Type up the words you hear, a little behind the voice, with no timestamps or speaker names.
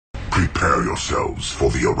Prepare yourselves for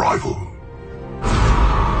the arrival.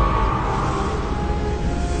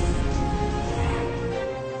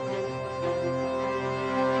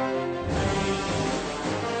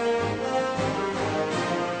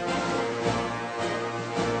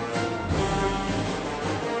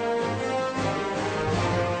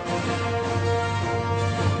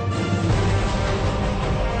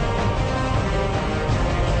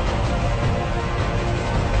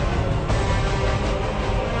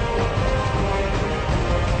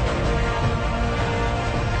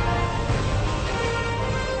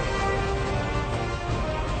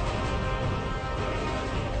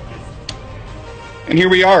 And here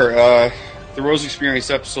we are, the Rose Experience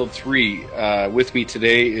Episode 3. With me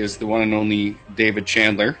today is the one and only David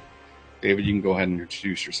Chandler. David, you can go ahead and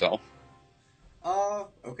introduce yourself.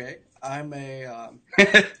 Okay. I'm a,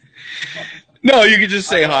 No, you can just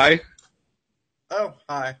say hi. Oh,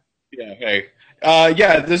 hi. Yeah, hey.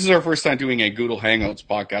 This is our first time doing a Google Hangouts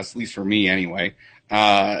podcast, at least for me anyway.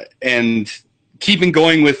 And keeping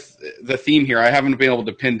going with the theme here, I haven't been able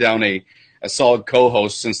to pin down a solid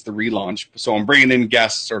co-host since the relaunch, so I'm bringing in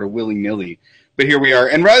guests sort of willy-nilly. But here we are,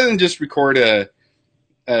 and rather than just record an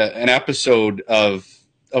episode of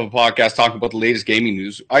a podcast talking about the latest gaming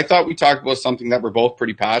news, I thought we'd talk about something that we're both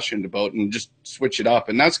pretty passionate about and just switch it up,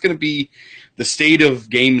 and that's going to be the state of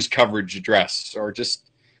games coverage address, or just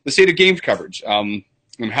the state of games coverage, and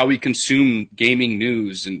how we consume gaming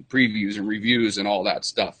news and previews and reviews and all that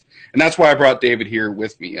stuff. And that's why I brought David here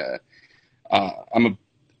with me.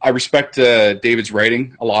 I respect David's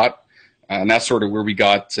writing a lot, and that's sort of where we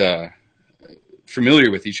got familiar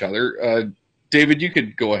with each other. David, you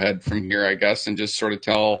could go ahead from here, I guess, and just sort of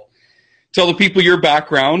tell the people your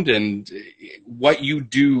background and what you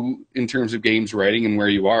do in terms of games writing and where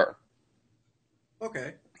you are.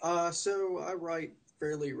 Okay. So I write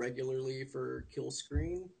fairly regularly for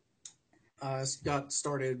Killscreen. I got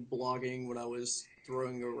started blogging when I was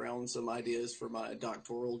throwing around some ideas for my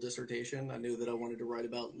doctoral dissertation. I knew that I wanted to write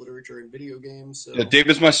about literature and video games. So...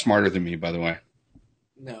 David's much smarter than me, by the way.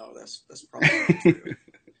 No, that's probably not true.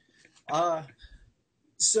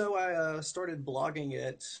 So I started blogging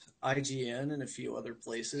at IGN and a few other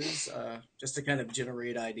places just to kind of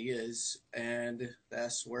generate ideas, and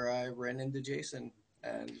that's where I ran into Jason,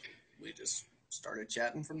 and we just started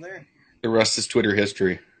chatting from there. The rest is Twitter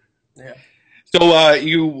history. Yeah. So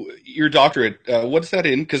your doctorate, what's that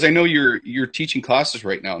in? Because I know you're teaching classes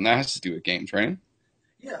right now, and that has to do with games, right?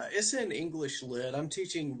 Yeah, it's in English Lit. I'm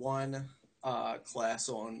teaching one class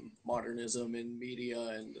on modernism in media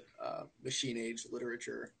and machine age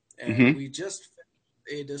literature, and we just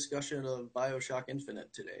finished a discussion of BioShock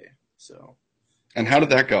Infinite today. So, and how did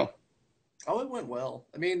that go? Oh, it went well.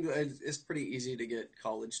 I mean, it's pretty easy to get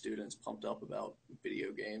college students pumped up about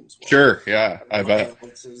video games. Sure, yeah, I bet.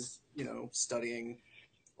 Is, studying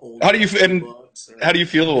old. How do you feel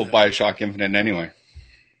about BioShock Infinite anyway?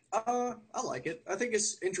 I like it. I think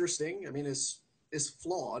it's interesting. I mean, it's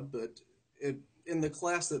flawed, but in the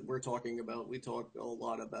class that we're talking about, we talked a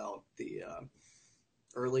lot about the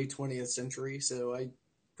early 20th century. So I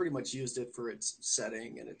pretty much used it for its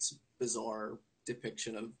setting and its bizarre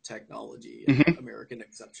depiction of technology and American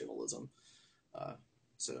exceptionalism.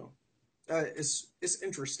 It's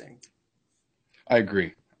interesting. I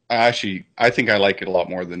agree. I think I like it a lot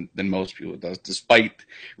more than most people does, despite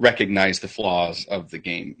recognize the flaws of the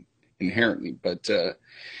game inherently. But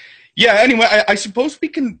anyway, I suppose we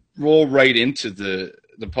can roll right into the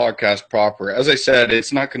podcast proper. As I said,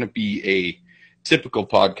 it's not going to be a typical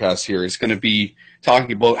podcast here. It's going to be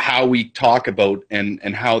talking about how we talk about and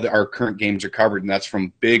how our current games are covered, and that's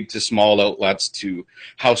from big to small outlets to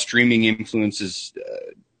how streaming influences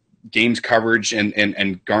games coverage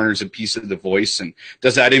and garners a piece of the voice, and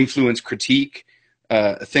does that influence critique,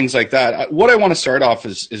 things like that. What I want to start off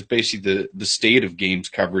is basically the state of games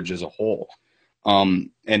coverage as a whole,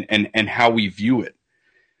 and how we view it.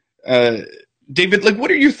 David,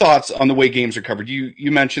 what are your thoughts on the way games are covered?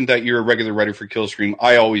 You mentioned that you're a regular writer for Killscreen.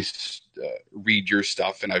 I always read your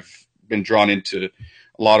stuff, and I've been drawn into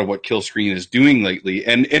a lot of what Killscreen is doing lately,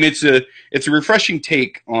 and it's a refreshing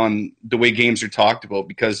take on the way games are talked about,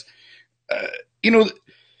 because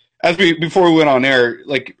before we went on air,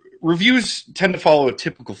 reviews tend to follow a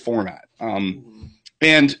typical format,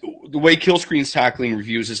 and the way Killscreen's tackling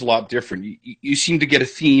reviews is a lot different. You seem to get a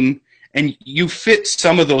theme, and you fit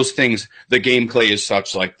some of those things. The gameplay is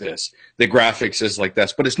such like this, the graphics is like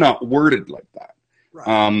this, but it's not worded like that.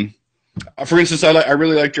 Right. For instance, I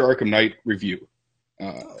really liked your Arkham Knight review.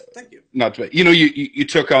 Thank you. Not to, you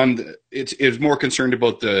took on it was more concerned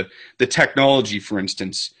about the technology, for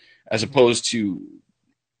instance, as opposed to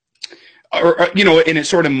and it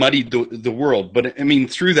sort of muddied the world. But I mean,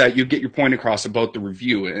 through that, you get your point across about the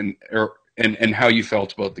review and how you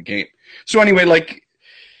felt about the game. So anyway, like,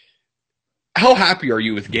 how happy are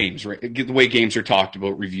you with games, right? The way games are talked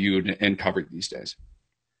about, reviewed, and covered these days?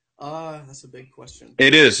 That's a big question.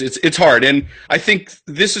 It is. It's hard, and I think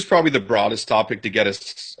this is probably the broadest topic to get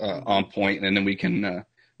us on point, and then we can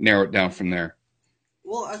narrow it down from there.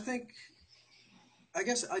 Well, I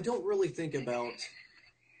guess I don't really think about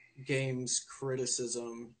games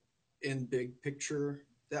criticism in big picture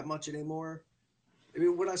that much anymore. I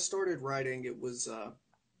mean, when I started writing, it was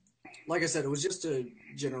like I said, it was just to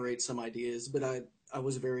generate some ideas, but I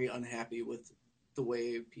was very unhappy with the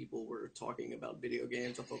way people were talking about video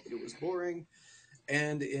games. I thought that it was boring,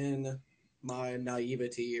 and in my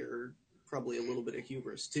naivety, or probably a little bit of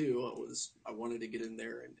hubris too, I wanted to get in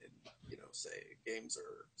there and say games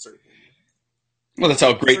are certain. Well, that's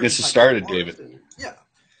how greatness has started, David. And, yeah,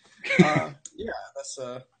 yeah, that's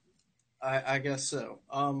I guess so.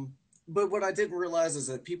 But what I didn't realize is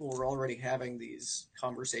that people were already having these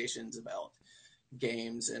conversations about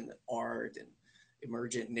games and art and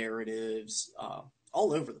emergent narratives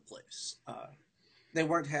all over the place. They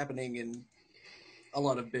weren't happening in a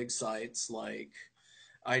lot of big sites like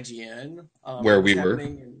IGN, where we were.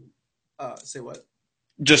 Say what?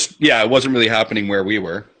 It wasn't really happening where we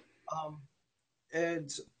were.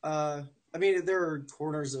 And I mean, there are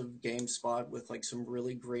corners of GameSpot with like some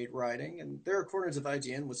really great writing, and there are corners of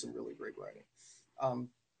IGN with some really great writing.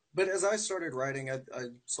 But as I started writing, I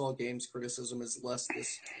saw games criticism as less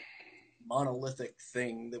this monolithic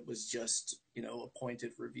thing that was just a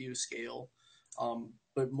pointed review scale,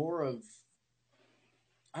 but more of,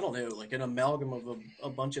 I don't know, like an amalgam of a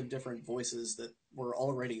bunch of different voices that were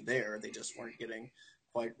already there. They just weren't getting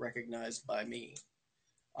quite recognized by me.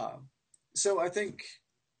 So I think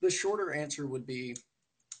the shorter answer would be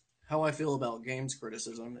how I feel about games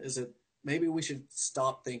criticism is that maybe we should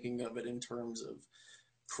stop thinking of it in terms of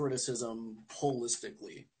criticism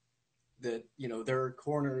holistically. That, there are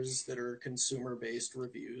corners that are consumer-based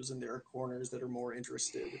reviews, and there are corners that are more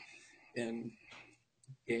interested in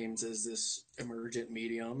games as this emergent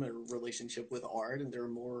medium, a relationship with art, and there are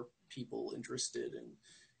more people interested in,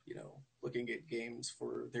 looking at games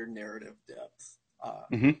for their narrative depth.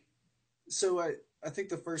 Mm-hmm. So I think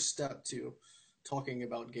the first step to talking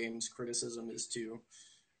about games criticism is to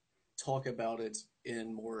talk about it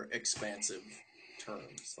in more expansive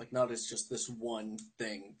terms, like not as just this one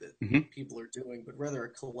thing that people are doing, but rather a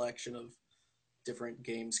collection of different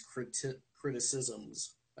games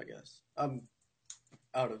criticisms, I guess. I'm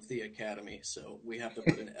out of the academy, so we have to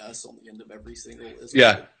put an S on the end of every single ism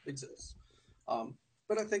that exists.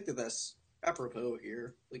 But I think that that's apropos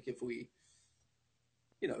here. Like if we,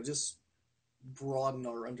 just broaden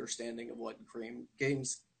our understanding of what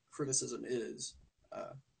games criticism is,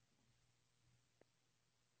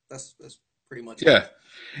 that's pretty much it.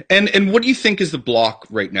 And what do you think is the block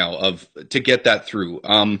right now to get that through?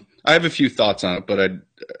 I have a few thoughts on it, but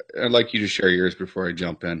I'd like you to share yours before I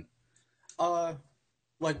jump in.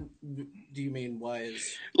 Like, do you mean why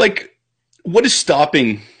is like what is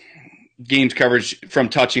stopping games coverage from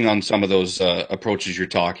touching on some of those approaches you're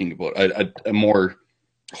talking about? A more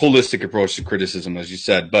holistic approach to criticism, as you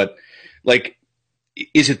said, but like,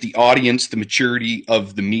 is it the audience, the maturity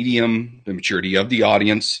of the medium, the maturity of the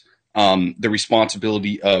audience, the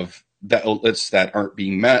responsibility of the outlets that aren't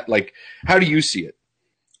being met? Like, how do you see it?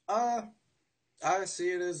 I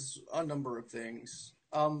see it as a number of things.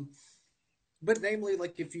 But namely,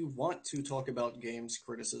 like, if you want to talk about games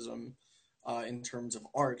criticism in terms of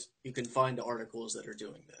art, you can find articles that are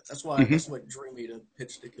doing that. That's why that's what drew me to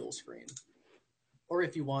pitch to Kill Screen. Or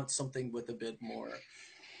if you want something with a bit more,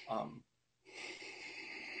 I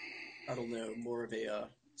don't know, more of a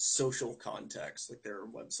social context, like there are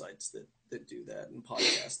websites that do that and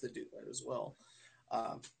podcasts that do that as well.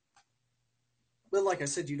 But like I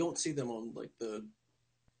said, you don't see them on like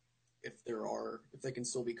if they can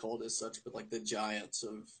still be called as such, but like the giants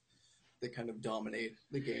that kind of dominate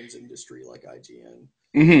the games industry, like IGN.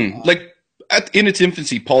 In its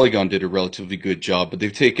infancy, Polygon did a relatively good job, but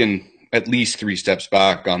they've taken at least 3 steps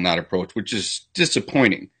back on that approach, which is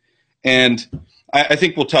disappointing. And I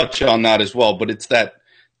think we'll touch on that as well, but it's that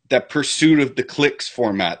pursuit of the clicks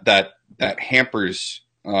format that hampers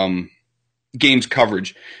games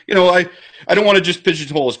coverage. I don't want to just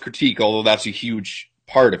pigeonhole as critique, although that's a huge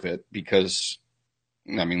part of it, because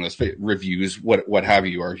I mean, let's say reviews, what have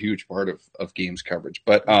you, are a huge part of games coverage.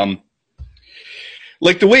 But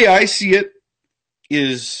like the way I see it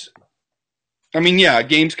is, I mean, yeah,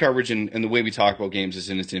 games coverage and the way we talk about games is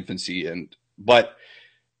in its infancy, but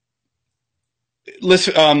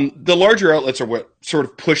listen, the larger outlets are what sort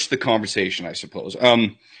of push the conversation, I suppose.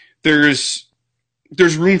 There's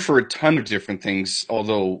there's room for a ton of different things,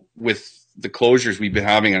 although with the closures we've been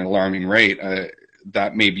having at an alarming rate,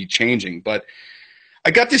 that may be changing. But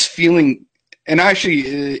I got this feeling, and actually,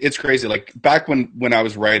 it's crazy. Like back when I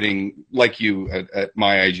was writing, like you at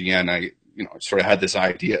my IGN, I sort of had this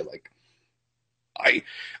idea. Like I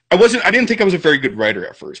I didn't think I was a very good writer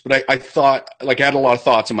at first, but I thought, like, I had a lot of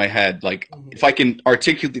thoughts in my head. Like, if I can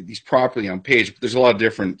articulate these properly on page, there's a lot of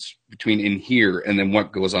difference between in here and then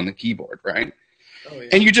what goes on the keyboard, right? Oh, yeah.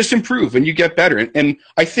 And you just improve and you get better. And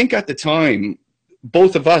I think at the time,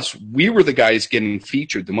 both of us, we were the guys getting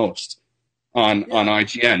featured the most on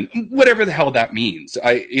IGN, whatever the hell that means.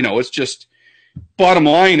 It's just, bottom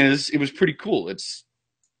line is, it was pretty cool. It's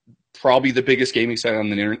probably the biggest gaming site on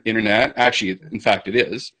the internet. Actually, in fact, it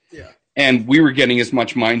is. Yeah. And we were getting as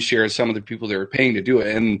much mind share as some of the people that were paying to do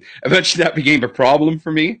it. And eventually that became a problem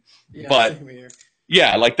for me. Yeah, but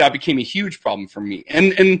yeah, like that became a huge problem for me.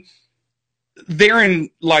 And therein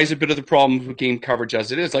lies a bit of the problem with game coverage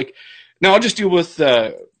as it is. Like, now I'll just deal with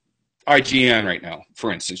IGN right now,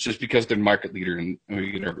 for instance, just because they're market leader and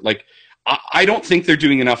whatever. Like, I don't think they're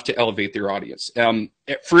doing enough to elevate their audience.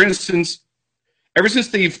 For instance, ever since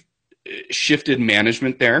they've shifted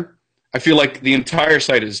management there, I feel like the entire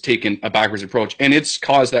site has taken a backwards approach, and it's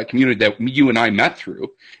caused that community that you and I met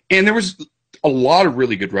through. And there was a lot of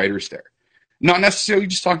really good writers there. Not necessarily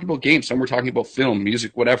just talking about games. Some were talking about film,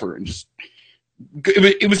 music, whatever. And just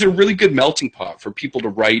it was a really good melting pot for people to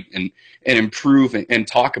write and improve and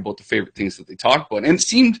talk about the favorite things that they talk about. And it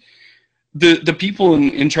seemed the people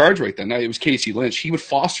in charge right then, it was Casey Lynch, he would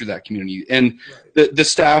foster that community. And the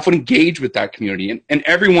staff would engage with that community. And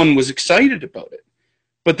everyone was excited about it.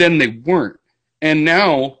 But then they weren't. And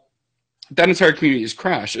now that entire community has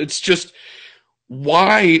crashed. It's just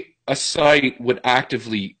why a site would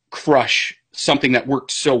actively crush something that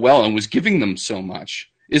worked so well and was giving them so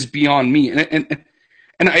much is beyond me. And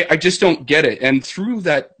I just don't get it. And through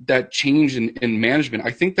that change in management,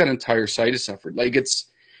 I think that entire site has suffered. Like,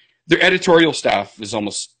 their editorial staff is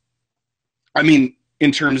almost,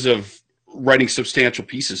 in terms of writing substantial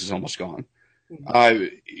pieces, is almost gone.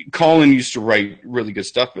 Colin used to write really good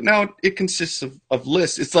stuff, but now it consists of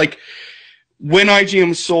lists. It's like when IGN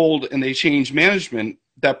was sold and they changed management,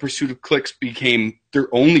 that pursuit of clicks became their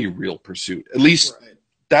only real pursuit. At least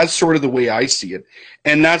that's sort of the way I see it.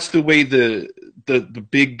 And that's the way the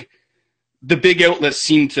big outlets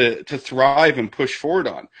seem to thrive and push forward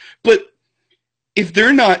on. But if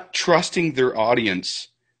they're not trusting their audience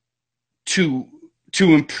to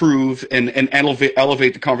improve and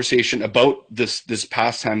elevate the conversation about this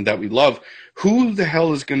pastime that we love, who the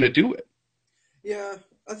hell is going to do it? Yeah,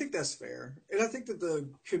 I think that's fair. And I think that the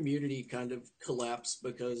community kind of collapsed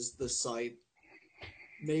because the site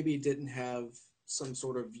maybe didn't have some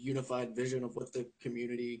sort of unified vision of what the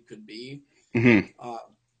community could be. Mm-hmm.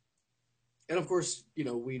 And of course,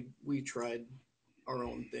 we tried our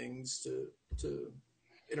own things to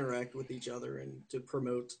interact with each other and to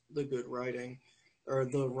promote the good writing, or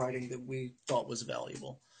the writing that we thought was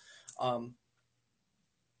valuable.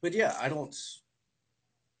 But yeah, I don't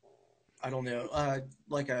know.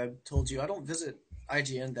 Like I told you, I don't visit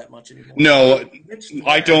IGN that much anymore. No,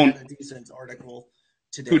 I don't. Had a decent article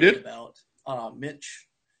today. Who did? About Mitch.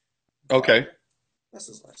 Okay. That's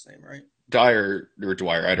his last name, right? Dyer or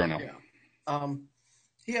Dwyer, I don't know. Yeah.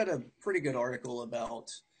 He had a pretty good article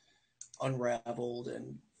about Unraveled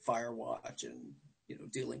and Firewatch and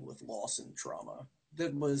dealing with loss and trauma.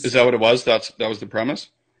 Is that what it was? That was the premise?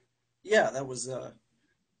 Yeah, that was a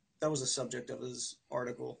subject of his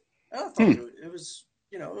article. And I thought it was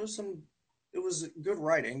it was good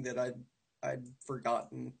writing that I'd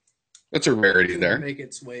forgotten. That's a rarity there. Make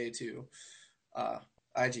its way to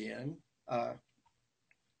IGN.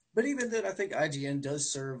 But even then, I think IGN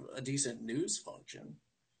does serve a decent news function.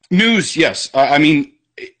 News, yes.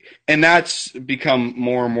 And that's become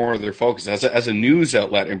more and more of their focus as a news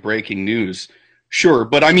outlet and breaking news. Sure,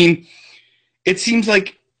 but it seems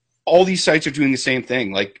like all these sites are doing the same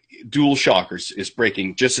thing. Like DualShock is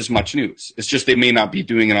breaking just as much news. It's just they may not be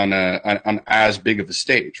doing it on as big of a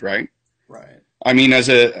stage, right? Right. As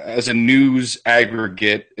a news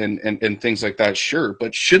aggregate and things like that, sure,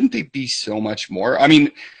 but shouldn't they be so much more?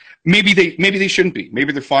 Maybe they shouldn't be.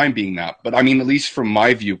 Maybe they're fine being that. But at least from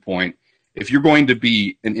my viewpoint, if you're going to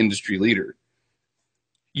be an industry leader,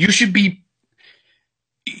 you shouldn't be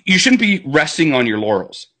resting on your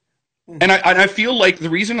laurels. And I feel like the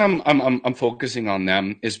reason I'm focusing on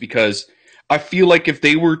them is because I feel like if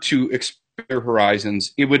they were to expand their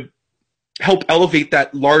horizons, it would help elevate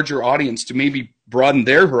that larger audience to maybe broaden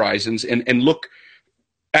their horizons and look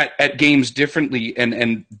at games differently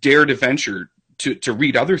and dare to venture to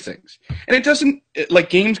read other things. And it doesn't,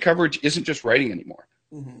 like, games coverage isn't just writing anymore,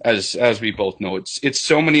 as we both know. It's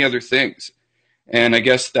so many other things. And I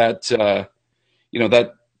guess that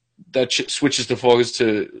that switches the focus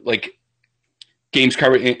to, like, games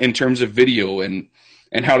coverage in terms of video and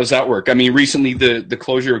how does that work? I mean, recently the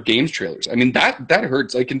closure of games trailers. I mean, that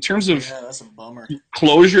hurts. Like, in terms of that's a bummer.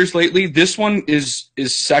 Closures lately, this one is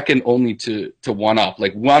second only to One Up.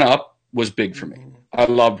 Like, One Up was big for me. I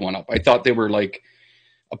loved One Up. I thought they were like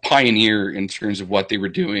a pioneer in terms of what they were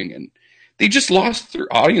doing, and they just lost their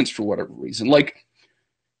audience for whatever reason. Like,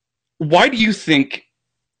 why do you think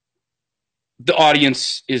the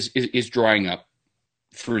audience is drying up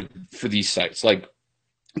for these sites? Like,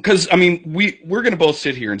 because, I mean, we're going to both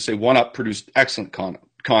sit here and say One Up produced excellent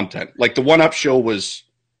content. Like, the One Up show was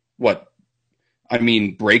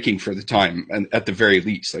breaking for the time, and at the very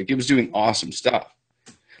least, like, it was doing awesome stuff.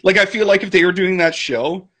 Like, I feel like if they were doing that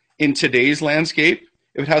show in today's landscape,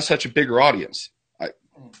 it would have such a bigger audience. I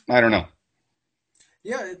don't know.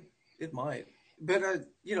 Yeah, it might. But,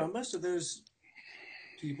 most of those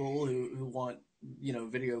people who want,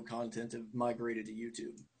 video content have migrated to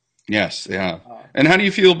YouTube. Yes, they have. And how do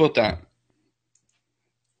you feel about that?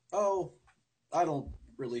 Oh, I don't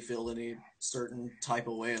really feel any certain type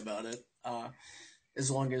of way about it. As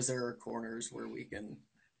long as there are corners where we can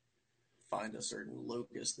find a certain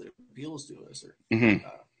locus that appeals to us, or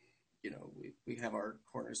we have our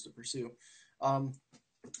corners to pursue.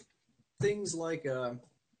 Things like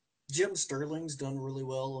Jim Sterling's done really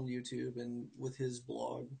well on YouTube and with his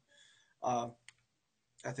blog. I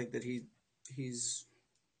think that he's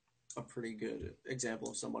a pretty good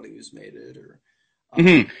example of somebody who's made it. Or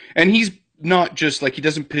and he's not just like, he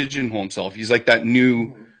doesn't pigeonhole himself. He's like that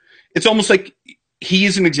new. It's almost like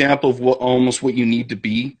he's an example of what you need to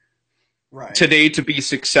be today to be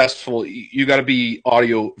successful. You got to be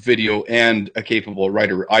audio, video, and a capable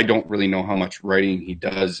writer. I don't really know how much writing he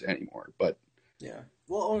does anymore, but yeah.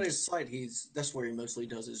 Well, on his site, that's where he mostly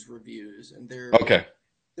does his reviews, and they're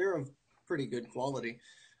of pretty good quality,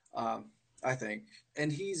 I think.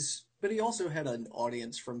 And but he also had an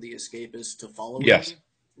audience from The Escapist to follow him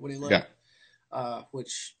when he left,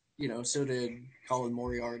 which, so did Colin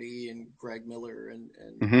Moriarty and Greg Miller and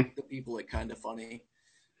the people at Kinda Funny.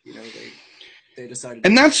 They decided,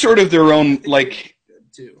 and that's sort of their own, like,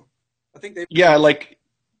 too. I think they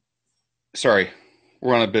sorry,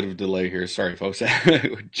 we're on a bit of a delay here. Sorry, folks.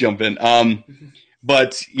 Jump in.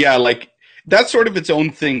 But yeah, like, that's sort of its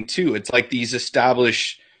own thing too. It's like these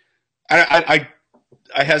established. I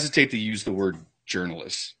hesitate to use the word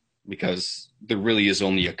journalists because there really is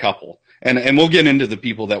only a couple, and we'll get into the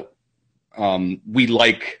people that we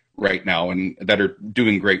like right now and that are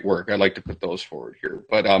doing great work. I'd like to put those forward here,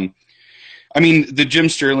 but I mean, the Jim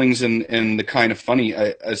Sterlings and the Kinda Funny,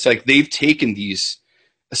 it's like they've taken these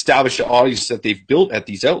established audiences that they've built at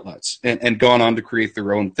these outlets and gone on to create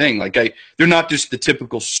their own thing. Like, they're not just the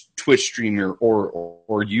typical Twitch streamer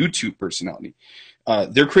or YouTube personality.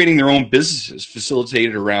 They're creating their own businesses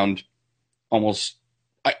facilitated around almost.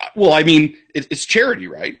 It's charity,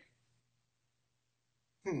 right?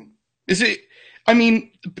 Is it? I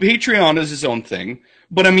mean, Patreon is its own thing,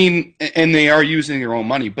 but I mean, and they are using their own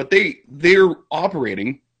money, but they're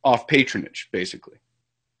operating off patronage, basically.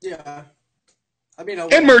 Yeah. I mean,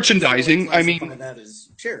 and merchandising. I mean, that is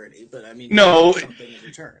charity, but I mean, no, something in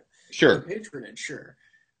return. Sure, patronage, sure.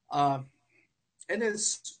 And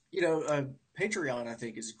it's Patreon, I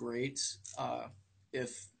think, is great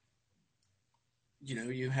if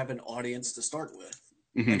you have an audience to start with.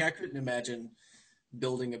 Like, I couldn't imagine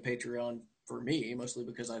building a Patreon for me, mostly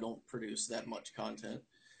because I don't produce that much content.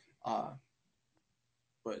 But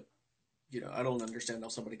I don't understand how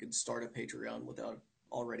somebody could start a Patreon without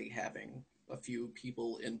already having a few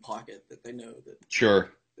people in pocket that they know that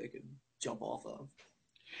they could jump off of.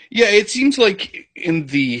 Yeah, it seems like in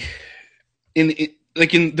the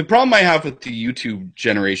problem I have with the YouTube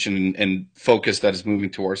generation and focus that is moving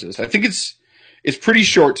towards this, I think it's pretty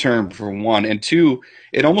short term, for one, and two,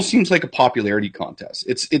 it almost seems like a popularity contest.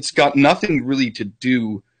 It's got nothing really to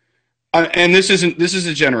do, and this is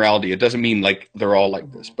a generality. It doesn't mean like they're all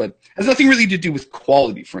like this, but it has nothing really to do with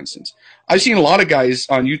quality. For instance, I've seen a lot of guys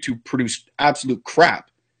on YouTube produce absolute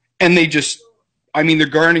crap, and they're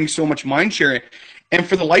garnering so much mind share, and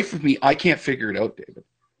for the life of me, I can't figure it out, David.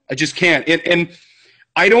 I just can't. And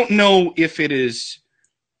I don't know if it is.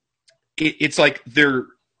 It's like they're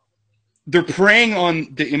preying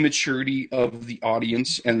on the immaturity of the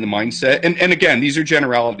audience and the mindset. And again, these are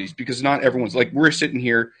generalities because not everyone's like, we're sitting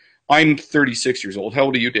here. I'm 36 years old. How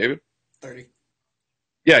old are you, David? 30.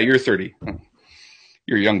 Yeah, you're 30.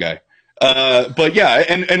 You're a young guy. But yeah,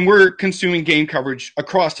 and we're consuming game coverage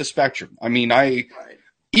across the spectrum. I mean, Right.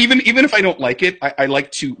 even if I don't like it, I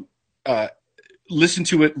like to uh, listen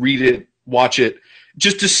to it, read it, watch it,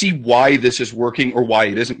 just to see why this is working or why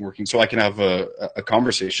it isn't working, so I can have a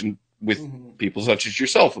conversation with Hmm. people such as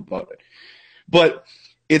yourself about it. But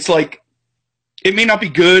it's like it may not be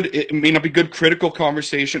good, it may not be good critical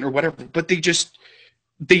conversation or whatever, but they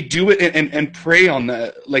do it and prey on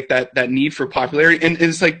the like that need for popularity, and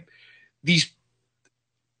it's like these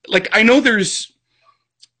like I know there's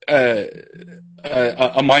uh,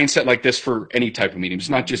 a mindset like this for any type of medium. It's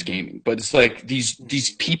not just gaming, but it's like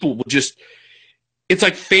these people will just. It's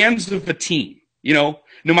like fans of a team. You know,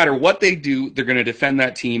 no matter what they do, they're going to defend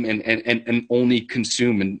that team and only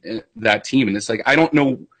consume that team. And it's like I don't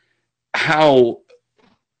know how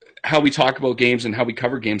we talk about games and how we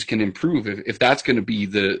cover games can improve if that's going to be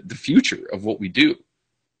the future of what we do.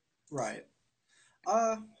 Right.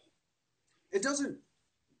 Uh, it doesn't.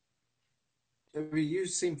 I mean, you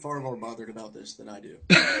seem far more bothered about this than I do.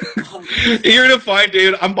 Um, You're gonna find,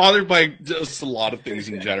 dude. I'm bothered by just a lot of things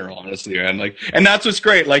in general, honestly, man. Like, and that's what's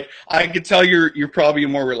great. Like, I could tell you're probably a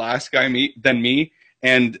more relaxed guy than me,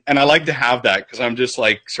 and I like to have that because I'm just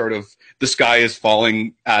like sort of the sky is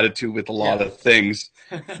falling attitude with a lot yeah. of things.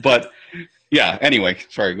 But yeah. Anyway,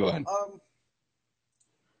 sorry. Go ahead. um,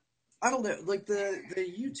 I don't know. Like the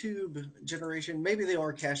YouTube generation, maybe they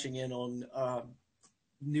are cashing in on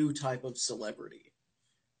new type of celebrity,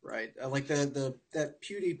 right? Like the that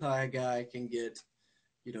PewDiePie guy can get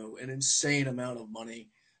an insane amount of money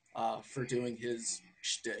for doing his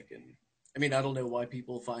shtick, and I mean I don't know why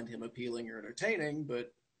people find him appealing or entertaining,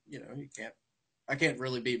 but you can't. I can't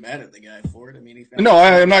really be mad at the guy for it. I mean, he found No, a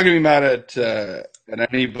I'm niche, not gonna be mad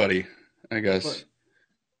at anybody. I but guess.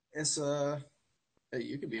 it's hey,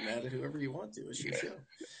 you can be mad at whoever you want to. It's your show.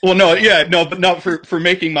 Well, no, Uh, yeah, no, but not for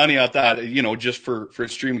making money off that. Just for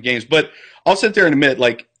streaming games. But I'll sit there and admit,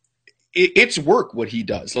 like, it's work what he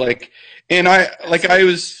does. Like, and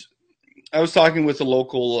Absolutely. I was talking with a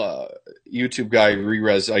local YouTube guy,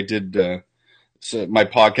 Rerez. I did my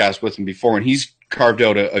podcast with him before, and he's carved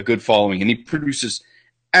out a good following, and he produces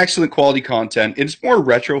excellent quality content. It's more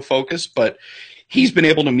retro focused, but he's been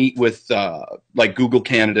able to meet with like Google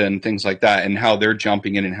Canada and things like that, and how they're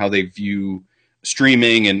jumping in and how they view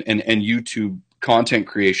streaming and YouTube content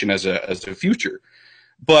creation as a future.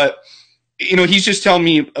 But he's just telling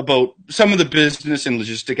me about some of the business and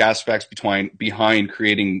logistic aspects behind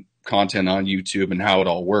creating content on YouTube and how it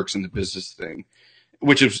all works in the business thing,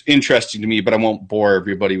 which is interesting to me. But I won't bore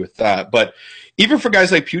everybody with that. But even for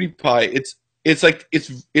guys like PewDiePie, it's like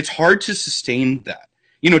it's hard to sustain that.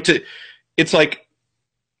 To it's like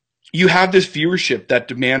you have this viewership that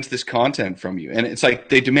demands this content from you, and it's like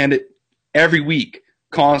they demand it every week,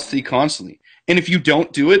 constantly. And if you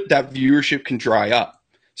don't do it, that viewership can dry up.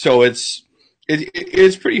 So it's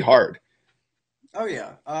pretty hard. oh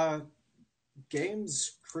yeah.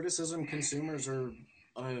 Games criticism consumers are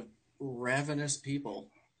ravenous people.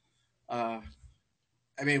 Uh,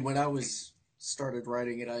 I mean, when I was started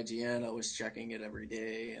writing at IGN, I was checking it every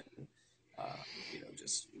day and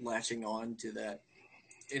just latching on to that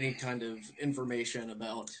any kind of information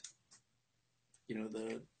about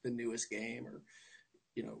the newest game or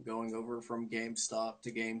going over from GameStop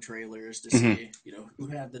to game trailers to Mm-hmm. see who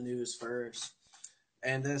had the news first.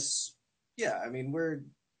 And this, yeah, I mean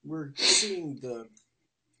we're seeing the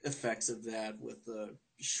effects of that with the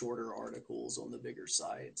shorter articles on the bigger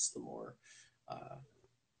sites, the more uh,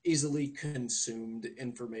 easily consumed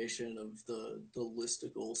information of the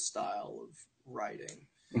listicle style of writing.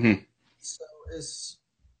 Mm-hmm. So it's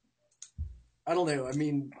I don't know. I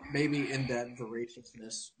mean, maybe in that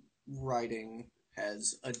voraciousness, writing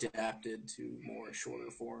has adapted to more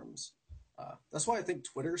shorter forms. That's why I think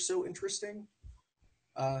Twitter's so interesting.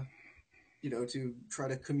 Uh, to try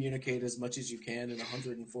to communicate as much as you can in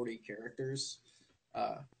 140 characters.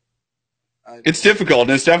 Uh, I, It's difficult,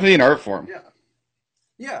 and it's definitely an art form. yeah,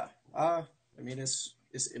 yeah. I mean, it's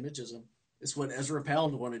imagism. It's what Ezra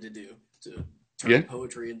Pound wanted to do to Yeah. turn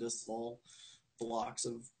poetry into small blocks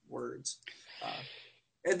of words. Uh,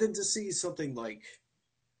 and then to see something like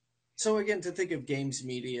so again to think of games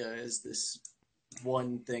media as this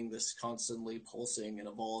one thing that's constantly pulsing and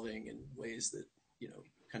evolving in ways that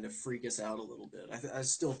kind of freak us out a little bit. I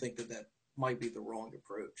still think that might be the wrong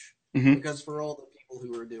approach Mm-hmm. because for all the people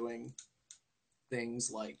who are doing things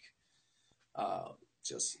like uh,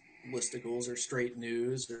 just listicles or straight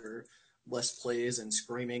news or less plays and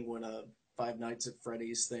screaming when a Five Nights at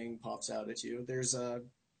Freddy's thing pops out at you, there's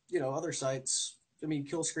other sites I mean,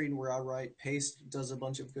 Killscreen, where I write, Paste does a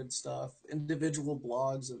bunch of good stuff. Individual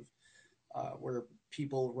blogs of where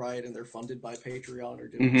people write and they're funded by Patreon are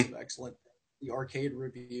doing Hmm. some excellent. The Arcade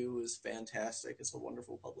Review is fantastic. It's a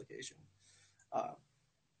wonderful publication. Uh,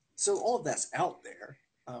 so all of that's out there.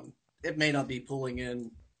 It may not be pulling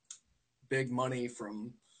in big money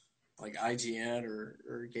from like IGN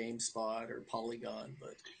or GameSpot or Polygon,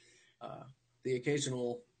 but the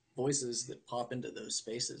occasional voices that pop into those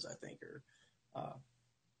spaces, I think, are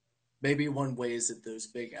maybe one ways that those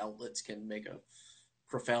big outlets can make a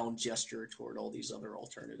profound gesture toward all these other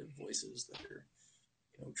alternative voices that are,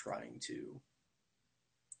 trying to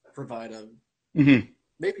provide a Hmm.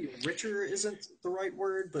 maybe richer isn't the right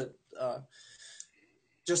word, but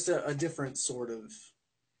just a different sort of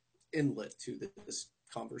inlet to this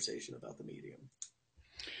conversation about the medium.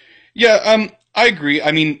 Yeah, I agree.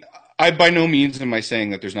 I mean, I by no means am I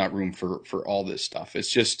saying that there's not room for all this stuff. It's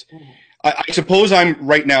just, Mhm. I suppose I'm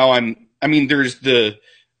right now. I mean, there's the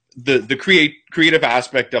creative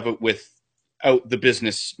aspect of it without the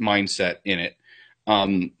business mindset in it.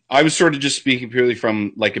 I was sort of just speaking purely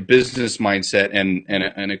from like a business mindset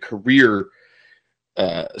and a career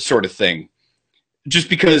sort of thing, just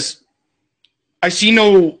because I see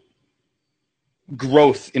no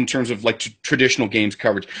growth in terms of like traditional games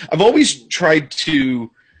coverage. I've always tried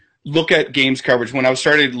to look at games coverage when I was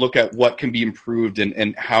starting to look at what can be improved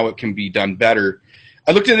and how it can be done better.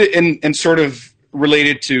 I looked at it and sort of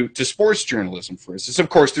related to sports journalism, for instance. Of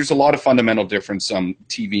course, there's a lot of fundamental difference,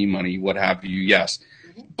 TV money, what have you, yes.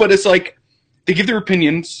 Mhm. But it's like they give their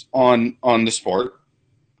opinions on the sport.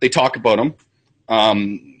 They talk about them.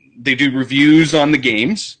 They do reviews on the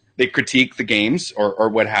games. They critique the games or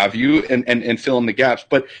what have you and fill in the gaps.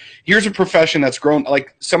 But here's a profession that's grown.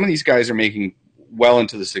 Like some of these guys are making well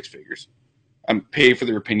into the six figures. I'm paid for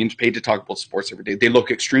their opinions, paid to talk about sports every day. They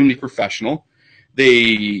look extremely professional.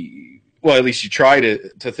 Well, at least you try to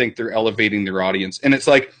think they're elevating their audience. And it's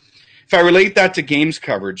like, if I relate that to games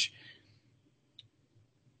coverage,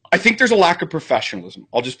 I think there's a lack of professionalism.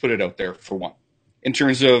 I'll just put it out there for one. In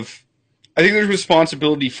terms of, I think there's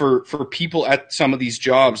responsibility for people at some of these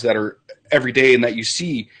jobs that are every day and that you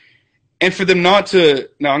see, and for them not to.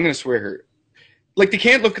 Now I'm going to swear here. Like they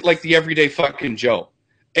can't look like the everyday fucking Joe,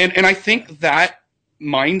 and I Yeah. think that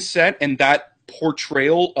mindset and that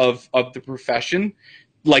portrayal of the profession,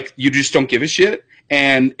 like you just don't give a shit,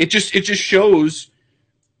 and it just shows.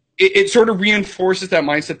 It sort of reinforces that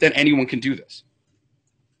mindset that anyone can do this.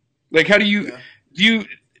 Like, how Yeah. do you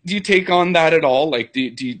do you take on that at all? Like, do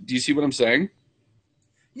you see what I'm saying?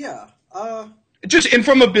 Yeah. Just and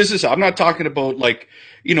from a business, I'm not talking about like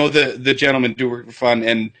the gentlemen do it for fun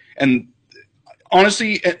and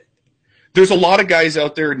honestly, there's a lot of guys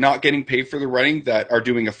out there not getting paid for the writing that are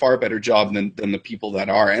doing a far better job than the people that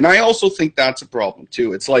are, and I also think that's a problem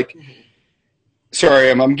too. It's like, Mhm. sorry,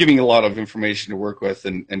 I'm giving a lot of information to work with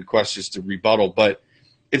and questions to rebuttal, but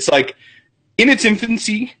it's like in its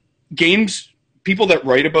infancy, games, people that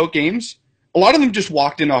write about games, a lot of them just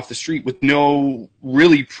walked in off the street with no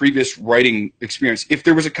really previous writing experience. If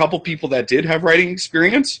there was a couple people that did have writing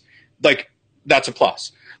experience, like that's a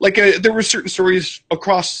plus. Like there were certain stories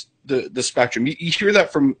across the spectrum. You hear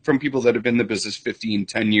that from people that have been in the business 15,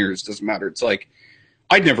 10 years, doesn't matter. It's like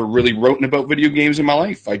I'd never really written about video games in my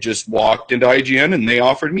life. I just walked into IGN and they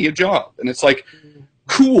offered me a job. And it's like, Mhm.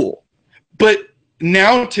 cool. But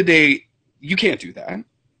now today, you can't do that.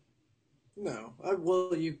 No.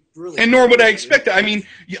 Well, you really And nor would can't. I I mean, expect that. I mean,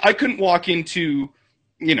 I couldn't walk into,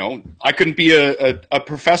 I couldn't be a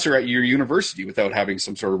professor at your university without having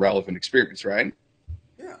some sort of relevant experience, right?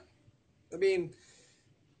 yeah. I mean,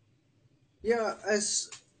 yeah. As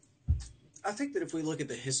I think that if we look at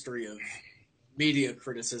the history of media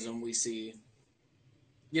criticism, we see,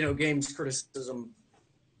 games criticism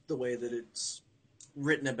the way that it's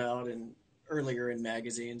written about and earlier in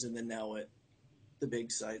magazines and then now at the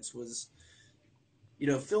big sites was,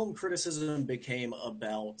 film criticism became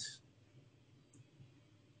about,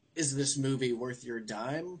 is this movie worth your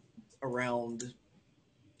dime around,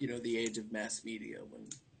 the age of mass media when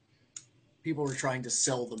people were trying to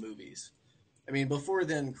sell the movies. I mean, before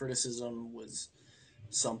then, criticism was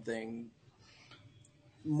something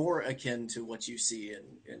more akin to what you see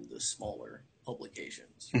in the smaller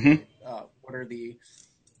publications, Mm-hmm. right? What are the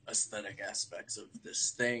aesthetic aspects of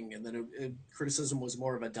this thing? And then criticism was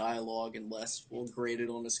more of a dialogue and less, we'll grade it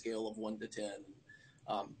on a scale of 1 to 10.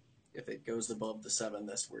 Um, if it goes above the 7,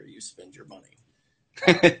 that's where you spend your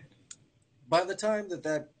money. By the time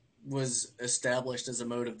that was established as a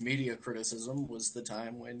mode of media criticism was the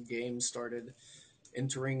time when games started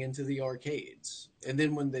entering into the arcades. And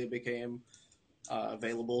then when they became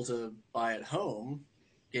available to buy at home,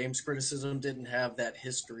 games criticism didn't have that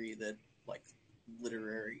history that like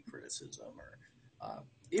literary criticism or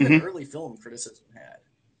even Hmm. early film criticism had.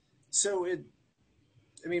 So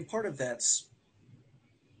I mean, part of that's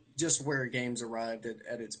just where games arrived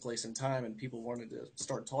at its place in time, and people wanted to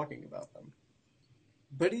start talking about them.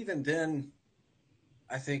 But even then,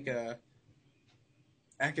 I think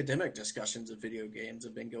academic discussions of video games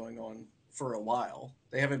have been going on for a while.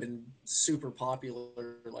 They haven't been super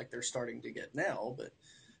popular like they're starting to get now, but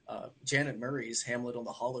Janet Murray's Hamlet on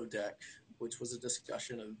the Holodeck, which was a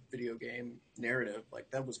discussion of video game narrative, like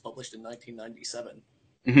that was published in 1997.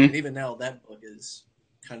 Hmm. And even now, that book is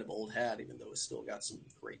kind of old hat, even though it's still got some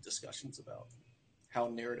great discussions about how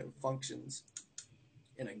narrative functions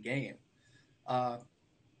in a game. Uh,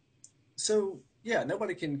 so, yeah,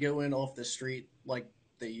 nobody can go in off the street like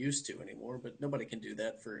they used to anymore, but nobody can do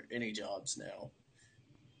that for any jobs now.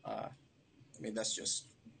 I mean, that's just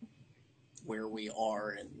where we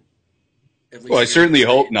are, and at Well, I least here in the certainly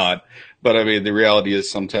hope States. not, but I mean, the reality is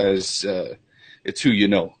sometimes it's who you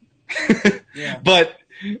know. Yeah. But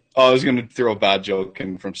I was going to throw a bad joke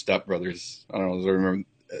in from Step Brothers. I don't know. I remember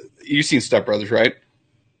you've seen Step Brothers, right?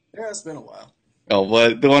 Yeah, it's been a while. Oh,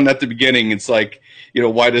 well, the one at the beginning, it's like,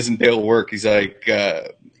 why doesn't Dale work? He's like,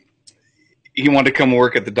 he wanted to come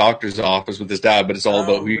work at the doctor's office with his dad, but it's all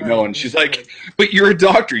about Oh, who you know. right. And she's That's like, right. but you're a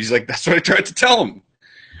doctor. He's like, that's what I tried to tell him.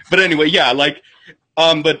 But anyway, yeah, like,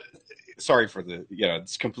 but sorry for the,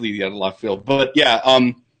 it's completely out of left field. But yeah,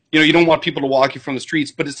 you don't want people to walk you from the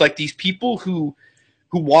streets, but it's like these people who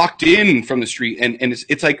walked in from the street, and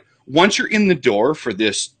it's like once you're in the door for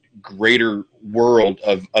this greater world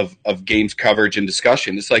of games coverage and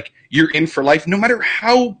discussion, it's like you're in for life no matter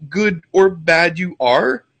how good or bad you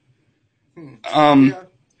are. Hmm. um Yeah.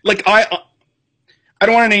 like I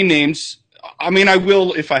don't want to name names. I mean, I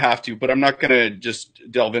will if I have to, but I'm not going to just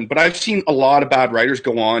delve in. But I've seen a lot of bad writers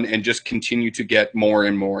go on and just continue to get more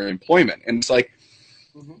and more employment, and it's like,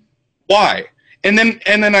 Hmm. why? And then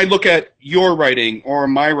I look at your writing or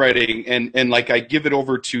my writing, and like I give it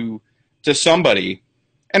over to somebody,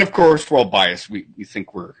 and of course we're all biased. We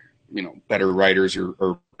think we're better writers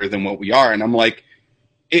or better than what we are, and I'm like,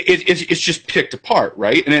 it's just picked apart,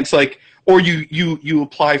 right? And it's like, or you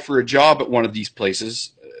apply for a job at one of these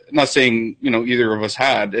places. Not saying either of us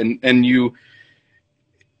had, and you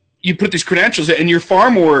put these credentials and you're far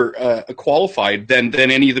more qualified than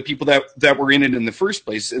any of the people that were in it in the first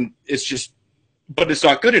place, and it's just, but it's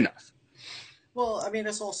not good enough. Well, I mean,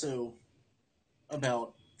 it's also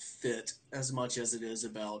about fit as much as it is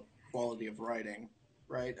about quality of writing,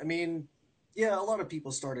 right? I mean, yeah, a lot of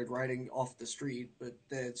people started writing off the street, but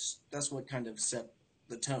that's what kind of set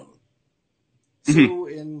the tone. Mm-hmm. So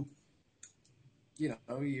in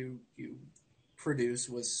you produce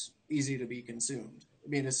what's easy to be consumed. I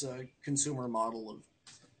mean, it's a consumer model of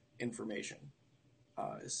information.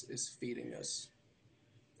 Is feeding us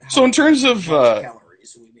So in terms however of much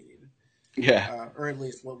calories we need, yeah, or at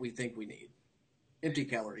least what we think we need. Empty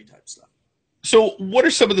calorie type stuff. so what are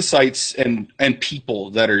some of the sites and people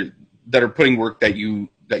that are putting work that you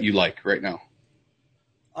like right now?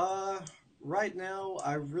 Uh, right now,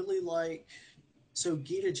 I really like. So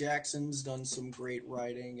Gita Jackson's done some great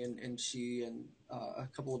writing, and she and a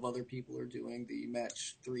couple of other people are doing the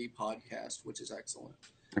Match Three podcast, which is excellent.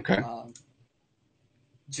 Okay. Um,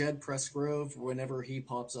 Jed Pressgrove, whenever he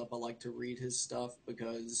pops up, I like to read his stuff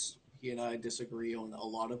because he and I disagree on a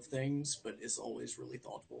lot of things, but it's always really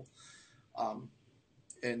thoughtful. Um,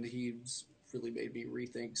 and he's really made me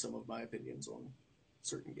rethink some of my opinions on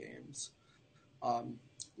certain games. Um,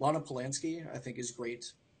 Lana Polanski, I think, is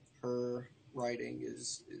great. Her writing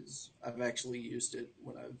is I've actually used it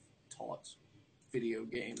when I've taught video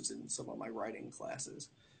games in some of my writing classes,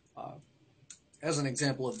 uh, as an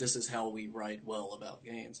example of this is how we write well about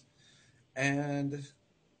games. And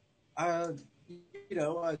I,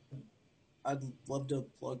 I'd love to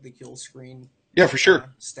plug the Kill Screen Yeah, for sure.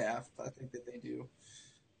 staff. I think that they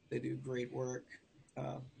do great work.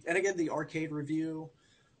 And again, the Arcade Review,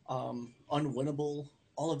 Unwinnable,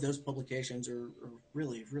 all of those publications are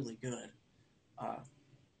really really good. Uh,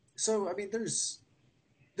 so I mean, there's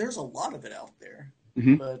a lot of it out there,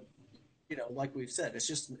 Hmm. but like we've said,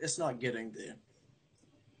 it's not getting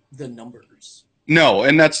the numbers. No,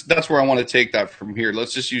 and that's where I want to take that from here.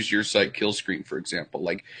 Let's just use your site, Killscreen, for example.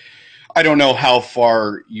 Like, I don't know how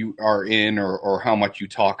far you are in or how much you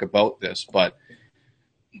talk about this, but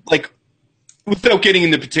like, without getting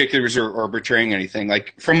into particulars or betraying anything,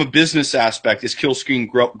 like from a business aspect, is Killscreen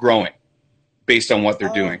growing based on what they're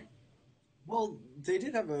Uh, doing? well, they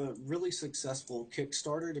did have a really successful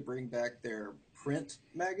Kickstarter to bring back their print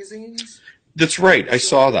magazines. That's right. I So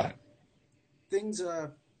saw that. things, I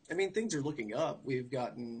mean, things are looking up. We've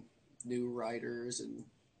gotten new writers, and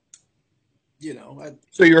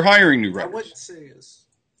So you're hiring new I writers. wouldn't say is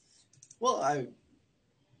well. I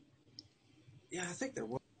think there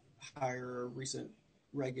was hire a recent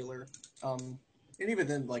regular, and even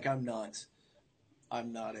then, like I'm not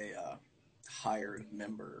a hired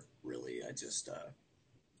member really. I just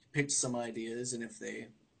pitch some ideas, and if they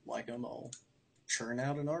like them, I'll churn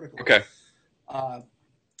out an article. Okay. Uh,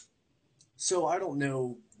 so I don't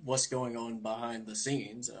know what's going on behind the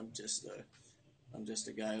scenes. I'm just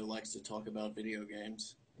a guy who likes to talk about video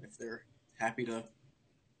games. If they're happy to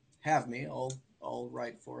have me, I'll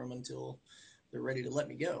write for them until they're ready to let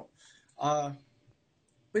me go. Uh,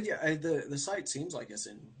 but yeah, the site seems like it's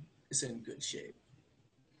in good shape.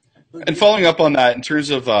 But And yeah, following up on that, in terms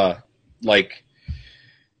of like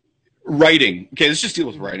writing. Okay, let's just deal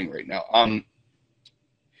with mhm, writing right now.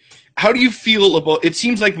 How do you feel about? It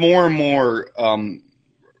seems like more and more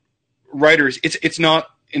writers. It's not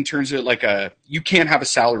in terms of like a. You can't have a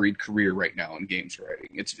salaried career right now in games writing.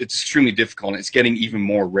 It's extremely difficult, and it's getting even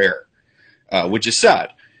more rare, which is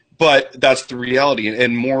sad. But that's the reality,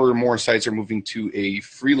 and more and more sites are moving to a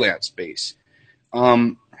freelance base.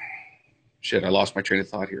 Um, Shit, I lost my train of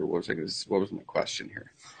thought here. What was my question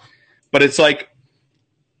here? But it's like,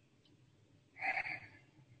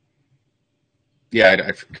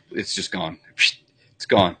 yeah, it's just gone. It's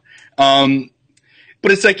gone. Um,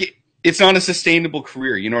 but it's like it's not a sustainable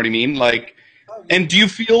career. You know what I mean? Like, oh yeah, and do you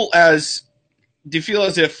feel as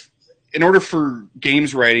if in order for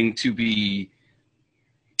games writing to be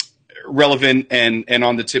relevant and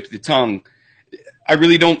on the tip of the tongue, I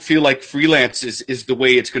really don't feel like freelance is the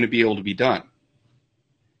way it's going to be able to be done.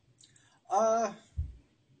 uh,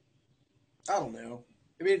 I don't know.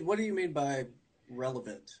 I mean, what do you mean by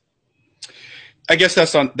relevant? I guess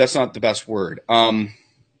that's not the best word.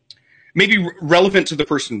 Maybe relevant to the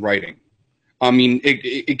person writing. I mean,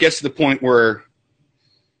 it gets to the point where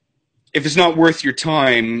if it's not worth your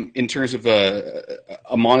time in terms of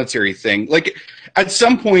a monetary thing, like at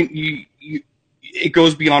some point it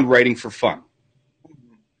goes beyond writing for fun.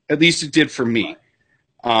 Mhm. At least it did for me.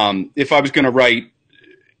 Right. If I was going to write,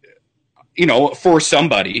 for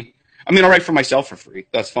somebody, I mean, I'll write for myself for free.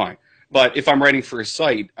 That's fine. But if I'm writing for a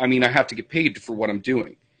site, I mean, I have to get paid for what I'm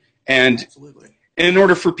doing. And Absolutely. in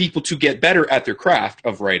order for people to get better at their craft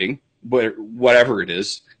of writing, whatever it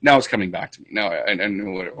is, now it's coming back to me. Now I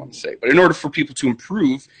know what I want to Mhm. say. But in order for people to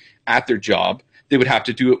improve at their job, they would have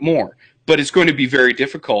to do it more. But it's going to be very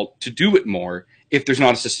difficult to do it more if there's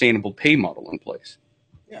not a sustainable pay model in place.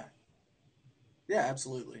 Yeah. Yeah,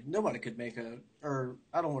 absolutely. Nobody could make or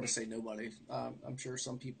I don't want to say nobody. I'm sure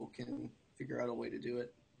some people can figure out a way to do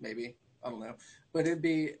it. Maybe. I don't know. But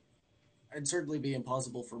it'd certainly be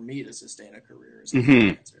impossible for me to sustain a career as a Hmm.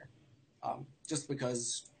 freelancer. Just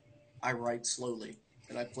because I write slowly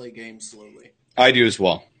and I play games slowly. I do as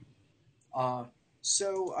well. Uh,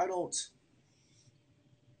 so I don't,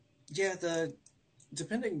 yeah,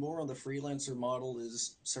 depending more on the freelancer model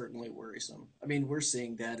is certainly worrisome. I mean, we're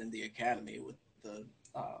seeing that in the academy with the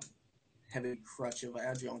uh, heavy crutch of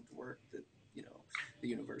adjunct work that, you know, the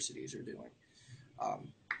universities are doing.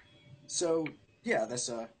 Um, so yeah, it's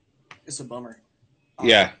a bummer. Uh,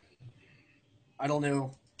 Yeah. I don't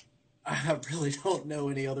know. I really don't know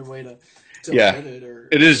any other way to Yeah. put it or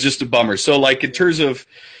It is just a bummer. So, like, in yeah. terms of,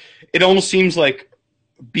 it almost seems like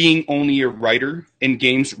being only a writer in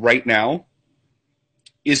games right now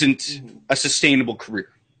isn't Hmm. a sustainable career.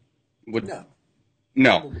 Would No,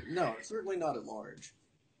 no. probably no. Certainly not at large.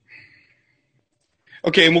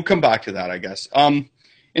 Okay, and we'll come back to that, I guess.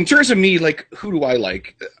 In terms of me, like, who do I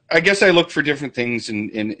like? I guess I look for different things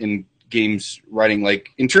in games writing. Like,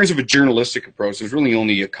 in terms of a journalistic approach, there's really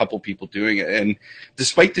only a couple people doing it. And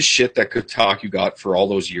despite the shit that Kotaku got for all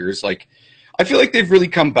those years, like, I feel like they've really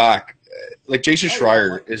come back. Like, Jason Oh yeah, I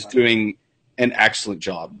Schreier like is Kotaku. doing an excellent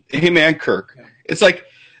job. Him and Kirk. Yeah. It's like,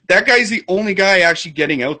 that guy's the only guy actually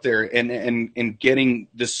getting out there and getting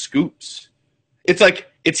the scoops. It's like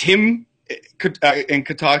it's him and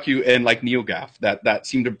Kotaku and like NeoGAF that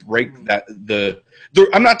seem to break Mhm. the.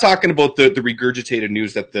 I'm not talking about the regurgitated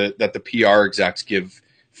news that the PR execs give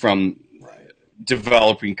from Right.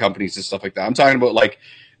 developing companies and stuff like that. I'm talking about like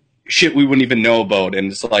shit we wouldn't even know about,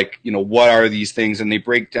 and it's like what are these things, and they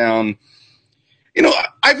break down.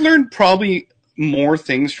 I've learned probably more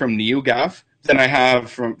things from NeoGAF than I have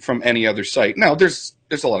from any other site. Now there's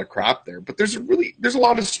a lot of crap there, but there's a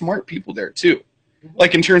lot of smart people there too. Hmm.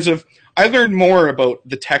 Like in terms of I learned more about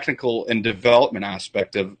the technical and development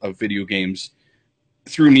aspect of video games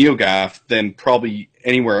through NeoGAF than probably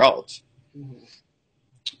anywhere else. Hmm.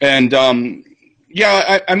 And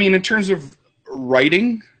yeah, I mean, in terms of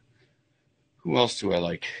writing, who else do I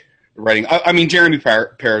like writing? I mean, Jeremy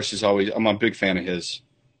Paris is always. I'm a big fan of his.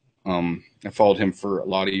 I followed him for a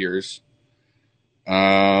lot of years.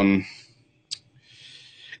 Um,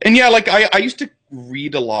 and yeah, like I used to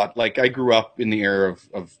read a lot. Like I grew up in the era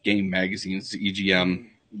of game magazines, EGM,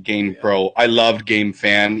 Game Yeah. Pro. I loved Game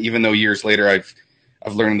Fan, even though years later I've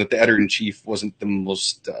learned that the editor in chief wasn't the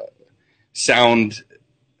most sound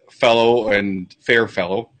fellow and fair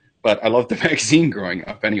fellow. But I loved the magazine growing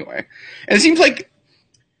up anyway. And it seems like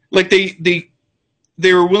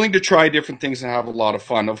they were willing to try different things and have a lot of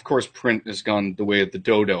fun. Of course, print has gone the way of the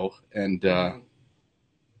dodo, and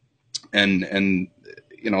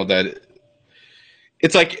you know that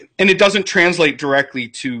it's like, and it doesn't translate directly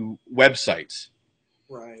to websites.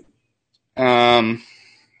 Right. Um,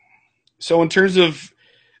 so in terms of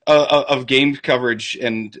game coverage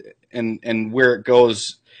and where it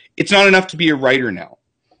goes, it's not enough to be a writer now.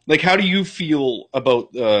 Like, how do you feel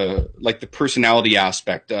about like the personality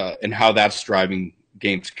aspect and how that's driving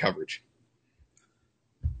games coverage?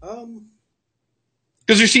 Um.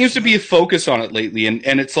 Because there seems to be a focus on it lately, and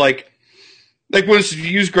it's like when you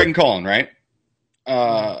use Greg and Colin, right?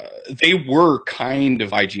 They were kind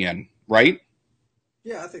of IGN, right?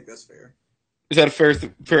 Yeah, I think that's fair. Is that a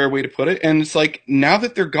fair way to put it? And it's like now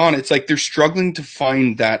that they're gone, it's like they're struggling to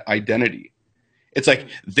find that identity. It's like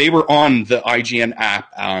they were on the IGN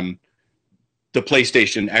app on the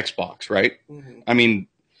PlayStation, Xbox, right? Mm-hmm. I mean,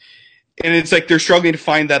 and it's like they're struggling to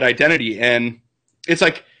find that identity, and it's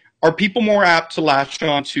like, are people more apt to latch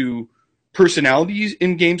on to personalities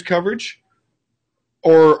in games coverage,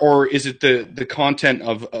 or is it the content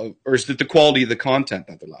or is it the quality of the content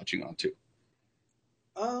that they're latching on to?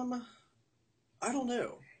 Um. I don't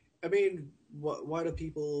know. I mean, why do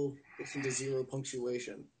people listen to Zero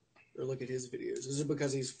Punctuation or look at his videos? Is it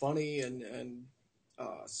because he's funny and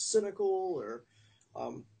cynical, or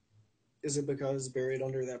um, is it because buried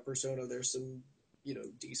under that persona there's some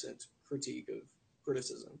decent critique of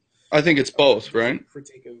criticism, I think it's both, right? decent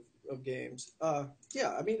critique of games?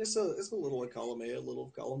 Yeah, I mean it's a little of column A, a little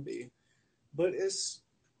of column B, but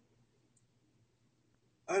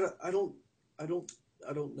I don't I don't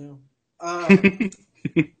I don't know. Uh,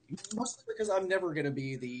 Mostly because I'm never going to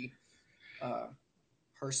be the uh,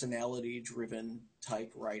 personality-driven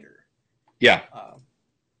type writer. Yeah. Uh,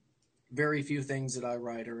 Very few things that I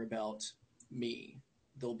write are about me.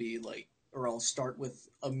 They'll be like, or I'll start with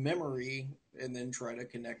a memory and then try to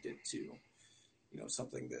connect it to,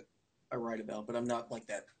 something that I write about. But I'm not like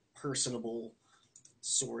that personable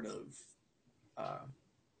sort of uh,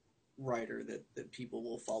 writer that people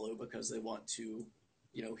will follow because they want to,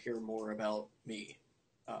 hear more about me.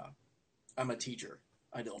 Uh, I'm a teacher.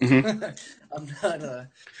 I don't. Hmm. I'm not a.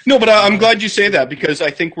 No, but I'm I'm not a glad you say teacher. that because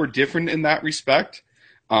I think we're different in that respect.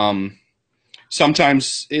 Um,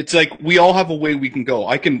 Sometimes it's like we all have a way we can go.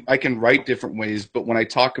 I can write different ways, but when I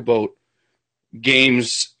talk about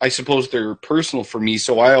games, I suppose they're personal for me,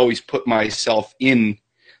 so I always put myself in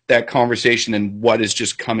that conversation and what is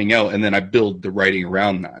just coming out, and then I build the writing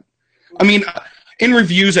around that. I Mhm. mean, in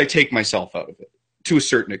reviews, I take myself out of it to a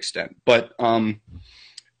certain extent, but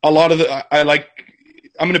a lot of I like.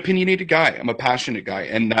 I'm an opinionated guy. I'm a passionate guy,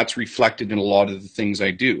 and that's reflected in a lot of the things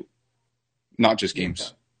I do, not just Yeah,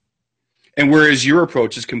 games. And whereas your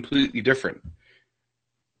approach is completely different.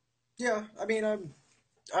 yeah. I mean,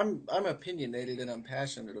 I'm opinionated and I'm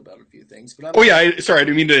passionate about a few things, but Oh yeah, sorry, I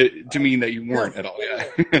didn't mean to I mean that you no, weren't at all. no, no,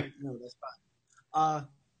 no, Yeah. no, that's fine. Uh,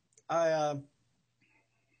 I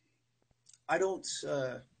I don't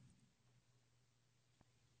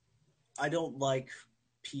I don't like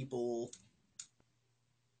people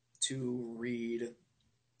to read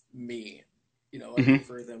me. I Hmm.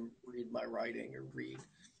 prefer them read my writing or read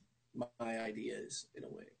my ideas in a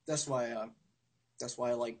way. That's why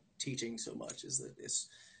I like teaching so much. Is that it's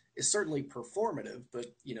certainly performative, but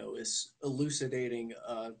it's elucidating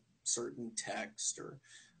a certain text or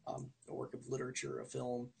a work of literature, a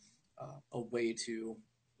film, a way to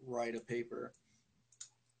write a paper.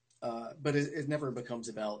 But it never becomes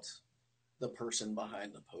about the person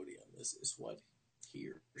behind the podium. Is what he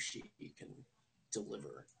or she can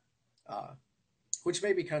deliver, uh, which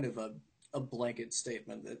may be kind of a blanket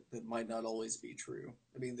statement that might not always be true.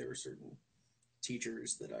 I mean, there are certain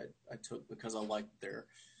teachers that I took because I liked their,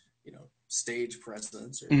 stage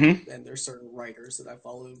presence, Hmm. and there's certain writers that I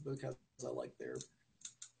follow because I like their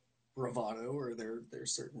bravado or their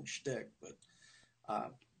certain shtick. But uh,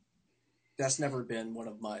 that's never been one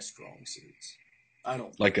of my strong suits. I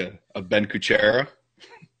don't Like think. a Ben Kuchera.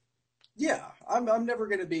 Yeah, I'm never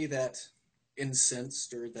going to be that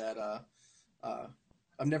incensed or that uh,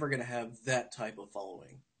 I'm never going to have that type of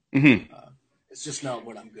following. Mm-hmm. It's just not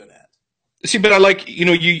what I'm good at. See, but I like,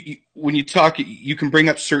 you when you talk, you can bring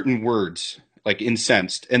up certain words like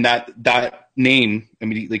incensed, and that name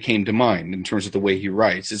immediately came to mind in terms of the way he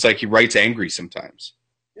writes. It's like he writes angry sometimes.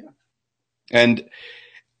 Yeah. And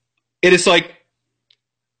it is like,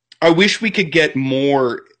 I wish we could get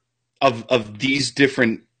more of these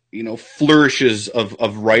different, flourishes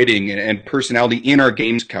of writing and personality in our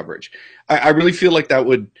games coverage. I really feel like that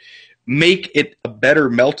would make it a better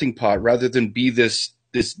melting pot rather than be this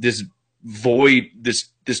void, this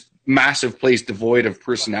massive place devoid of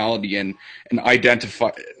personality and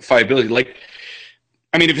identifiability. Like,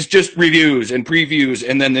 I mean, if it's just reviews and previews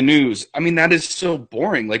and then the news, I mean, that is so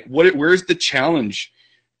boring. Like, where's the challenge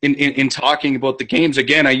in talking about the games?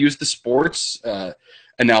 Again, I use the sports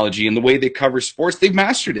analogy, and the way they cover sports, they've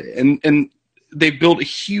mastered it, and they've built a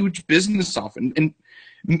huge business off it, and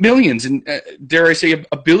millions, and dare I say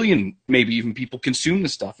a billion, maybe even, people consume the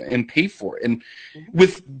stuff and pay for it. And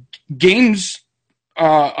with games,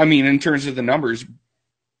 I mean, in terms of the numbers,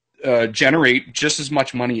 generate just as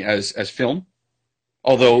much money as film.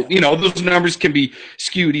 Although, those numbers can be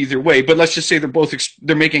skewed either way, but let's just say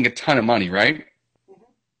they're making a ton of money, right?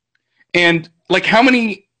 And like, how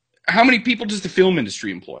many people does the film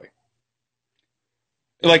industry employ?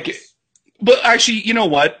 Like, but actually, you know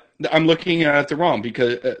what? I'm looking at it the wrong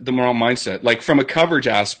mindset. Like, from a coverage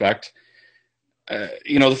aspect,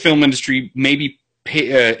 the film industry maybe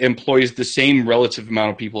employs the same relative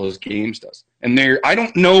amount of people as games does. And I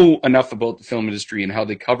don't know enough about the film industry and how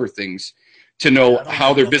they cover things to know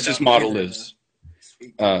how their business model is.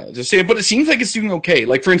 To say it, but it seems like it's doing okay.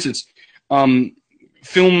 Like, for instance,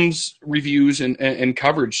 films reviews and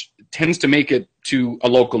coverage tends to make it to a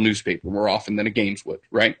local newspaper more often than a games would,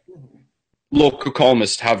 right? Local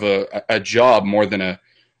columnists have a job more than a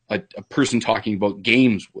person talking about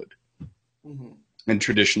games would in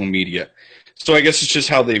traditional media. So I guess it's just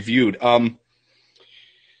how they viewed. I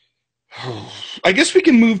guess we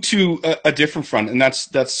can move to a different front, and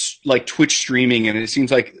that's like Twitch streaming. And it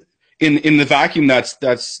seems like in the vacuum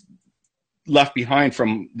that's left behind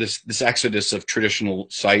from this exodus of traditional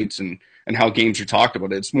sites and how games are talked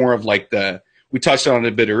about. It's more of like we touched on it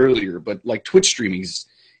a bit earlier, but like Twitch streaming is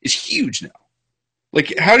huge now.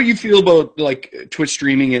 Like, how do you feel about like Twitch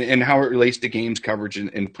streaming and how it relates to games coverage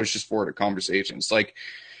and pushes forward a conversation? It's like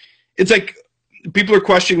people are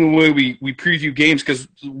questioning the way we preview games, because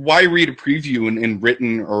why read a preview in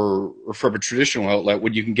written or from a traditional outlet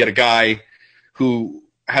when you can get a guy who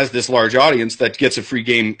has this large audience that gets a free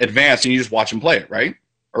game advanced and you just watch him play it, right?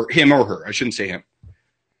 Or him or her. I shouldn't say him.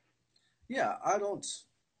 Yeah, I don't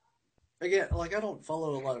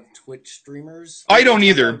follow a lot of Twitch streamers. I don't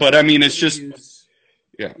either, but I mean, it's just...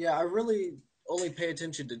 Yeah, I really only pay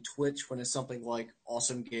attention to Twitch when it's something like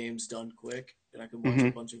awesome games done quick, and I can watch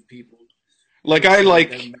a bunch of people. Like, I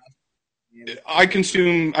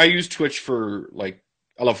use Twitch for, like,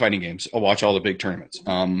 I love fighting games. I'll watch all the big tournaments.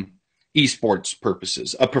 Esports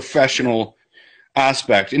purposes, a professional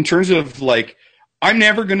aspect. In terms of, like, I'm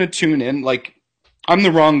never going to tune in. Like, I'm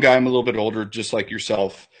the wrong guy. I'm a little bit older, just like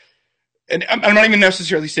yourself. And I'm not even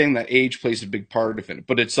necessarily saying that age plays a big part of it,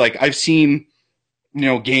 but it's like I've seen,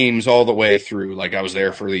 games all the way through. Like, I was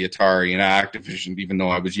there for the Atari and Activision, even though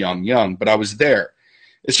I was young, but I was there.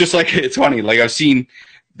 It's just like, it's funny. Like, I've seen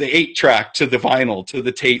the 8-track to the vinyl, to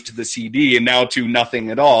the tape, to the CD, and now to nothing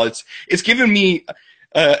at all. It's given me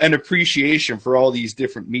an appreciation for all these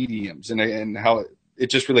different mediums and how it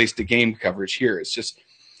just relates to game coverage here. It's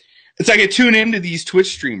like I tune into these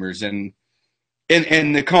Twitch streamers and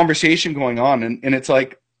the conversation going on, and it's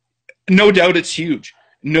like, no doubt it's huge.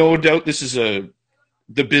 No doubt this is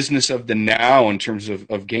the business of the now in terms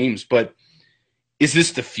of games, but is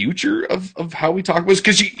this the future of how we talk about it?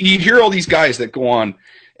 Because you hear all these guys that go on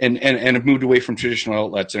and have moved away from traditional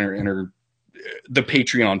outlets and are the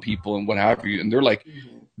Patreon people and what have you, and they're like,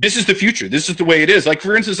 this is the future. This is the way it is. Like,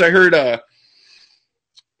 for instance, I heard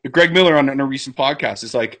Greg Miller on a recent podcast.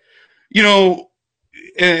 It's like, and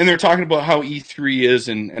they're talking about how E3 is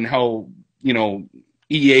and how,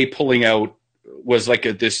 EA pulling out was like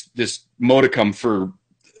this modicum for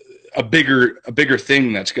a bigger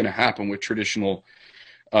thing that's going to happen with traditional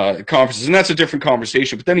conferences, and that's a different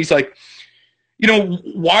conversation. But then he's like,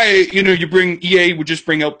 why, you bring EA would just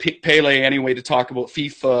bring out Pele anyway to talk about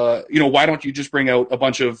FIFA. Why don't you just bring out a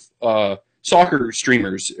bunch of soccer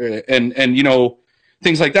streamers and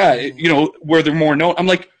things like that, where they're more known. I'm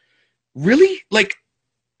like, really? Like,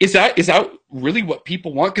 is that really what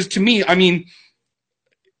people want? Because to me, I mean,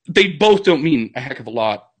 they both don't mean a heck of a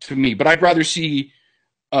lot to me, but I'd rather see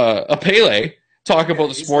a Pele talk Yeah, about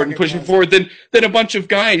the he's sport and pushing forward than a bunch of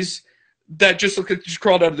guys that just look like just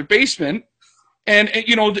crawled out of their basement and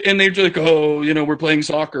you know and they're just like, oh, you know, we're playing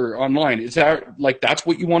soccer online. Is that like that's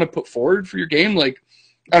what you want to put forward for your game? Like,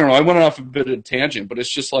 I don't know. I went off a bit of a tangent, but it's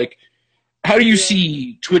just like, how do you Yeah.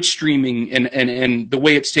 see Twitch streaming and the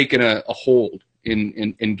way it's taken a hold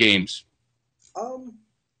in games?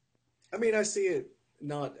 I mean, I see it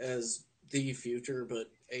not as the future, but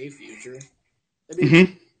a future. I mean,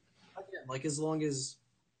 Mm-hmm. again, like as long as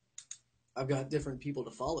I've got different people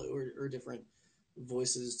to follow or different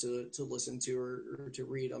voices to listen to or to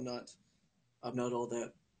read, I'm not all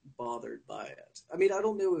that bothered by it. I mean, I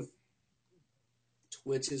don't know if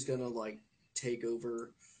Twitch is gonna like take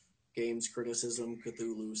over games criticism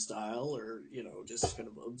Cthulhu style, or you know, just kind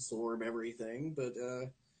of absorb everything. But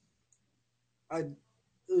I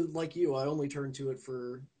like you, I only turn to it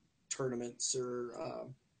for tournaments or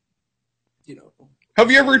you know,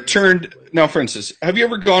 Have you ever games. turned now, Francis? Have you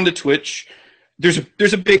ever gone to Twitch? There's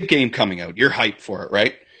a big game coming out. You're hyped for it,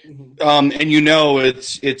 right? Mhm. And you know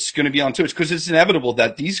it's going to be on Twitch because it's inevitable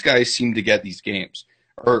that these guys seem to get these games,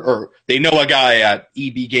 or they know a guy at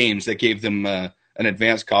EB Games that gave them an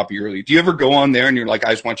advanced copy early. Do you ever go on there and you're like,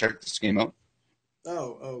 I just want to check this game out?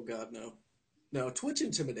 Oh God, no. No, Twitch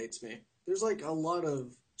intimidates me. There's like a lot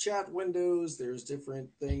of chat windows. There's different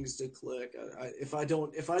things to click. If I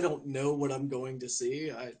don't know what I'm going to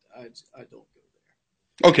see, I don't go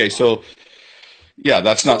Okay, there. so yeah,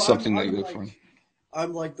 that's So not something that you look for.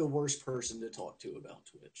 I'm like the worst person to talk to about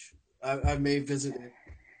Twitch. I may visit it,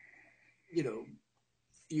 you know,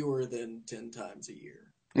 fewer than 10 times a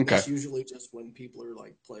year, and Okay, that's usually just when people are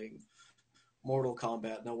like playing Mortal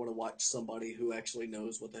Kombat, and I want to watch somebody who actually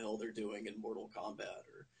knows what the hell they're doing in Mortal Kombat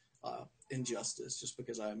or Injustice, just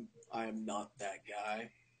because I am not that guy.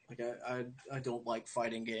 Like I don't like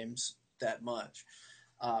fighting games that much,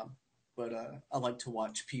 but I like to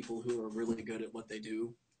watch people who are really good at what they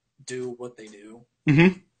do what they do.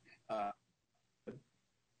 mm-hmm. Uh,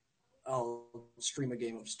 I'll stream a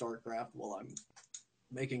game of StarCraft while I'm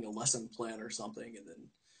making a lesson plan or something, and then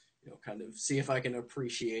you know, kind of see if I can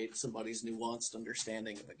appreciate somebody's nuanced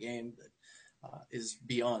understanding of a game that is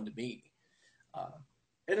beyond me. Uh,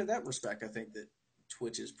 and in that respect, I think that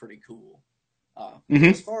Twitch is pretty cool. But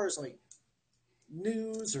Mm-hmm. as far as like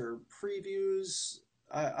news or previews,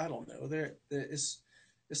 I don't know.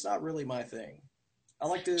 It's not really my thing. I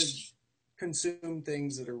like to consume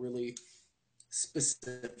things that are really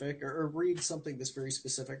specific, or read something that's very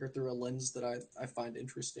specific or through a lens that I find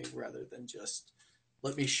interesting, rather than just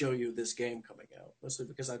let me show you this game coming out. Mostly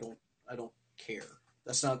because I don't care.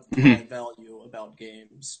 That's not what Mm-hmm. I value about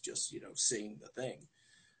games. Just, you know, seeing the thing.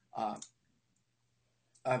 Uh,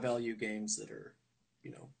 I value games that are,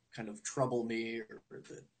 you know, kind of trouble me, or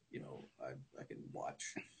that, you know, I can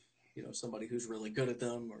watch, you know, somebody who's really good at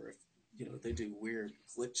them, or if, you know, they do weird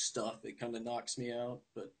glitch stuff, it kind of knocks me out.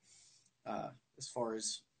 But as far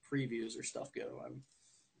as previews or stuff go,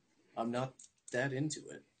 I'm not that into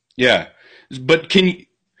it. Yeah, but can you?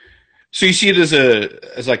 So you see it as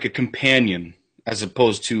as like a companion as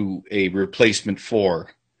opposed to a replacement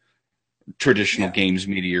for traditional Yeah, games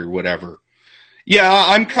media or whatever. Yeah,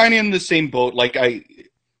 I'm yeah, kind of in the same boat. Like I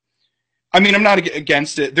mean, I'm not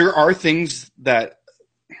against it. There are things that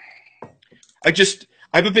I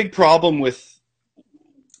have a big problem with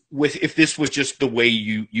if this was just the way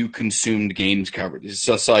you consumed games coverage. It's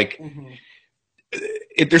just like hmm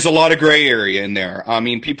there's a lot of gray area in there. I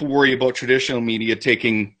mean, people worry about traditional media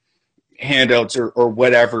taking handouts or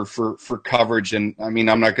whatever for coverage, and I mean,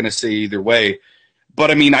 I'm not going to say either way,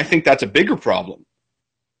 but I mean, I think that's a bigger problem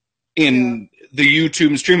yeah, in the YouTube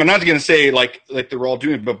and stream. I'm not going to say like they're all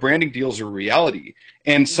doing it, but branding deals are a reality,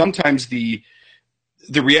 and hmm sometimes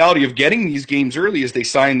the reality of getting these games early is they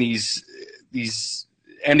sign these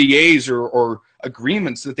NDAs or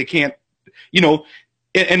agreements that they can't, you know,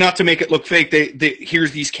 and not to make it look fake. They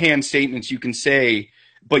here's these canned statements you can say,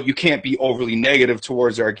 but you can't be overly negative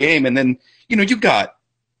towards our game. And then you know you got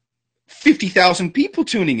 50,000 people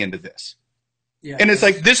tuning into this, yeah. and it's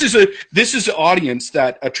like It's this is an audience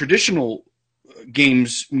that a traditional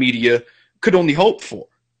games media could only hope for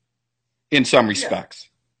in some yeah, respects.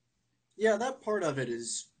 yeah. That part of it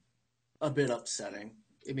is a bit upsetting.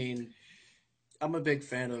 I mean, I'm a big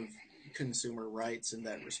fan of consumer rights in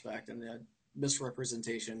that respect, and that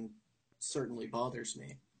misrepresentation certainly bothers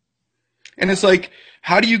me. And it's Uh, like,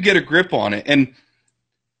 how do you get a grip on it? And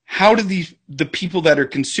how do the people that are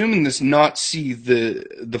consuming this not see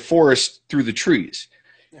the forest through the trees?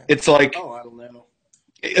 yeah. It's like Oh, I don't know.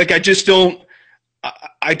 I just don't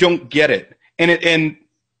I don't get it. And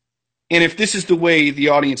if this is the way the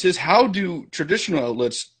audience is, how do traditional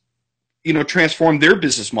outlets transform their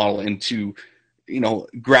business model into,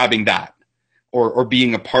 grabbing that or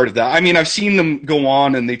being a part of that. I mean, I've seen them go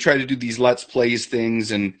on and they try to do these Let's Plays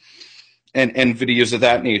things and videos of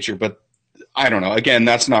that nature, but I don't know. Again,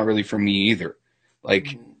 that's not really for me either.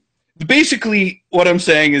 Like, basically what I'm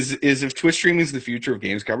saying is if Twitch streaming is the future of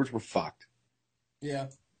games coverage, we're fucked. Yeah.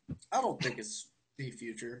 I don't think it's the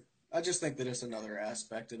future. I just think that it's another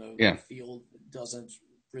aspect in a field that doesn't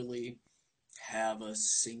really have a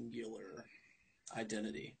singular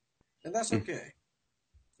identity. And that's okay.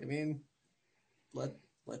 I mean, let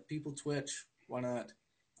people Twitch. Why not?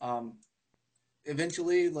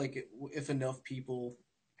 Eventually, like, if enough people,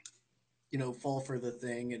 fall for the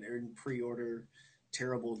thing and pre-order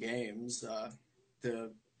terrible games,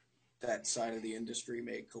 that side of the industry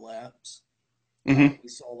may collapse. Mm-hmm. We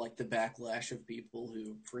saw like the backlash of people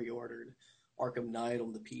who pre-ordered Arkham Knight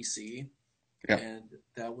on the PC, and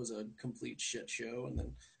that was a complete shit show. And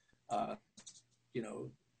then,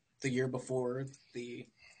 the year before,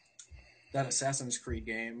 that Assassin's Creed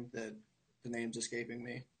game that the name's escaping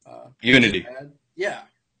me. Unity. Yeah,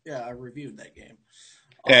 I reviewed that game.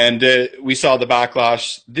 And we saw the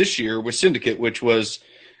backlash this year with Syndicate, which was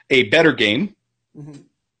a better game. Mm-hmm.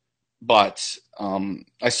 But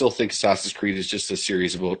I still think Assassin's Creed is just a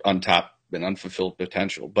series about untapped and unfulfilled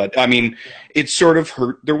potential. But, I mean, it sort of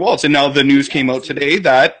hurt their wallets. And now the news came out today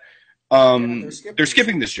that they're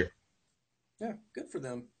skipping this year. Yeah, good for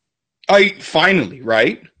them. Finally,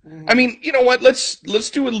 right? Mm-hmm. I mean, you know what? Let's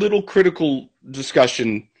do a little critical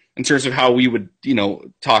discussion in terms of how we would,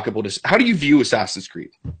 talk about this. How do you view Assassin's Creed?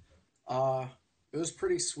 It was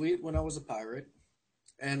pretty sweet when I was a pirate,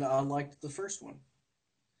 and I liked the first one.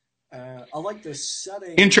 I like the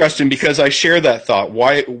setting. Interesting, because I share that thought.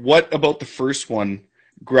 What about the first one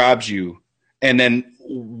grabs you, and then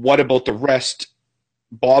what about the rest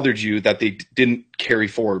bothered you that they didn't carry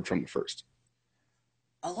forward from the first?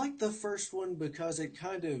 I like the first one because it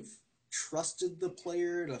kind of trusted the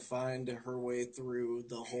player to find her way through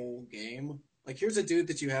the whole game. Like, here's a dude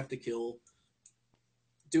that you have to kill.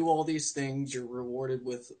 Do all these things. You're rewarded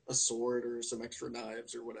with a sword or some extra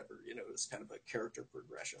knives or whatever. It's kind of a character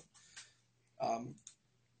progression.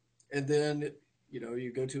 And then,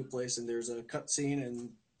 you go to a place and there's a cutscene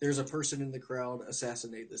and there's a person in the crowd,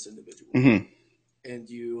 assassinate this individual. Mm-hmm. And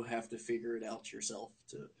you have to figure it out yourself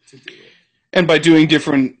to do it. And by doing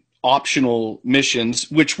different optional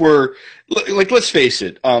missions, which were, like, let's face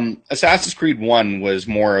it, Assassin's Creed 1 was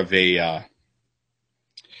more of a,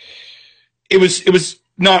 it was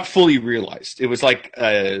not fully realized. It was like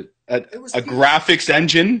a graphics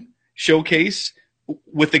engine showcase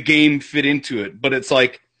with the game fit into it, but it's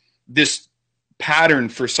like this pattern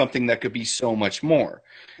for something that could be so much more.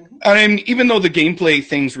 Mm-hmm. I mean, even though the gameplay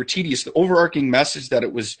things were tedious, the overarching message that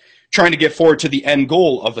it was trying to get forward to the end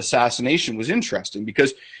goal of assassination was interesting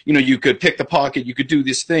because, you could pick the pocket, you could do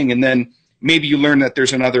this thing, and then maybe you learn that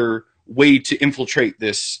there's another way to infiltrate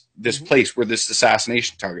this mm-hmm. place where this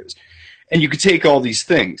assassination target is. And you could take all these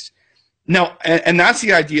things. Now, and that's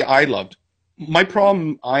the idea I loved. My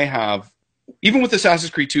problem I have, even with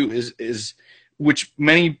Assassin's Creed 2, is which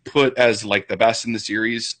many put as like the best in the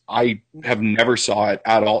series. I have never saw it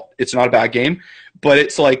at all. It's not a bad game, but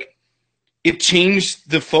it's like it changed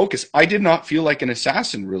the focus. I did not feel like an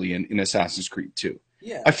assassin really in Assassin's Creed 2.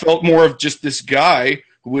 Yeah. I felt more of just this guy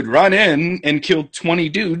who would run in and kill 20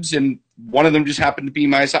 dudes, and one of them just happened to be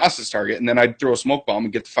my assassin's target, and then I'd throw a smoke bomb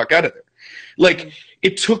and get the fuck out of there. Like,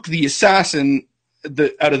 it took the assassin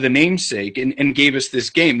out of the namesake and gave us this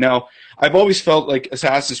game. Now, I've always felt like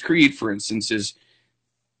Assassin's Creed, for instance, is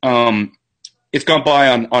it's gone by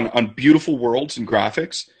on beautiful worlds and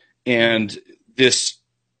graphics, and this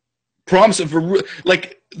promise of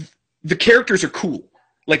like the characters are cool.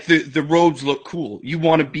 Like the robes look cool. You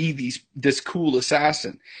want to be this cool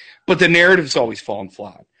assassin, but the narrative's always fallen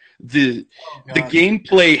flat. The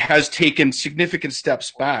gameplay has taken significant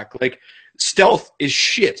steps back. Like, stealth is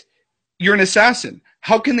shit. You're an assassin.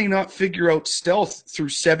 How can they not figure out stealth through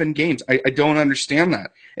 7 games? I don't understand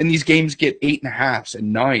that. And these games get 8.5s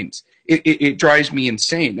and 9s. It drives me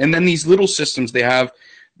insane. And then these little systems they have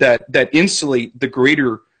that insulate the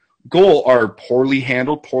greater goal are poorly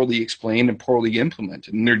handled, poorly explained, and poorly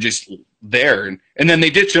implemented. And they're just there. And then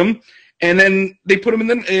they ditch them, and then they put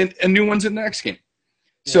them in new ones in the next game.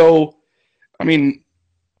 Yeah. So, I mean,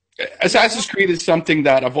 Assassin's Creed is something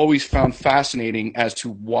that I've always found fascinating as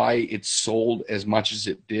to why it sold as much as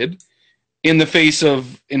it did, in the face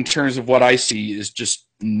of, in terms of what I see, is just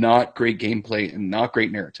not great gameplay and not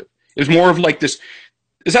great narrative. It was more of like this.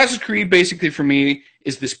 Assassin's Creed, basically, for me,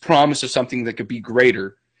 is this promise of something that could be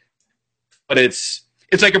greater, but it's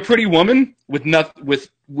like a pretty woman with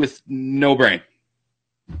with no brain.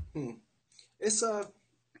 It's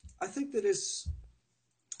I think that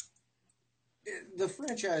the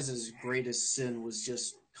franchise's greatest sin was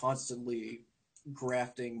just constantly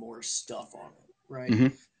grafting more stuff on it, right?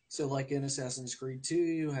 Mm-hmm. So, like in Assassin's Creed 2,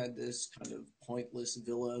 you had this kind of pointless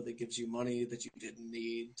villa that gives you money that you didn't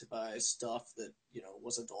need to buy stuff that,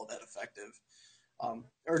 wasn't all that effective.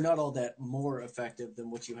 Or not all that more effective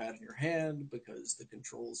than what you had in your hand because the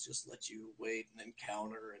controls just let you wait and then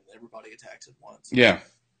counter and everybody attacks at once. Yeah.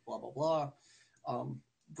 Blah, blah, blah.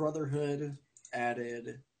 Brotherhood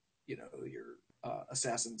added, your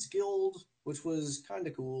Assassin's Guild, which was kind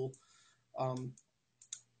of cool. And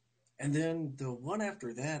then the one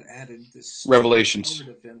after that added this Revelations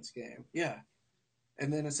tower defense game. Yeah.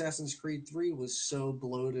 And then Assassin's Creed 3 was so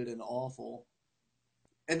bloated and awful.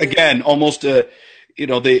 And then, again, almost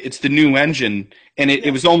it's the new engine, and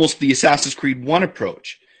it was almost the Assassin's Creed 1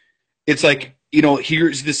 approach. It's like,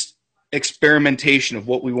 here's this experimentation of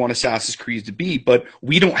what we want Assassin's Creed to be, but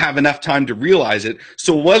we don't have enough time to realize it.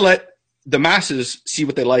 So we'll let the masses see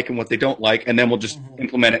what they like and what they don't like, and then we'll just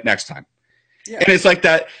implement it next time. Yeah. And it's like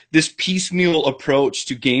this piecemeal approach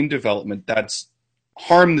to game development that's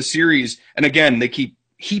harmed the series. And again, they keep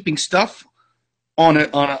heaping stuff on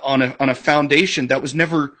a foundation that was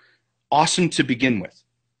never awesome to begin with.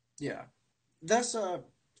 Yeah, that's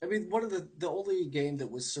one of the only game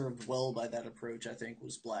that was served well by that approach, I think,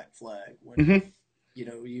 was Black Flag. When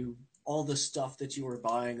all the stuff that you were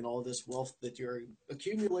buying and all this wealth that you're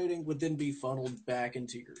accumulating would then be funneled back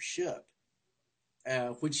into your ship,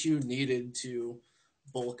 which you needed to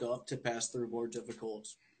bulk up to pass through more difficult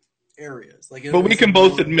areas. But we can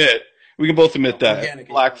both admit that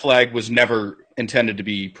Black Flag was never intended to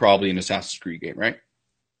be probably an Assassin's Creed game, right?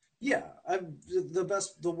 Yeah,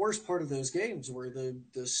 the worst part of those games were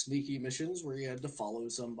the sneaky missions where you had to follow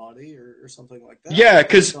somebody or something like that. Yeah,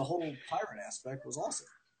 because the whole pirate aspect was awesome.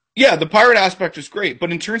 Yeah, the pirate aspect was great,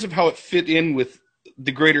 but in terms of how it fit in with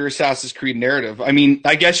the greater Assassin's Creed narrative, I mean,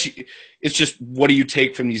 I guess it's just what do you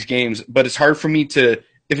take from these games? But it's hard for me to,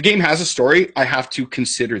 if a game has a story, I have to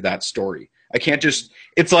consider that story. I can't just,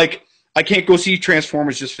 it's like, I can't go see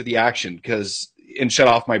Transformers just for the action and shut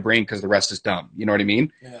off my brain because the rest is dumb. You know what I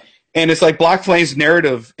mean? Yeah. And it's like Black Flag's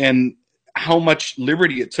narrative and how much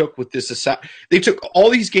liberty it took with this they took all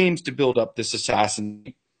these games to build up this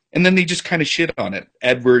assassin, and then they just kind of shit on it.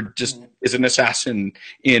 Edward just is an assassin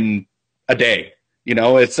in a day.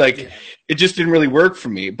 It's like it just didn't really work for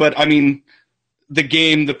me. But I mean, the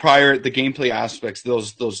gameplay aspects,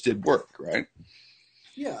 those did work, right?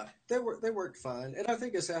 Yeah, they worked fine. And I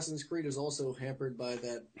think Assassin's Creed is also hampered by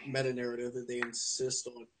that meta narrative that they insist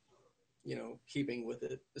on, keeping with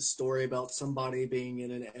it. The story about somebody being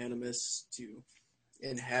in an animus to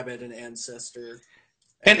inhabit an ancestor.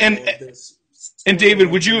 And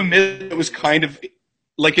David, would you admit it was kind of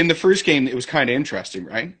like in the first game, it was kind of interesting,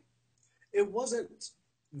 right? It wasn't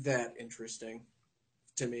that interesting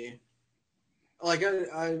to me. Like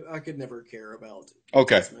I could never care about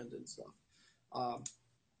Desmond and stuff.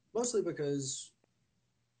 Mostly because,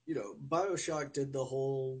 BioShock did the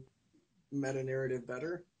whole meta narrative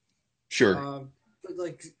better. Sure.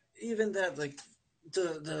 But even that,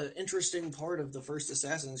 the interesting part of the first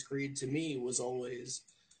Assassin's Creed to me was always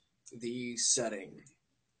the setting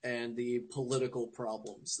and the political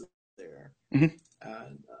problems there. Mm-hmm.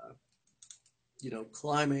 And,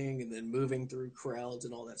 climbing and then moving through crowds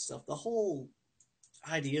and all that stuff. The whole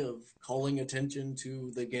idea of calling attention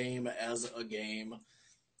to the game as a game,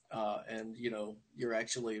 and you're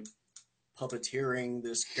actually puppeteering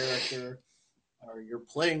this character, or you're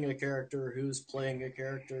playing a character who's playing a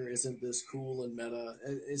character. Isn't this cool and meta?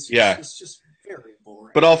 It's just very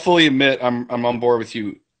boring. But I'll fully admit I'm on board with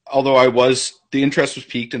you. Although the interest was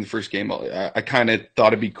peaked in the first game. I kind of thought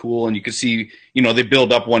it'd be cool, and you could see, they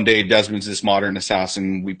build up one day, Desmond's this modern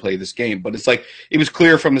assassin, we play this game. But it's like, it was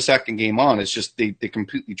clear from the second game on, it's just they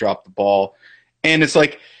completely dropped the ball. And it's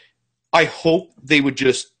like, I almost hope they would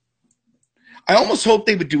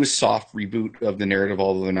do a soft reboot of the narrative,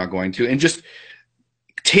 although they're not going to, and just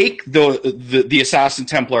take the Assassin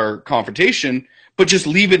Templar confrontation, but just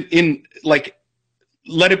leave it in,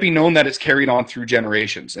 let it be known that it's carried on through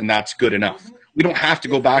generations, and that's good enough. We don't have to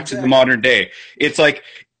go back to the modern day. It's like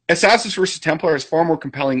Assassins versus Templar is far more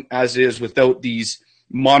compelling as is without these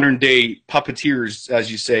modern day puppeteers,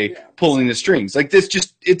 as you say, pulling the strings. Like this,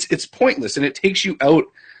 just it's pointless, and it takes you out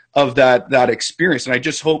of that experience. And I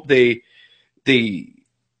just hope they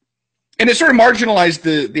and it sort of marginalized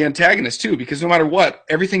the antagonist too, because no matter what,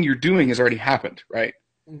 everything you're doing has already happened, right?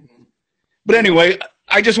 Mm-hmm. But anyway,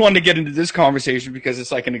 I just wanted to get into this conversation because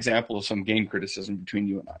it's like an example of some game criticism between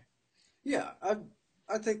you and I. Yeah,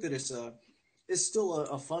 I think that it's still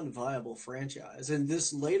a fun, viable franchise. And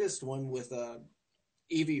this latest one with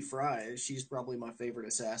Evie Fry, she's probably my favorite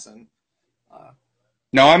assassin. Uh,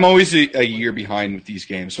 Now I'm always a year behind with these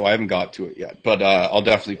games, so I haven't got to it yet. But I'll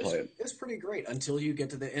definitely play it. it's pretty great until you get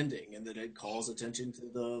to the ending, and then it calls attention to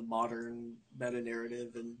the modern meta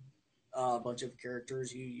narrative and a bunch of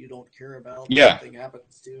characters you don't care about. Yeah, Something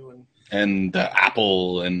happens to, and and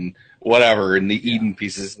Apple and whatever, and the yeah, Eden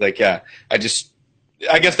pieces. Like, yeah, I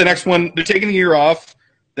guess the next one they're taking a year off.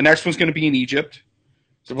 The next one's going to be in Egypt,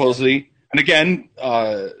 supposedly. And again,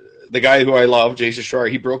 the guy who I love, Jason Schreier,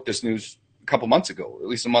 he broke this news a couple months ago, or at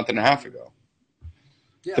least a month and a half ago.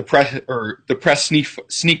 yeah. The press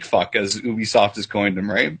sneak fuck, as Ubisoft has coined him,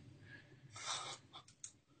 right?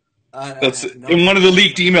 I That's have in one of the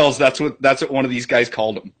leaked nothing. emails. That's what one of these guys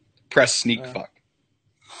called him. Press sneak Uh, fuck.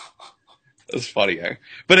 That's funny, eh?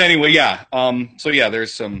 But anyway, yeah. So yeah,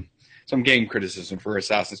 there's some game criticism for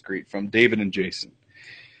Assassin's Creed from David and Jason.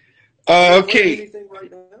 are you playing Okay, anything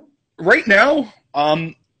right now? right now,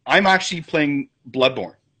 I'm actually playing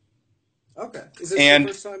Bloodborne, Okay, is this your and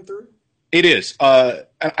first time through? it is. I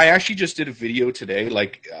actually just did a video today,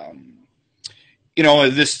 like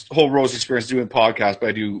this whole Rose experience doing a podcast, but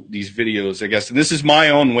I do these videos, I guess. And this is my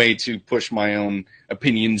own way to push my own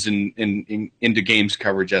opinions into games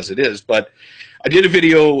coverage as it is. But I did a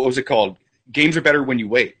video, what was it called? Games are better when you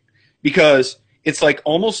wait. Because it's like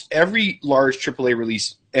almost every large AAA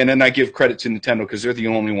release, and then I give credit to Nintendo because they're the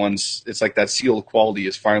only ones, it's like that seal of quality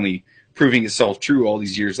is finally proving itself true all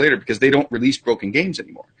these years later because they don't release broken games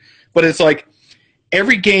anymore. But it's like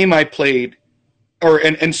every game I played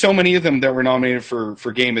and so many of them that were nominated for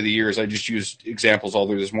Game of the Years, I just used examples,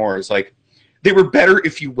 although there's more. It's like they were better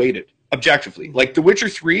if you waited objectively. Like The Witcher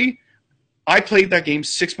 3, I played that game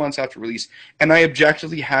 6 months after release, and I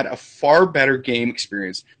objectively had a far better game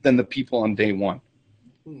experience than the people on day one.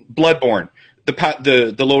 Hmm. Bloodborne,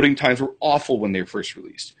 the loading times were awful when they were first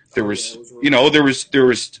released. There Oh yeah, was it was rough. there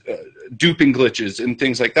was duping glitches and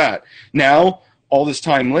things like that. Now, all this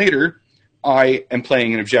time later, I am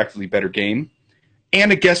playing an objectively better game.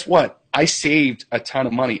 And guess what? I saved a ton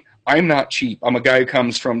of money. I'm not cheap. I'm a guy who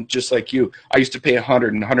comes from just like you. I used to pay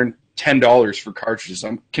 $110 for cartridges.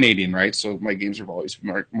 I'm Canadian, right? So my games have always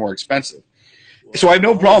been more expensive. So I Well, have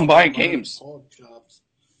no I always problem bought buying mine at games. pawn shops.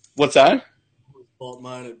 What's that? Bought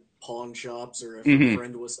mine at pawn shops, or if a Hmm.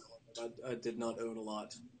 friend was selling it, I did not own a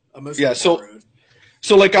lot. I mostly Yeah. So borrowed.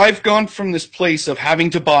 so like I've gone from this place of having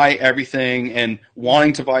to buy everything and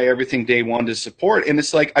wanting to buy everything day one to support, and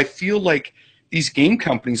it's like I feel like these game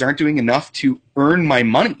companies aren't doing enough to earn my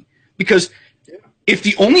money because Yeah. if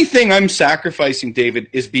the only thing I'm sacrificing, David,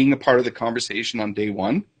 is being a part of the conversation on day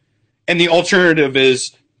one, and the alternative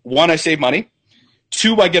is one, I save money,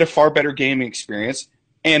 two, I get a far better gaming experience,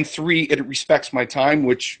 and three, it respects my time,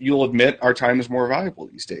 which you'll admit our time is more valuable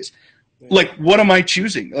these days. Yeah. Like, what am I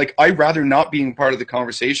choosing? Like, I'd rather not being part of the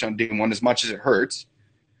conversation on day one as much as it hurts,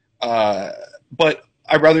 uh, but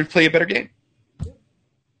I'd rather play a better game.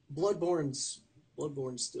 Bloodborne's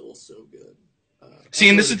still so good. I See,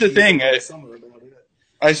 and this wrote a is the piece thing. over the summer about it.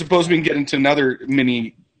 I suppose we can get into another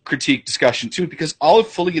mini critique discussion too, because I'll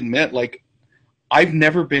fully admit, like, I've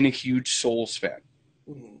never been a huge Souls fan.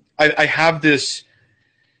 Mhm. I have this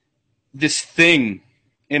thing,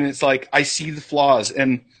 and it's like I see the flaws,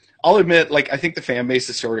 and I'll admit, like, I think the fan base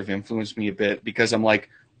has sort of influenced me a bit because I'm like,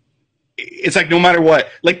 it's like no matter what,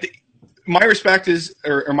 like my respect is,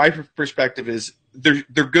 or my perspective is, they're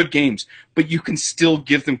good games, but you can still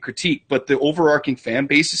give them critique. But the overarching fan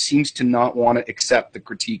base seems to not want to accept the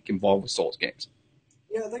critique involved with Souls games.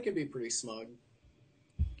 Yeah, that could be pretty smug.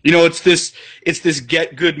 It's this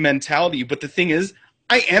get good mentality. But the thing is,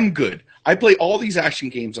 I am good. I play all these action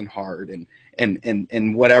games on hard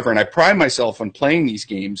and whatever, and I pride myself on playing these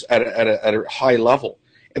games at a high level.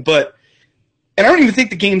 But and I don't even think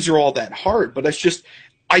the games are all that hard. But it's just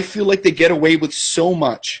I feel like they get away with so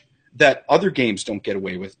much that other games don't get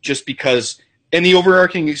away with, just because. And the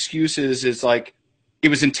overarching excuse is like it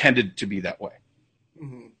was intended to be that way.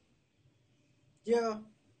 Hmm. Yeah,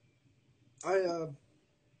 I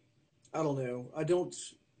I don't know. I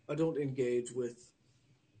don't engage with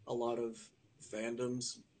a lot of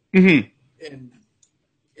fandoms. Hmm. And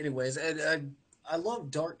anyways, I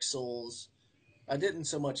love Dark Souls. I didn't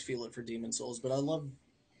so much feel it for Demon Souls, but I love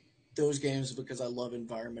those games because I love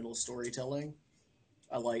environmental storytelling.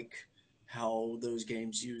 I like how those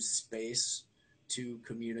games use space to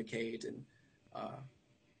communicate and uh,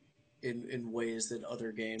 in ways that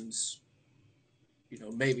other games,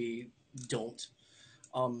 maybe don't.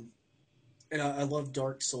 Um, and I love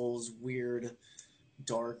Dark Souls' weird,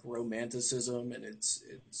 dark romanticism and its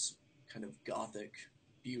kind of gothic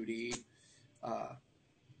beauty,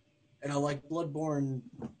 and I like Bloodborne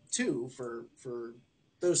 2 for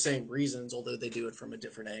those same reasons, although they do it from a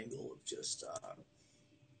different angle of just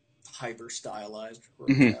hyper stylized,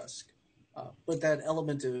 Mhm. grotesque. But that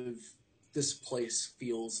element of this place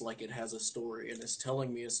feels like it has a story and is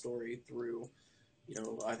telling me a story through,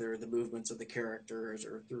 either the movements of the characters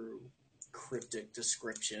or through cryptic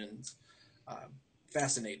descriptions.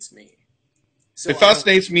 Fascinates me. It So I don't.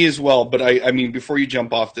 fascinates me as well, but I mean, before you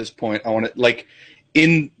jump off this point, I want to like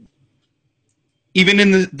in even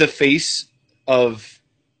in the face of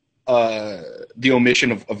the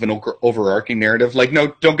omission of an overarching narrative. Like,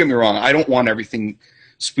 no, don't get me wrong. I don't want everything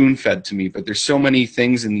spoon fed to me, but there's so many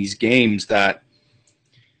things in these games that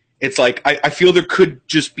it's like I feel there could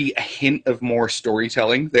just be a hint of more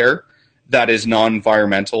storytelling there that is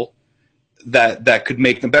non-environmental that could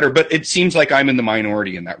make them better. But it seems like I'm in the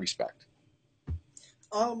minority in that respect.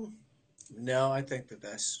 Um, no, I think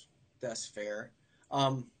that's fair.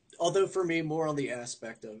 Um, Although for me, more on the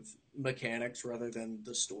aspect of mechanics rather than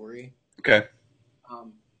the story. Okay,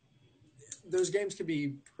 Um, those games can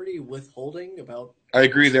be pretty withholding about I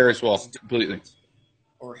agree there as stories well, completely.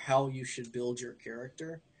 or how you should build your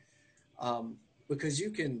character. Because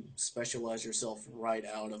you can specialize yourself right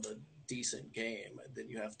out of a decent game, and then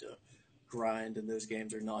you have to grind, and those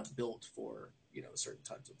games are not built for certain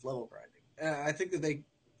types of level grinding. I think that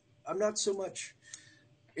I'm not so much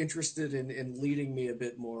interested in leading me a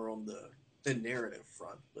bit more on the narrative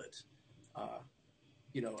front, but uh,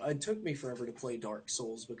 it took me forever to play Dark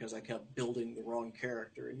Souls because I kept building the wrong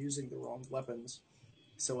character and using the wrong weapons.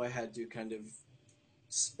 So I had to kind of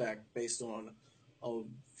spec based on a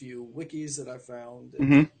few wikis that I found, and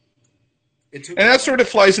Hmm. it took And me that like sort of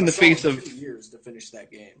flies in a the face solid of 2 years to finish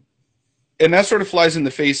that game.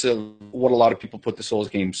 what a lot of people put the Souls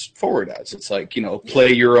games forward as. It's like, Yeah.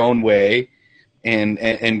 play your own way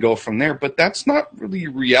and go from there. But that's not really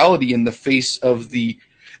reality in the face of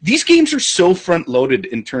these games are so front loaded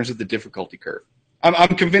in terms of the difficulty curve.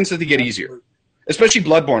 I'm convinced that they get easier, Absolutely. especially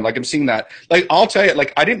Bloodborne. Like I'm seeing that. Like I'll tell you,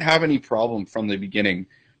 like I didn't have any problem from the beginning.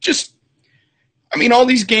 Just, I mean, all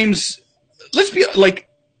these games. Let's be like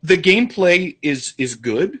the gameplay is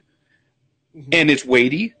good Hmm. and it's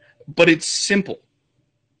weighty, but it's simple,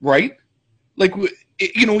 right? Like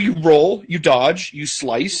you roll, you dodge, you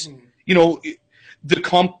slice. Hmm. You know,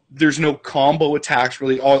 there's no combo attacks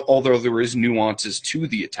really, although there is nuances to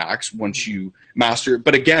the attacks once Hmm. you master it.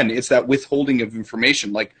 But again, it's that withholding of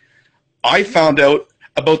information. Like I Yeah. found out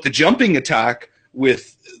about the jumping attack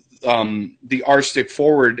with the R stick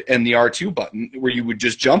forward and the R2 button, where you would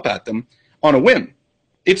just jump at them on a whim.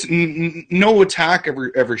 It's no attack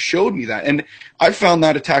ever showed me that, and I found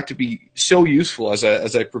that attack to be so useful as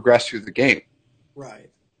I progressed through the game.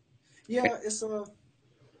 Right. Yeah, it's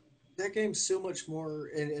that game's so much more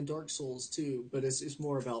in Dark Souls too, but it's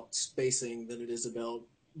more about spacing than it is about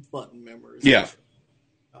button Yeah. memorization.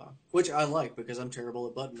 Which I like because I'm terrible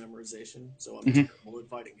at button memorization, so I'm Hmm. terrible at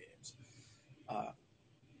fighting games. Uh,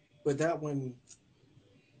 but that one,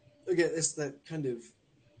 again, it's that kind of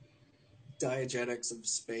diegetics of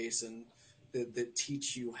space and that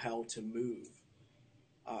teach you how to move.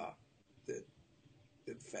 Uh, that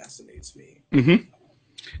that fascinates me. Hmm.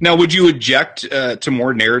 Now, would you object to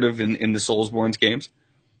more narrative in the Soulsborne games?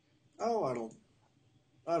 Oh, I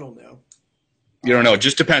don't know. You don't know. Um, It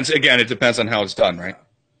just depends. Again, it depends on how it's done, right?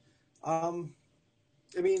 yeah. Um,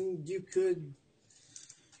 I mean, you could.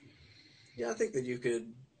 Yeah, I think that you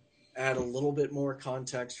could add a little bit more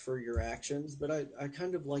context for your actions, but I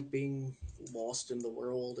kind of like being lost in the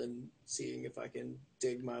world and seeing if I can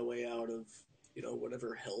dig my way out of,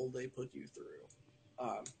 whatever hell they put you through.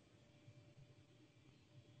 Um,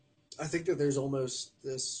 I think that there's almost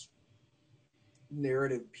this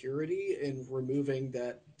narrative purity in removing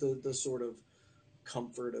the sort of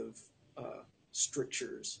comfort of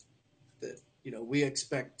strictures that we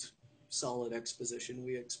expect solid exposition.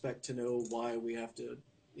 We expect to know why we have to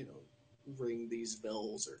you know ring these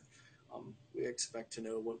bells, or we expect to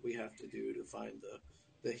know what we have to do to find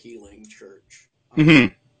the healing church. Hmm.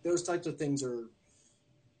 Those types of things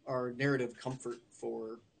are narrative comfort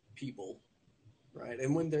for people, right?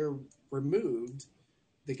 And when they're removed,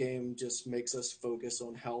 the game just makes us focus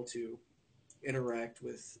on how to interact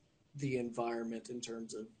with the environment in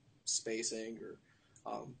terms of spacing or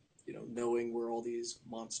knowing where all these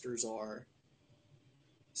monsters are.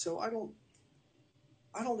 So I don't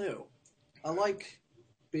know. I like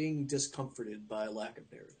being discomforted by a lack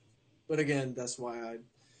of narrative. But again, that's why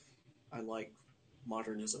I like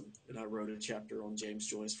modernism, and I wrote a chapter on James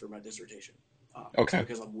Joyce for my dissertation. It's Okay.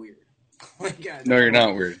 because I'm weird. Like No, you're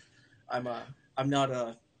not weird. I'm a I'm not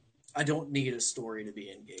a I don't need a story to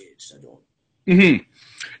be engaged. I don't. Hmm.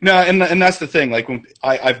 No, and that's the thing. Like when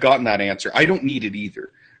I've gotten that answer, I don't need it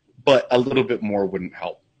either, but a little bit more wouldn't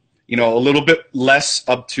help. You know, Yeah. a little bit less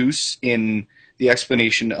obtuse in the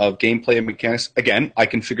explanation of gameplay and mechanics. Again, I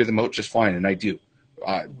can figure them out just fine, and I do.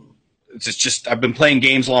 Uh, Mhm. it's just I've been playing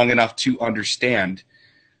games long enough to understand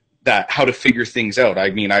that how to figure things out.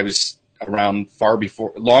 I mean, I was around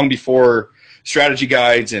long before strategy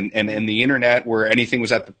guides and the internet, where anything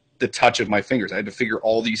was at the touch of my fingers. I had to figure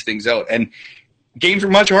all these things out, and games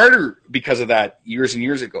were much harder because of that years and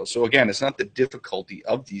years ago. So again, it's not the difficulty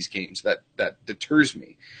of these games that deters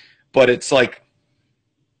me, but it's like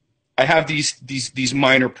I have these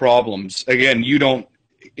minor problems. Again, you don't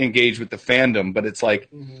engage with the fandom, but it's like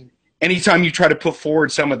Mhm. anytime you try to put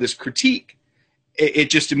forward some of this critique, it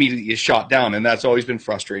just immediately is shot down, and that's always been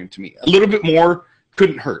frustrating to me. A little bit more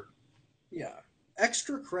couldn't hurt. Yeah.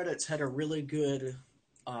 Extra Credits had a really good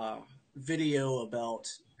uh, video about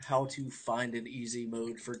how to find an easy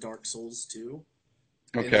mode for Dark Souls 2.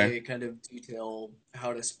 And Okay. they kind of detail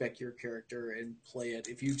how to spec your character and play it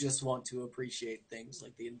if you just want to appreciate things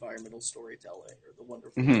like the environmental storytelling or the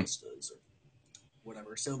wonderful Hmm. vistas or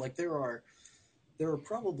whatever. So like there are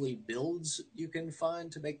probably builds you can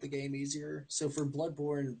find to make the game easier. So for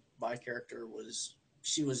Bloodborne, my character was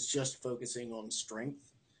she was just focusing on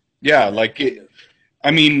strength, Yeah, and that like kind it. of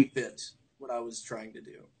I mean, fit what I was trying to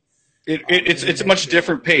do. And it it's a made the much game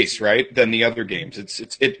different pace, easier. right, than the other games.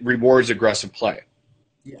 It rewards aggressive play.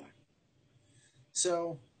 Yeah.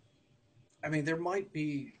 So I mean, there might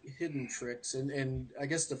be hidden tricks, and I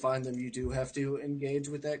guess to find them, you do have to engage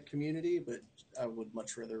with that community. But I would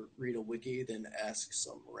much rather read a wiki than ask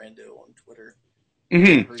some rando on Twitter. Hey,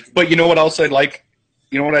 I Hmm. heard you But need you know what help else with I'd this. like?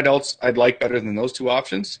 You know what else I'd like better than those two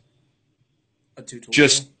options? A tutorial.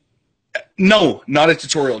 Just no, not a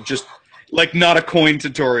tutorial. Just like not a coin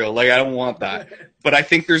tutorial. Like I don't want that. But I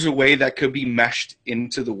think there's a way that could be meshed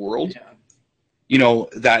into the world. Yeah. You know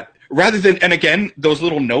that rather than and again those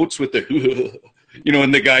little notes with the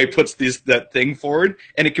and the guy puts this that thing forward,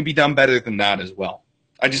 and it can be done better than that as well.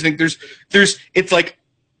 I just think there's it's like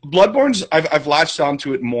Bloodborne's. I've latched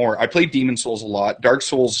onto it more. I played Demon Souls a lot. Dark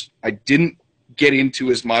Souls I didn't get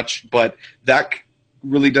into as much, but that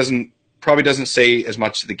really doesn't probably doesn't say as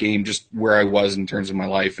much to the game, just where I was in terms of my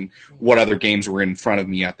life and what other games were in front of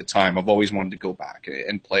me at the time. I've always wanted to go back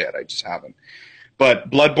and play it. I just haven't.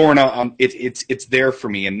 But Bloodborne, it's there for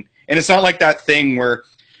me, and it's not like that thing where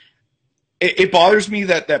it bothers me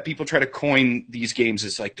that people try to coin these games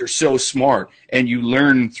as like they're so smart and you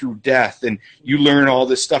learn through death and you learn all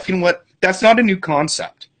this stuff. You know what? That's not a new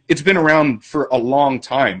concept. It's been around for a long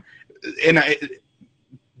time, and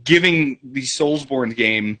giving the Soulsborne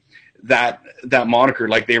game that moniker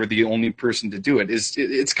like they were the only person to do it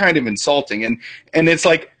it's kind of insulting, and it's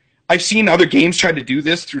like I've seen other games try to do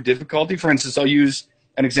this through difficulty. For instance, I'll use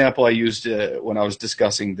an example I used when I was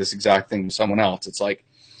discussing this exact thing with someone else. It's like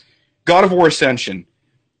God of War Ascension,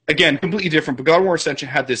 again completely different, but God of War Ascension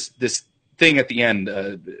had this thing at the end.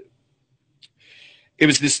 It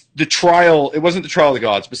was the trial. It wasn't the trial of the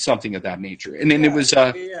gods, but something of that nature. And then it Yeah. was.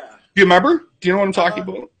 Yeah. Do you remember? Do you know what I'm talking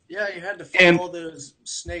Uh, about? yeah. You had to fight And all those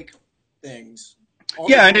snake things. All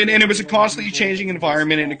the yeah, and it was a gargantuan constantly evil changing evil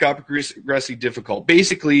environment, and it got small. progressively difficult.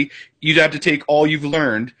 Basically, you'd have to take all you've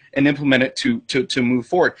learned and implement it to move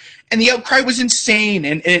forward. And the outcry was insane,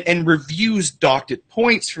 and reviews docked it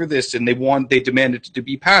points for this, and they demanded it to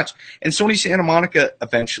be patched. And Sony Santa Monica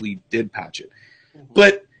eventually did patch it. Mhm.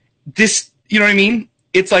 But this, you know what I mean?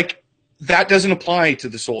 It's like that doesn't apply to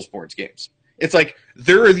the Soulsborne games. It's like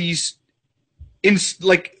there are these in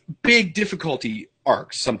like big difficulty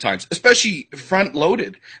arcs sometimes, especially front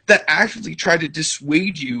loaded, that actually try to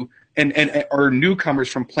dissuade you and Yeah. or newcomers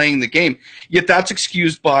from playing the game. Yet that's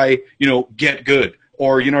excused by get good,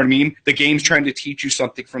 or you know what I mean. The game's trying to teach you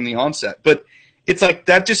something from the onset, but it's like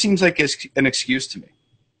that just seems like an excuse to me.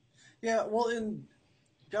 Yeah. Well, in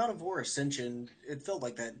God of War Ascension, it felt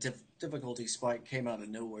like that difficulty spike came out of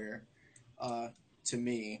nowhere, uh, to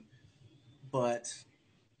me. But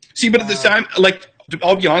See, but at this uh, time, like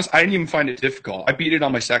I'll be honest, I didn't even find it difficult. I beat it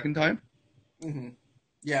on my second time. mhm.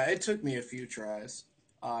 Yeah, it took me a few tries,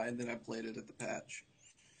 and then I played it at the patch.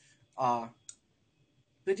 Uh,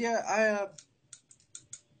 but yeah,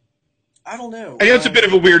 I don't know. I know it's a bit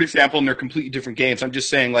of a weird example, and they're completely different games. I'm just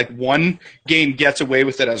saying, like, one game gets away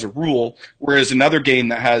with it as a rule, whereas another game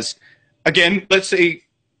that has, again, let's say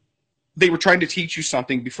they were trying to teach you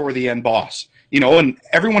something before the end boss, and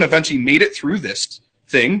everyone eventually made it through this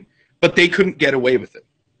thing, but they couldn't get away with it.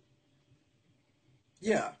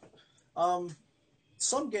 Yeah, um,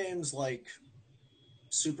 some games like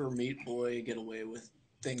Super Meat Boy get away with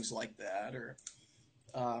things like that, or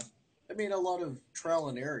I mean, a lot of trial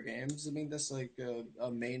and error games. I mean, that's like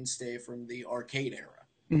a mainstay from the arcade era,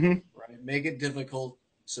 Hmm. right? Make it difficult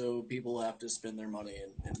so people have to spend their money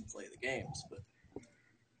and play the games. But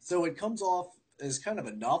so it comes off as kind of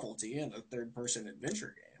a novelty in a third-person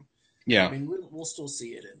adventure game. I Yeah. mean, we'll still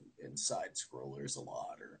see it in side scrollers a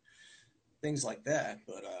lot or things like that.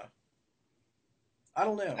 But I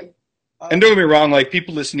don't know. And don't Um, get me wrong, like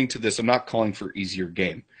people listening to this, I'm not calling for easier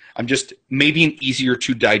game. I'm just maybe an easier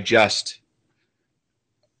to digest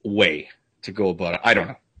way to go about it. I don't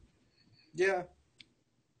know. yeah.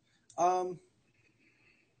 Um,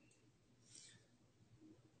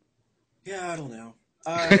 yeah. I don't know.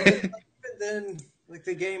 But even then, like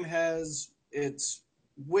the game has its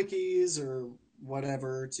wikis or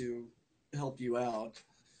whatever to help you out.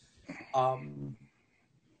 Um,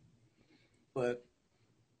 but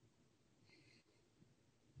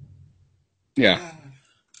Yeah. uh,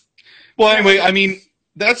 Well, yeah, I anyway, I mean, mean,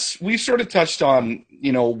 that's we've sort of touched on,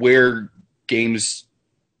 where games,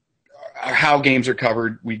 how games are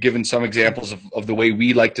covered. We've given some examples of the way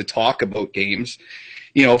we like to talk about games,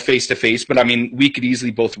 face to face. But I mean, we could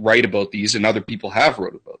easily both write about these, and other people have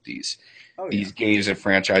wrote about oh yeah, these games and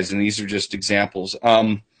franchises, and these are just examples.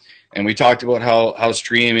 And we talked about how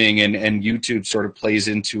streaming and YouTube sort of plays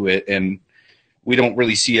into it, and we don't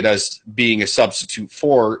really see it as being a substitute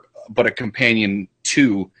for, but a companion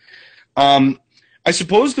to. Um, I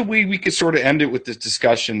suppose the way we could sort of end it with this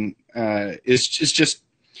discussion is just,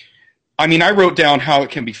 I mean, I wrote down how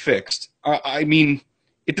it can be fixed. I mean,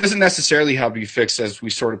 it doesn't necessarily have to be fixed as we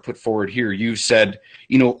sort of put forward here. You said,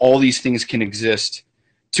 all these things can exist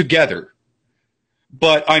together.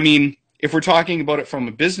 But I mean, if we're talking about it from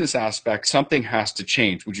a business aspect, something has to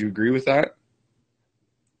change. Would you agree with that?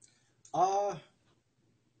 uh,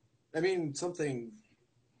 I mean, something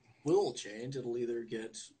will change. It'll either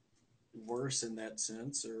get worse in that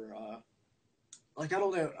sense, or like I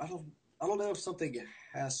don't know. I don't know if something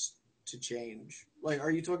has to change. Like,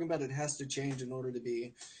 are you talking about it has to change in order to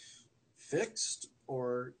be fixed,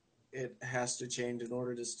 or it has to change in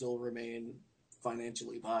order to still remain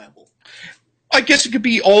financially viable? I guess it could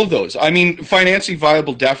be all of those. I mean, financially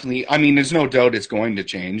viable, definitely. I mean, there's no doubt it's going to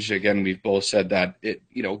change. Again, we've both said that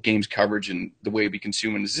games coverage and the way we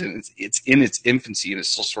consume it is it's in its infancy and it's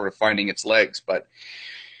still sort of finding its legs. But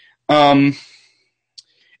um,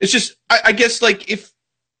 it's just, I guess, like if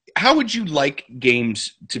how would you like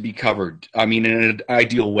games to be covered? I mean, in an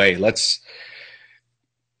ideal way.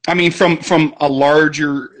 I mean, from a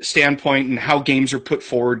larger standpoint and how games are put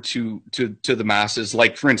forward to the masses.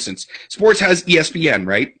 Like, for instance, sports has ESPN,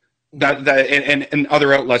 right? Mhm. And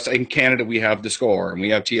other outlets in Canada, we have the Score and we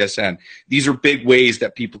have TSN. These are big ways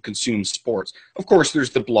that people consume sports. Of course, there's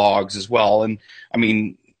the blogs as well, and I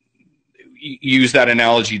mean, use that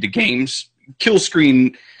analogy to games. Kill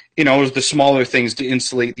screen, is the smaller things to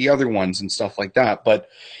insulate the other ones and stuff like that. But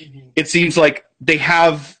Mhm. it seems like they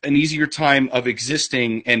have an easier time of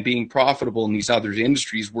existing and being profitable in these other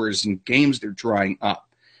industries, whereas in games they're drying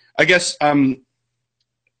up. I guess,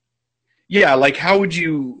 yeah, like how would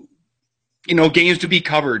games to be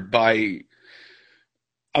covered by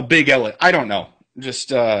a big outlet? I don't know.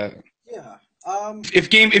 Just Yeah.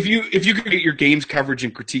 if you could get your games coverage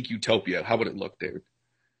in Critique Utopia, how would it look, David?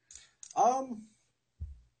 Um,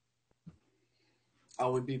 I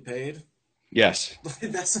would be paid. Yes.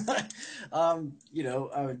 That's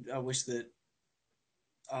I wish that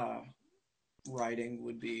uh, writing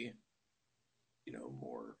would be,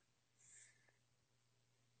 more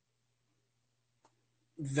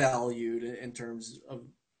valued in terms of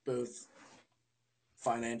both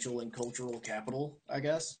financial and cultural capital, I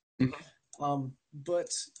guess. But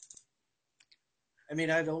I mean,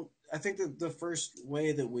 I think that the first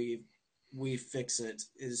way that we fix it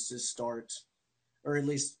is to start, or at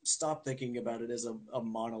least stop thinking about it as a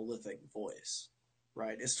monolithic voice,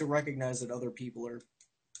 right? It's to recognize that other people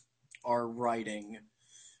are writing,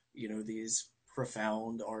 these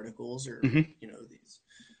profound articles, or Hmm. these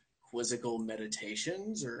quizzical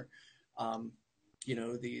meditations, or um,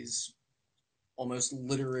 these almost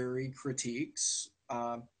literary critiques,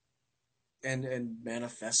 and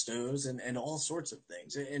manifestos, and all sorts of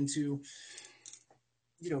things, and to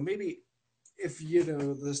maybe, if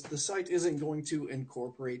the site isn't going to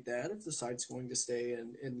incorporate that, if the site's going to stay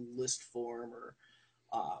in list form, or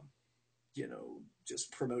um,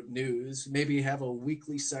 just promote news, maybe have a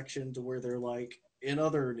weekly section to where they're like, in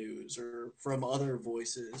other news or from other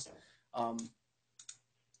voices, um,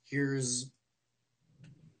 here's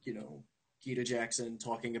Gita Jackson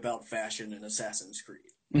talking about fashion in Assassin's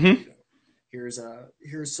Creed. Hmm. You know,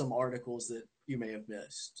 here's some articles that you may have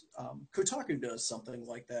missed. Kotaku does something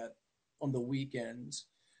like that on the weekends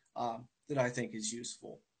that I think is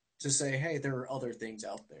useful to say, hey, there are other things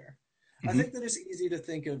out there. I think that it's easy to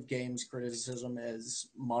think of games criticism as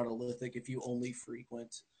monolithic if you only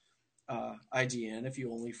frequent IGN, if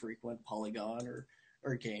you only frequent Polygon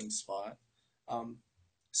or GameSpot.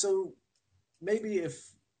 So maybe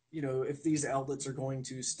if these outlets are going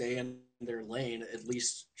to stay in their lane, at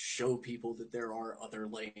least show people that there are other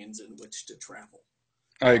lanes in which to travel.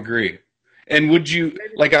 I agree. And would you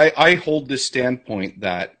like? I hold this standpoint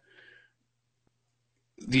that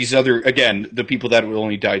these other, again, the people that will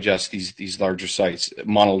only digest these larger sites,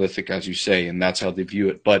 monolithic as you say, and that's how they view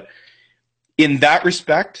it. But in that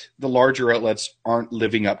respect, the larger outlets aren't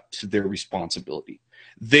living up to their responsibility.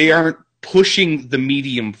 They aren't pushing the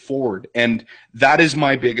medium forward, and that is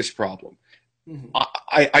my biggest problem.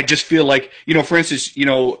 I just feel like, for instance,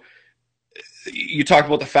 you talk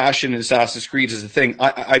about the fashion in Assassin's Creed as a thing.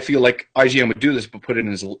 I feel like IGN would do this, but put it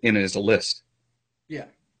in as a list. Yeah.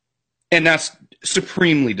 And that's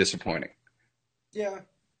supremely disappointing. Yeah.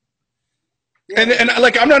 And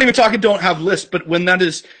like, I'm not even talking don't have lists, but when that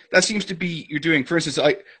seems to be you're doing. For instance,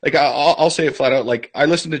 I'll say it flat out. Like, I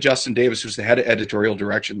listen to Justin Davis, who's the head of editorial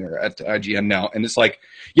direction there at IGN now, and it's like,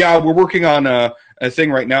 yeah, we're working on a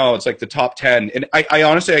thing right now. It's like the top 10, and I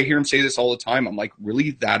honestly, I hear him say this all the time. I'm like,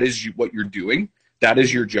 really? That is what you're doing? That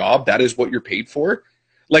is your job? That is what you're paid for?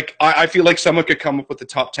 Like, I feel like someone could come up with the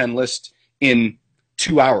top 10 list in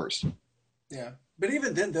 2 hours. Yeah, but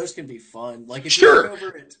even then, those can be fun. Like, if Sure. you look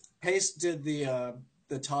over it, Pace did the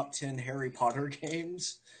top 10 Harry Potter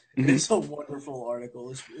games. It's a wonderful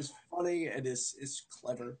article. It's funny and it's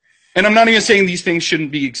clever. And I'm not even saying these things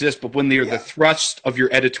shouldn't exist, but when they are the thrust of your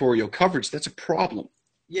editorial coverage, that's a problem.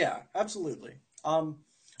 Yeah, absolutely.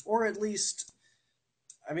 Or at least,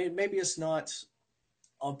 I mean, maybe it's not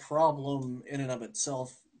a problem in and of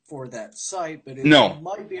itself for that site, but it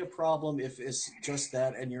might be a problem if it's just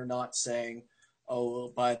that, and you're not saying, oh,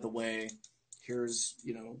 by the way, here's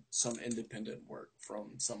some independent work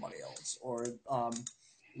from somebody else, or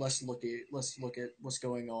let's look at what's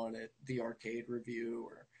going on at the Arcade Review,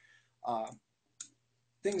 or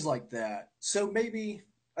things like that. So maybe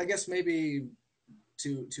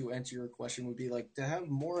to answer your question would be like to have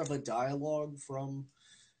more of a dialogue from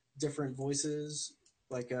different voices,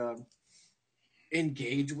 like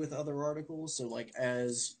engage with other articles. So like,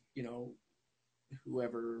 as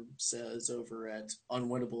whoever says over at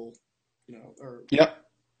Unwinnable,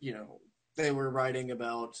 they were writing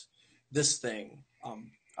about this thing.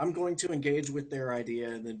 I'm going to engage with their idea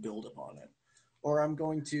and then build upon it. Or I'm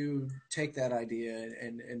going to take that idea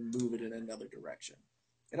and move it in another direction.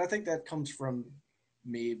 And I think that comes from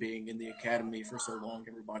me being in the academy for so long,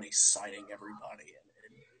 everybody citing everybody.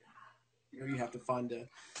 And you have to find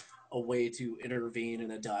a way to intervene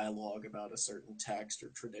in a dialogue about a certain text or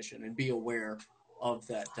tradition and be aware of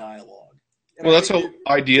that dialogue. And well, that's how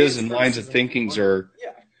ideas and lines of thinkings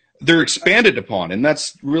they're expanded upon, and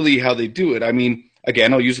that's really how they do it. I mean,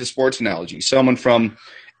 again, I'll use the sports analogy. Someone from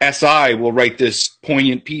SI will write this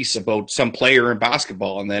poignant piece about some player in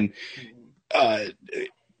basketball, and then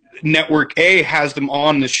Network A has them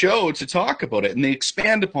on the show to talk about it, and they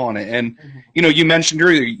expand upon it. And you mentioned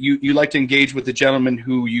earlier you like to engage with a gentleman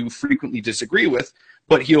who you frequently disagree with,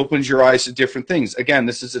 but he opens your eyes to different things. Again,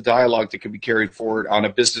 this is a dialogue that can be carried forward on a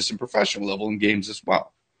business and professional level in games as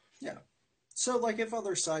well. Yeah. So, like, if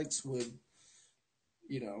other sites would,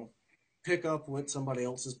 pick up what somebody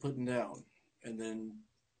else is putting down and then,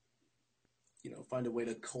 find a way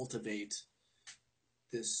to cultivate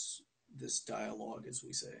this dialogue, as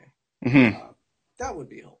we say, that would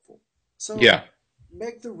be helpful. So,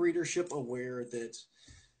 make the readership aware that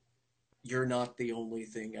you're not the only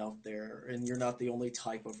thing out there and you're not the only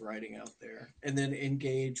type of writing out there, and then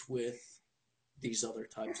engage with these other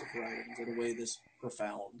types of writings in a way that's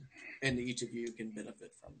profound, and each of you can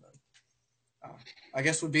benefit from them. I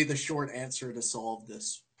guess would be the short answer to solve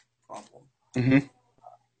this problem.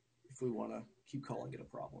 If we want to keep calling it a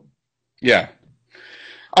problem. Yeah.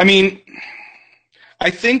 I mean,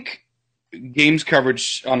 I think games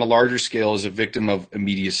coverage on a larger scale is a victim of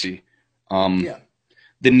immediacy.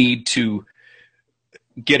 The need to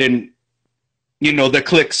get in, the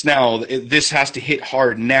clicks now. This has to hit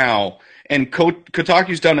hard now. And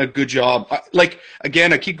Kotaku's done a good job.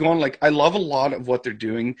 Again, I keep going. I love a lot of what they're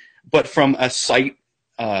doing, but from a site,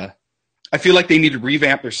 I feel like they need to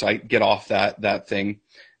revamp their site, get off that thing,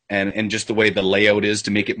 and just the way the layout is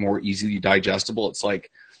to make it more easily digestible. It's like,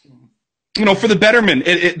 for the betterment.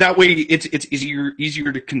 That way, it's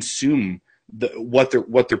easier to consume what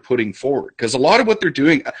they're putting forward. Because a lot of what they're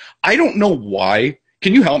doing, I don't know why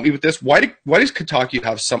Can you help me with this? Why does Kotaku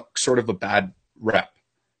have some sort of a bad rep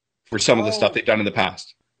for some of the stuff they've done in the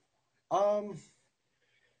past? Um,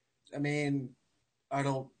 I mean, I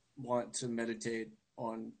don't want to meditate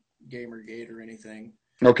on Gamergate or anything,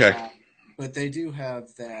 Okay. uh, but they do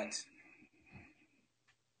have that.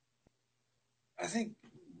 I think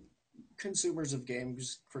consumers of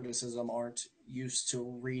games criticism aren't used to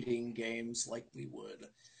reading games like we would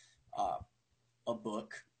uh, a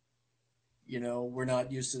book. We're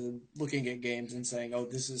not used to looking at games and saying, "Oh,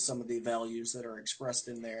 this is some of the values that are expressed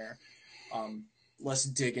in there." Um, let's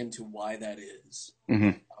dig into why that is. Hmm.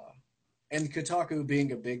 Uh, and Kotaku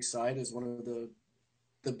being a big site is one of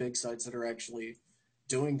the big sites that are actually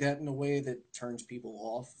doing that in a way that turns people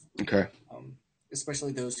off, Okay. um,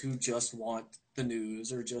 especially those who just want the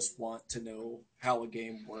news or just want to know how a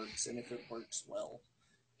game works and if it works well.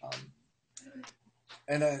 Um,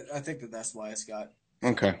 and I think that that's why it's got such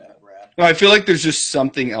a Okay. bad rap. No, I feel like there's just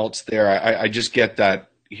something else there. I just get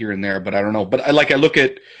that here and there, but I don't know. But I look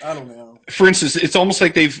at, I don't know. for instance, it's almost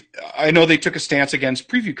like I know they took a stance against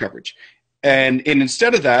preview coverage. And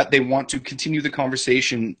instead of that, they want to continue the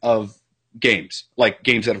conversation of games, like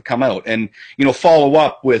games that have come out, and follow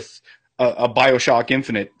up with a BioShock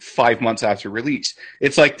Infinite 5 months after release.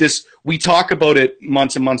 It's like this: we talk about it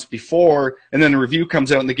months and months before, and then the review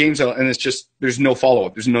comes out and the game's out, and it's just there's no follow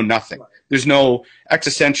up, there's no nothing, Right. there's no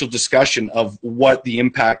existential discussion of what the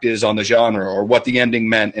impact is on the genre or what the ending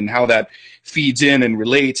meant and how that feeds in and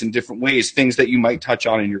relates in different ways, things that you might touch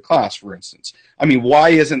on in your class, for instance. I mean, why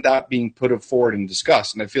isn't that being put forward and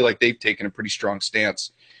discussed? And I feel like they've taken a pretty strong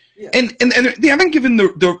stance. Yeah. And they haven't given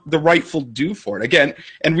the rightful due for it. Again,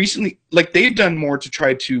 and recently, like, they've done more to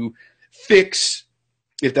try to fix,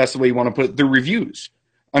 if that's the way you want to put it, the reviews.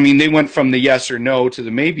 I mean, they went from the yes or no to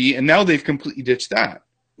the maybe, and now they've completely ditched that.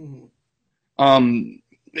 Mhm.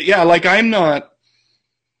 Yeah, like, I'm not,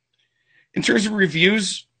 in terms of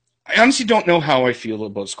reviews, I honestly don't know how I feel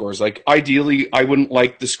about scores. Like, ideally, I wouldn't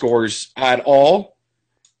like the scores at all.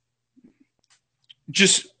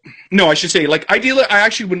 Just, no, I should say, like, ideally, I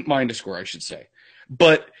actually wouldn't mind a score, I should say.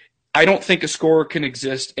 But I don't think a score can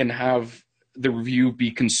exist and have the review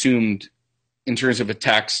be consumed in terms of a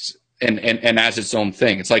text and as its own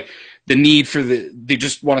thing. It's like the need for they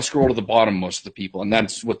just want to scroll to the bottom, most of the people, and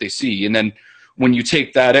that's what they see. And then when you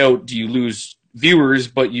take that out, do you lose viewers,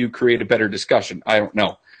 but you create a better discussion? I don't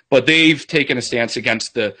know. But they've taken a stance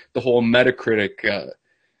against the whole Metacritic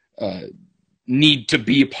need to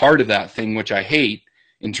be a part of that thing, which I hate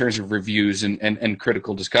in terms of reviews and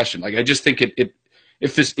critical discussion. Like, I just think it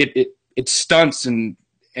stunts and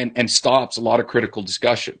stops a lot of critical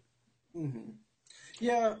discussion. Mhm.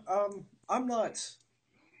 Yeah, I'm not.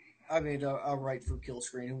 I mean, I write for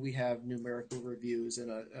Killscreen, and we have numerical reviews and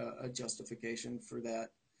a justification for that.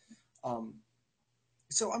 Um,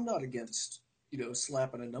 so I'm not against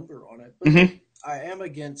slapping a number on it, but Hmm. I am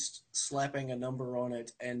against slapping a number on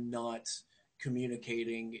it and not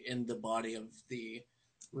communicating in the body of the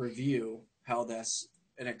review how that's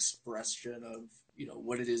an expression of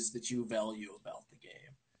what it is that you value about the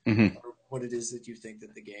game Hmm. or what it is that you think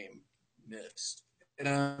that the game missed. And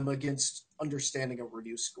I'm against understanding a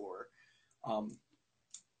review score um,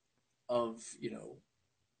 of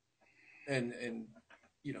and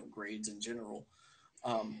grades in general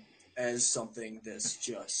um, as something that's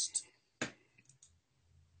just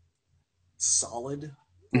solid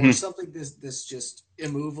or Hmm. something that's just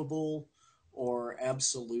immovable or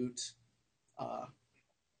absolute. Uh,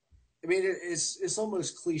 I mean, it's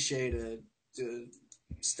almost cliche to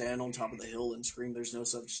stand on top of the hill and scream, "There's no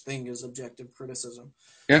such thing as objective criticism."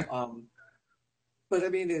 Yeah. Um, but I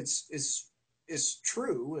mean, it's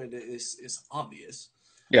true and it's obvious.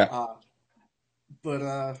 Yeah. Uh, but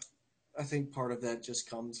I think part of that just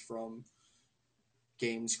comes from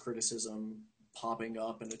games criticism popping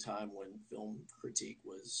up in a time when film critique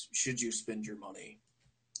was should you spend your money,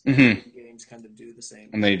 Hmm. and games kind of do the same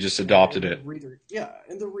And they thing. just And, adopted and the it.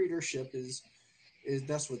 and the readership is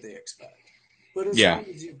that's what they expect. But as Yeah. long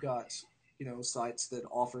as you've got sites that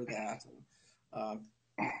offer that, um,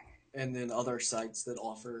 and then other sites that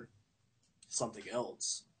offer something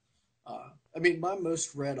else. I mean, my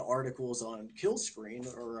most read articles on Killscreen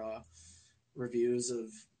are reviews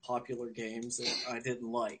of popular games that I didn't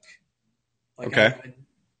like. Like Okay.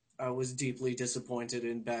 I was deeply disappointed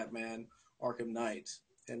in Batman Arkham Knight,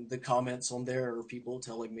 and the comments on there are people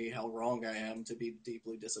telling me how wrong I am to be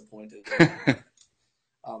deeply disappointed.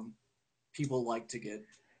 Um, people like to get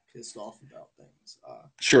pissed off about things.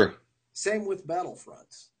 Sure. Same with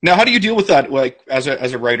Battlefront. Now, how do you deal with that? Like, as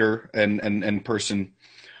a writer and person,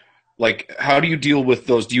 like, how do you deal with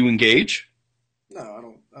those? Do you engage?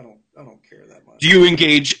 No, I don't care that much. Do you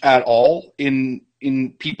engage at all in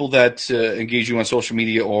people that engage you on social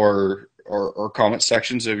media or comment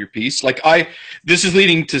sections of your piece? Like this is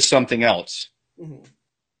leading to something else Mhm.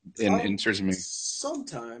 in terms of me.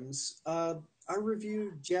 Sometimes I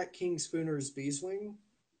reviewed Jack King Spooner's Beeswing,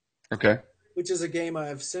 Okay. which is a game I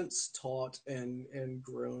have since taught and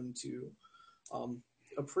grown to um,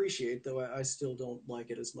 appreciate, though I still don't like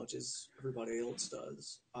it as much as everybody else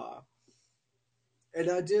does. And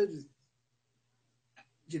I did,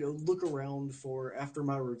 look around for after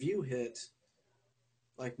my review hit,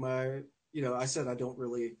 like I said I don't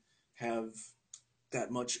really have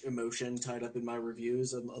that much emotion tied up in my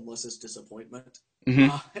reviews unless it's disappointment. Hmm.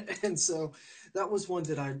 Uh, and so that was one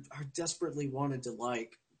that I desperately wanted to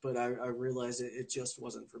like, but I realized it just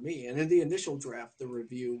wasn't for me. And in the initial draft, the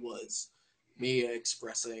review was me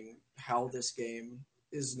expressing how this game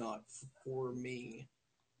is not for me.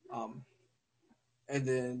 Um, and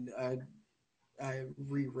then I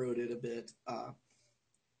rewrote it a bit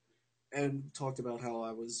and talked about how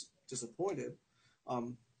I was disappointed.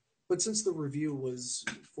 Um, but since the review was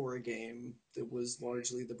for a game that was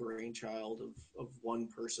largely the brainchild of one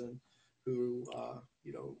person who,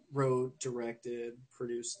 wrote, directed,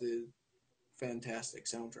 produced the fantastic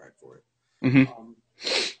soundtrack for it, Hmm. um,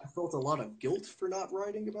 I felt a lot of guilt for not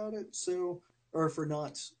writing about it. Or for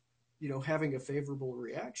not, having a favorable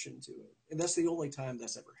reaction to it. And that's the only time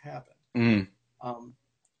that's ever happened. Hmm. Um,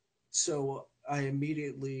 so I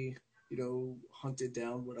immediately, hunted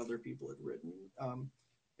down what other people had written,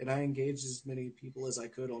 and I engaged as many people as I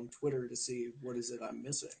could on Twitter to see what is it I'm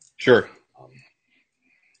missing. Sure. Um,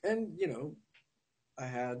 and I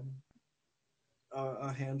had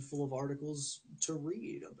a handful of articles to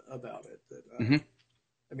read about it that Hmm.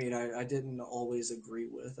 I mean I didn't always agree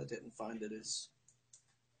with. I didn't find it as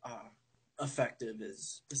uh, effective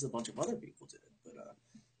as a bunch of other people did, but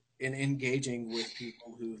in engaging with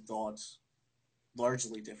people who thought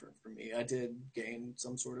largely different from me, I did gain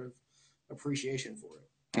some sort of appreciation for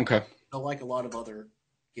it. Okay. I like a lot of other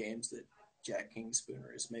games that Jack King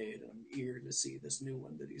Spooner has made, and I'm eager to see this new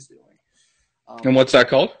one that he's doing. And Um, what's that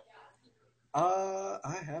called?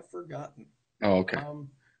 I have forgotten. Oh, okay. Um,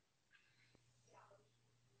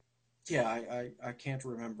 yeah, I can't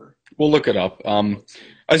remember. We'll look it up. Let's see.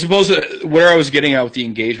 I suppose where I was getting at with the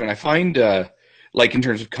engagement, I find like in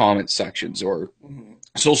terms of comment sections or Hmm.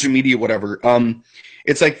 social media, whatever.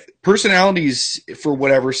 It's like personalities for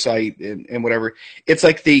whatever site and whatever. It's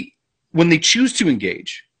like when they choose to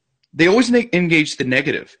engage, they always engage the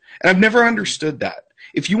negative, and I've never Hmm. understood that.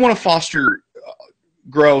 If you want to foster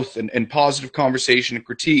growth and positive conversation and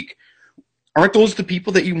critique, aren't those the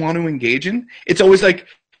people that you want to engage in? It's always like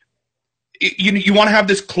you want to have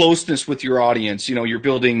this closeness with your audience. You're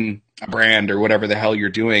building a brand or whatever the hell you're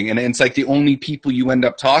doing, and it's like the only people you end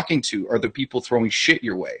up talking to are the people throwing shit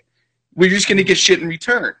your way. We're just going to get Hmm. shit in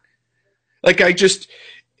return. Like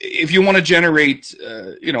if you want to generate,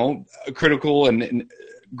 a critical and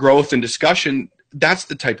growth and discussion, that's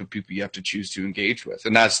the type of people you have to choose to engage with,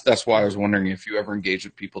 and that's why I was wondering if you ever engage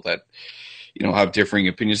with people that have differing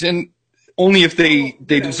opinions, and only if Well,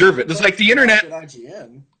 they deserve it. It's both like the back internet. at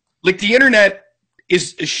IGN. Like the internet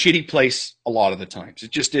is a shitty place a lot of the times.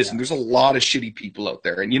 It just isn't. Yeah. There's a lot of shitty people out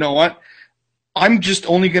there, and you know what? I'm just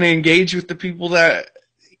only going to engage with the people that,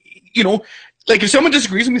 you know, like if someone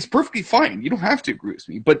disagrees with me, it's perfectly fine. You don't have to agree with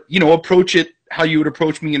me, but approach it how you would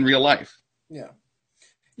approach me in real life. Yeah.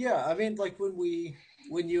 Yeah. I mean, like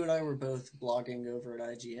when you and I were both blogging over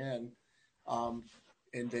at IGN, um,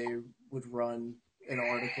 and they would run an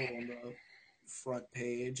article on the front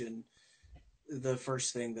page, and the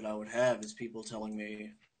first thing that I would have is people telling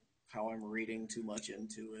me how I'm reading too much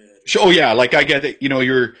into it, So, oh yeah, like I get it.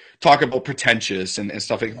 You're talking about pretentious and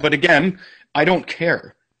stuff like. yeah, But again, I don't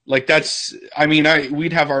care. Like yeah, that's. I mean,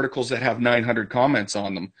 we'd have articles that have 900 comments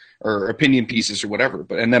on them or opinion pieces or whatever.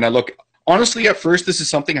 But and then I look. Honestly, at first, this is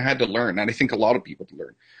something I had to learn, and I think a lot of people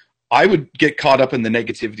learn. I would get caught up in the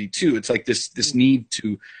negativity too. It's like this mhm, need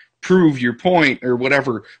to prove your point or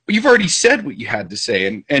whatever. But you've already said what you had to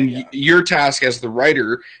say, and yeah, your task as the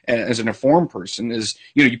writer and as an informed person is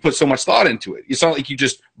you put so much thought into it. It's not like you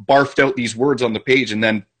just barfed out these words on the page and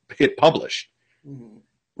then hit publish, mhm,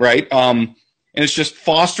 right? And it's just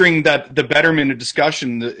fostering that the betterment of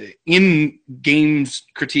discussion in games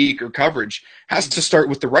critique or coverage has to mhm, start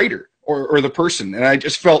with the writer or the person. And I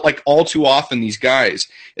just felt like all too often these guys,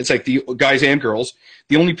 it's like the guys and girls,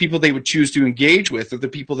 the only people they would choose to engage with are the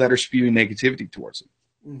people that are spewing negativity towards them.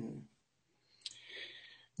 mhm.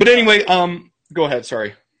 But Yeah. anyway, go ahead.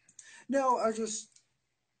 Sorry. No, I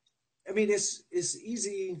mean, it's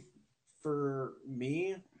easy for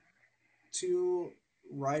me to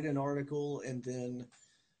write an article and then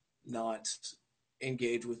not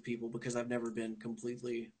engage with people because I've never been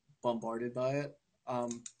completely bombarded by it.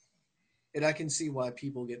 And I can see why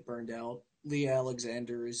people get burned out. Lee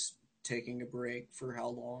Alexander is taking a break for how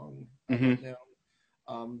long? I don't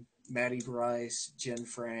know. Maddie Bryce, Jen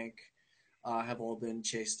Frank have all been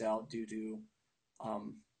chased out due to,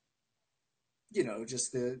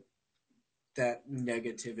 just that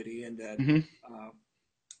negativity and that,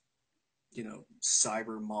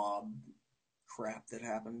 cyber mob crap that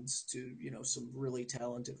happens to, some really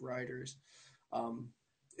talented writers.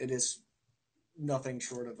 It is nothing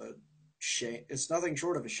short of a shame. It's nothing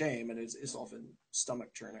short of a shame, and it's often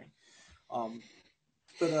stomach churning.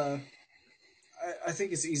 But I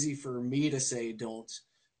think it's easy for me to say don't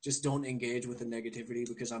engage with the negativity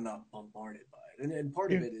because I'm not bombarded by it, and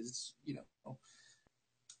part of it is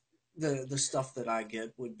the stuff that I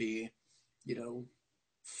get would be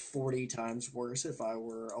 40 times worse if I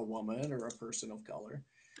were a woman or a person of color.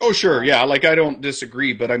 Oh sure, yeah. Like I don't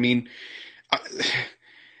disagree, but I mean,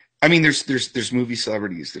 there's movie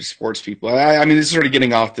celebrities, there's sports people. I mean, this is sort of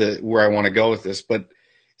getting off where I want to go with this, but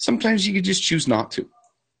sometimes you can just choose not to.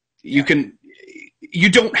 You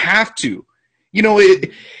don't have to.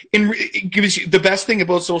 It gives you the best thing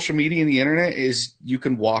about social media and the internet is you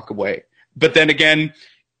can walk away. But then again,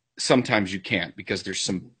 sometimes you can't because there's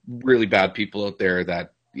some really bad people out there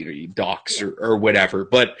that you dox or whatever.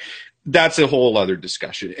 But that's a whole other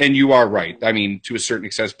discussion. And you are right. I mean, to a certain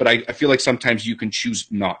extent, but I feel like sometimes you can choose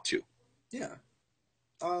not to. Yeah.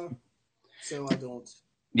 So I don't.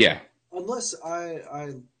 Yeah. Unless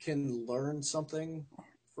I can learn something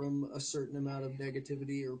from a certain amount of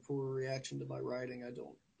negativity or poor reaction to my writing, I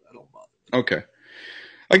don't bother. Okay.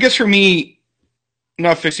 I guess for me,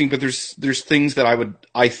 not fixing, but there's things that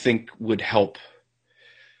I think would help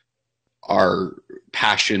our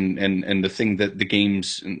passion and the thing that the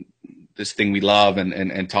games and this thing we love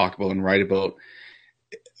and talk about and write about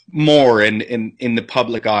more and in the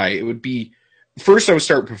public eye. It would be, first I would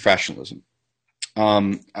start with professionalism.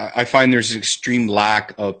 I find there's an extreme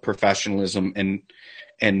lack of professionalism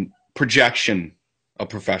and projection of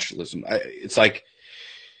professionalism. It's like,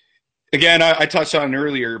 again, I touched on it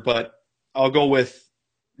earlier, but I'll go with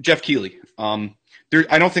Jeff Keighley. I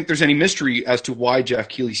don't think there's any mystery as to why Jeff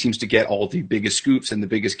Keighley seems to get all the biggest scoops and the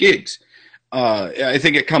biggest gigs. I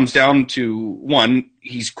think it comes down to, one,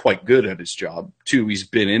 he's quite good at his job. Two, he's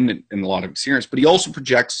been in a lot of experience, but he also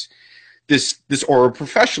projects this aura of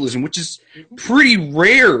professionalism, which is pretty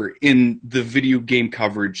rare in the video game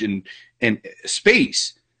coverage and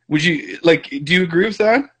space. Would you do you agree with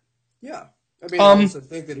that? Yeah. I mean, I also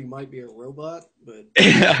think that he might be a robot, but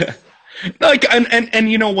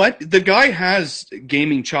and you know what? The guy has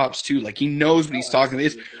gaming chops too. Like he knows what he's talking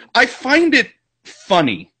about. I find it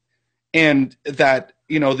funny, and that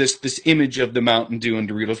this image of the Mountain Dew and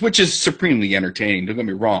Doritos, which is supremely entertaining. Don't get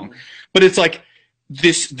me wrong, but it's like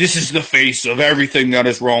this is the face of everything that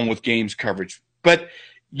is wrong with games coverage. But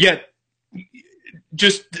yet,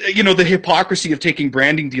 just the hypocrisy of taking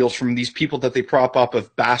branding deals from these people that they prop up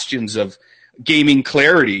of bastions of gaming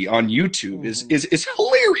clarity on YouTube is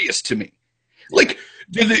hilarious to me. Like,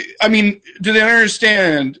 do they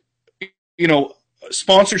understand,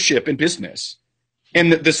 sponsorship in business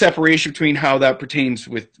and the separation between how that pertains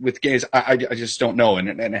with gays? I just don't know, and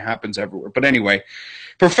it happens everywhere. But anyway,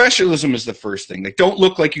 professionalism is the first thing. Like, don't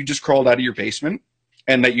look like you just crawled out of your basement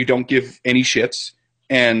and that you don't give any shits.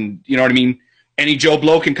 And you know what I mean? Any Joe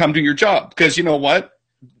Blow can come to your job, because you know what?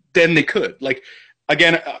 Then they could. Like,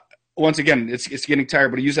 again, once again, it's getting tired,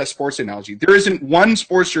 but I use that sports analogy. There isn't one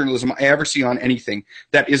sports journalism I ever see on anything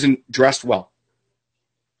that isn't dressed well.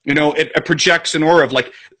 It projects an aura of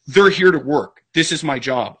like, they're here to work. This is my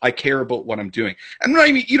job. I care about what I'm doing. And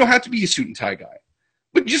you don't have to be a suit and tie guy,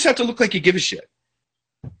 but you just have to look like you give a shit.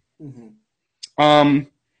 From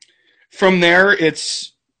there,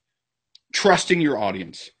 it's trusting your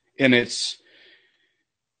audience, and it's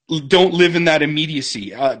don't live in that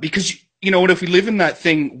immediacy, because if we live in that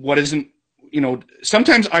thing, what isn't,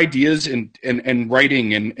 sometimes ideas and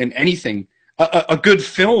writing and anything, a good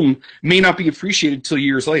film may not be appreciated till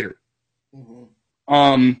years later.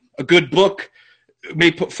 A good book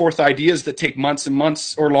may put forth ideas that take months and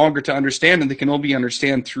months or longer to understand, and they can only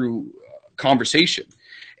understand through conversation.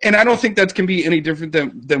 And I don't think that can be any different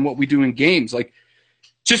than what we do in games. Like,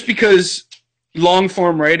 just because long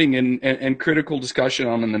form writing and critical discussion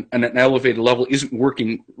on an elevated level isn't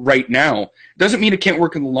working right now doesn't mean it can't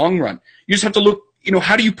work in the long run. You just have to look,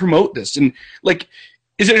 how do you promote this? And like,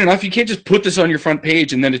 is it enough? You can't just put this on your front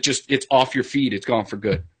page and then it's off your feed. It's gone for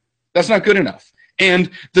good. That's not good enough.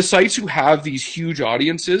 And the sites who have these huge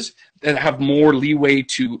audiences, that have more leeway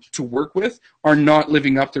to work with are not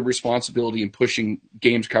living up to responsibility and pushing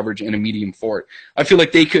games coverage in a medium for it. I feel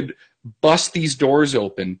like they could bust these doors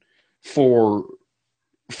open for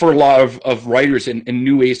a lot of writers and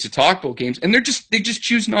new ways to talk about games, and they just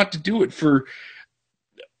choose not to do it for,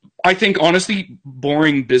 I think, honestly,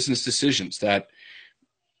 boring business decisions that,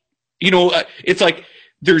 it's like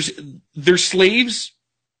they're slaves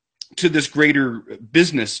to this greater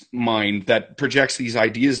business mind that projects these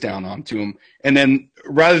ideas down onto them. And then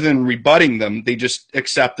rather than rebutting them, they just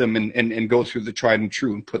accept them and go through the tried and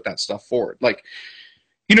true and put that stuff forward. Like,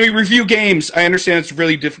 you review games. I understand it's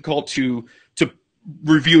really difficult to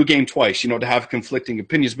review a game twice, to have conflicting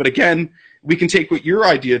opinions. But again, we can take what your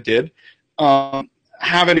idea did,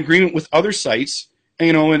 have an agreement with other sites,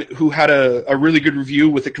 and who had a really good review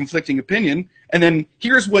with a conflicting opinion. And then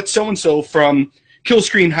here's what so-and-so from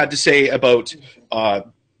Killscreen had to say about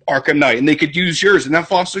Arkham Knight, and they could use yours, and that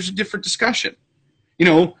fosters a different discussion,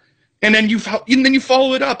 and then you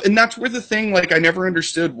follow it up, and that's where the thing, like, I never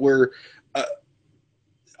understood where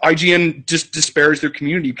IGN just despairs their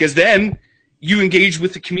community, because then you engage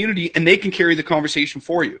with the community, and they can carry the conversation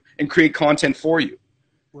for you and create content for you.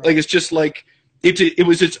 Right. Like, it's just like it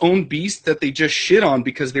was its own beast that they just shit on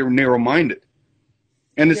because they were narrow-minded,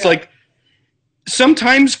 and it's like,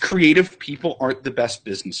 sometimes creative people aren't the best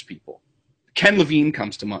business people. Ken Levine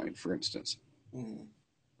comes to mind, for instance. Mm.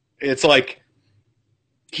 It's like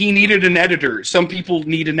he needed an editor. Some people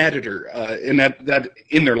need an editor in that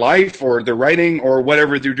in their life or their writing or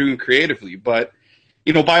whatever they're doing creatively. But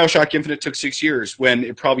BioShock Infinite took 6 years when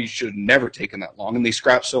it probably should have never taken that long, and they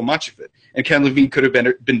scrapped so much of it. And Ken Levine could have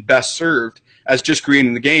been best served as just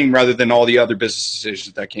creating the game rather than all the other business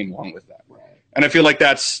decisions that came along with that. Right. And I feel like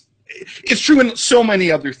it's true in so many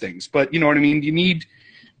other things, but you know what I mean? You need...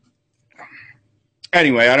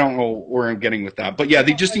 Anyway, I don't know where I'm getting with that. But yeah,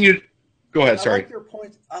 they just need... Go ahead, sorry.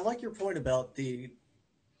 I like your point about the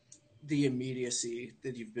immediacy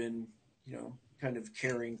that you've been, kind of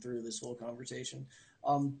carrying through this whole conversation.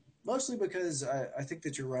 Mostly because I think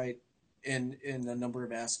that you're right in a number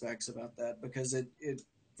of aspects about that, because it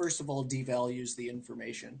first of all devalues the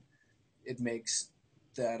information. It makes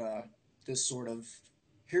that this sort of...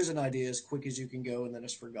 here's an idea as quick as you can go, and then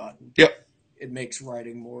it's forgotten. Yep. It makes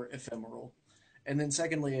writing more ephemeral. And then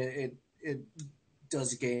secondly, it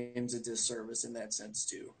does games a disservice in that sense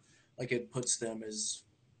too. Like, it puts them as,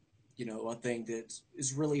 a thing that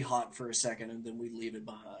is really hot for a second and then we leave it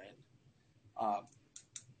behind.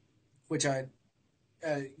 Which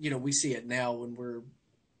we see it now when we're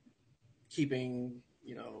keeping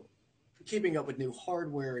up with new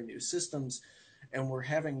hardware and new systems, and we're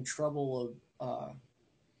having trouble of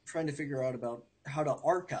trying to figure out about how to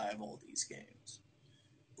archive all these games,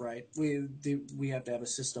 right? We have to have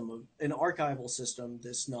an archival system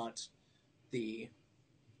that's not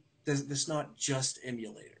just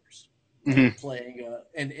emulators. Mm-hmm. Playing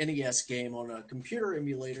an NES game on a computer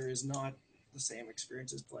emulator is not the same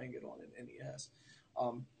experience as playing it on an NES.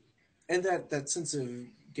 And that sense of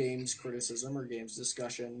games criticism or games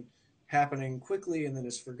discussion happening quickly and then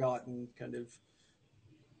is forgotten kind of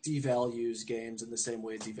devalues games in the same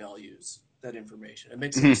way it devalues that information. It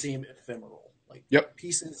makes them seem ephemeral, like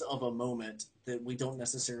pieces of a moment that we don't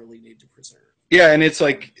necessarily need to preserve. Yeah, and it's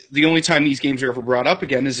like the only time these games are ever brought up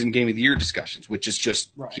again is in Game of the Year discussions, which is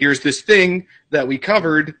just, here's this thing that we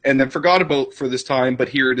covered and then forgot about for this time, but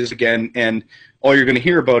here it is again, and all you're going to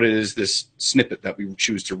hear about it is this snippet that we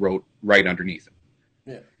choose to write underneath it.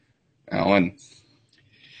 Yeah. And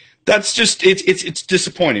that's just, it's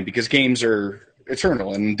disappointing because games are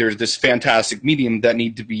eternal, and there's this fantastic medium that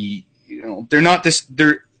need to be,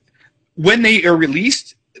 when they are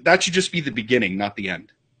released, that should just be the beginning, not the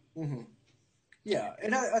end. Mm-hmm. Yeah,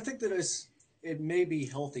 and I think that it may be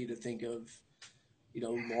healthy to think of,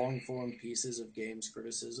 long-form pieces of games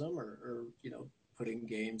criticism or putting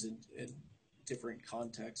games in different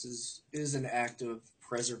contexts is an act of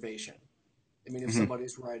preservation. I mean, if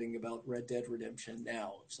somebody's writing about Red Dead Redemption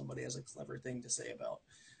now, if somebody has a clever thing to say about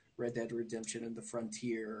Red Dead Redemption and the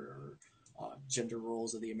frontier or gender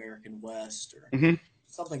roles of the American West or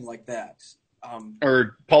something like that.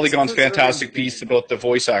 Or Polygon's fantastic piece about the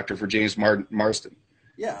voice actor for James Marsden.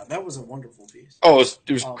 Yeah, that was a wonderful piece. Oh, it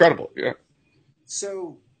was incredible. Yeah.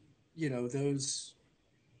 So, those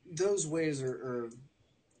ways are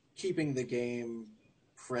keeping the game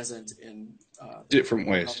present in different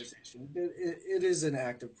ways. Conversation. It is an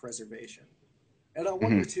act of preservation, and I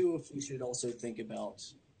wonder too if we should also think about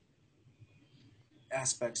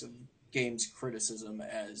aspects of games criticism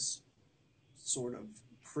as sort of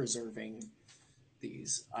preserving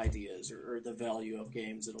these ideas or the value of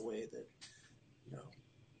games in a way that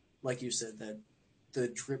like you said, that the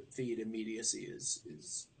drip feed immediacy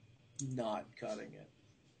is not cutting it.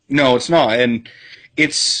 No, it's not, and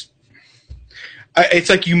it's it's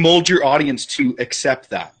like you mold your audience to accept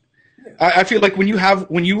that. Yeah. I feel like when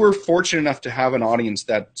you were fortunate enough to have an audience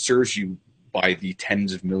that serves you by the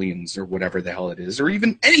tens of millions or whatever the hell it is, or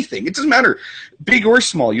even anything, it doesn't matter, big or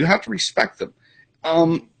small, you have to respect them.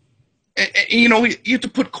 You know, you have to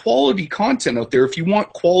put quality content out there if you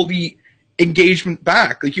want quality engagement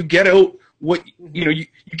back. Like, you get out what, you know, you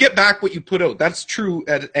get back what you put out. That's true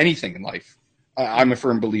at anything in life. I'm a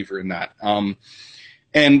firm believer in that.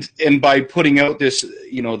 And by putting out this,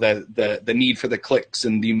 you know, the need for the clicks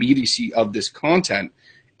and the immediacy of this content,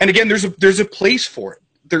 and again, there's a place for it.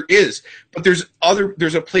 There is, but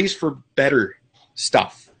there's a place for better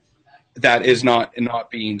stuff that is not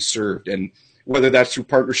being served, and whether that's through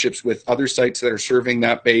partnerships with other sites that are serving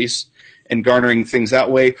that base and garnering things that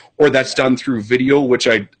way, or that's done through video, which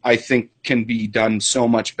I think can be done so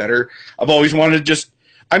much better. I've always wanted to just.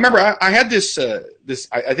 I remember I had this.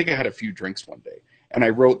 I think I had a few drinks one day, and I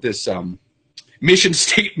wrote this mission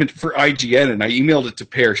statement for IGN, and I emailed it to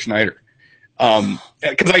Per Schneider.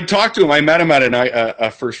 Because I talked to him. I met him at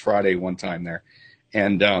a First Friday one time there,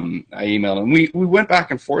 and I emailed him. We went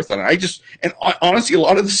back and forth on it. Honestly, a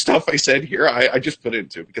lot of the stuff I said here, I just put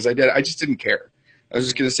into it because I just didn't care. I was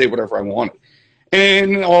just going to say whatever I wanted,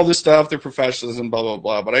 and all this stuff, their professionalism, blah blah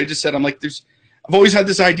blah. But I just said, I'm like, I've always had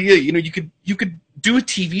this idea. You know, you could do a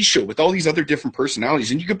TV show with all these other different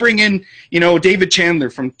personalities, and you could bring in, you know, David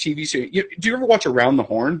Chandler from TV show. Do you ever watch Around the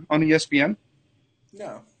Horn on ESPN?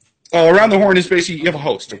 No. Around the Horn is basically, you have a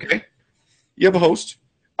host, okay? You have a host.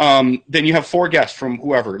 Then you have 4 guests from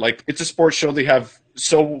whoever. Like, it's a sports show. They have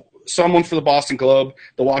someone for the Boston Globe,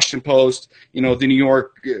 the Washington Post, you know, the New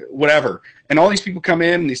York, whatever. And all these people come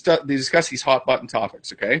in and they discuss these hot button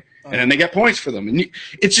topics, okay? And then they get points for them. And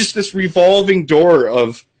it's just this revolving door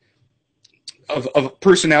of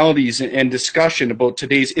personalities and discussion about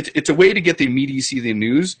today's. It's a way to get the immediacy of the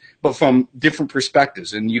news, but from different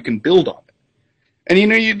perspectives, and you can build on it. And, you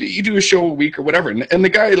know, you do a show a week or whatever. And the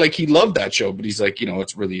guy, like, he loved that show, but he's like, you know,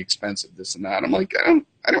 it's really expensive, this and that. I'm like,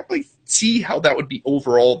 I don't really see how that would be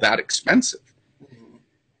overall that expensive.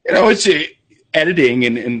 You know, it's editing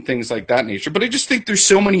and things like that nature. But I just think there's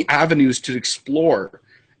so many avenues to explore,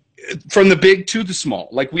 from the big to the small.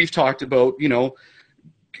 Like we've talked about, you know,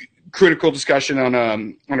 critical discussion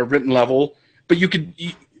on a written level, but you could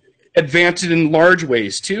advance it in large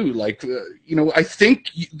ways too. Like, you know, I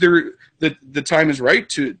think the time is right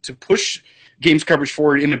to push games coverage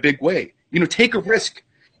forward in a big way. You know, take a risk.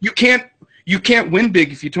 You can't win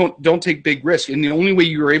big if you don't take big risks. And the only way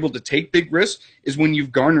you're able to take big risks is when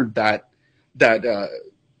you've garnered that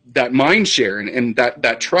mind share and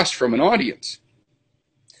that trust from an audience.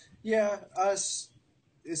 Yeah,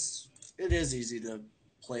 it is easy to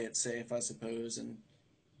play it safe, I suppose, and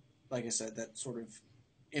like I said, that sort of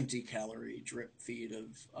empty calorie drip feed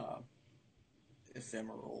of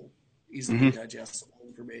ephemeral, easily digestible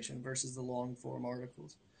information versus the long form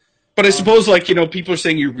articles. But I suppose, like, you know, people are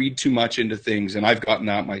saying you read too much into things, and I've gotten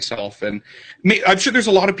that myself. And I'm sure there's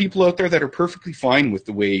a lot of people out there that are perfectly fine with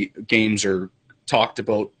the way games are talked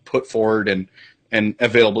about, put forward, and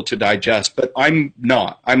available to digest. But I'm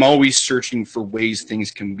not. I'm always searching for ways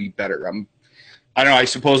things can be better. I don't know, I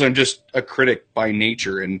suppose I'm just a critic by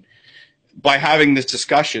nature, and by having this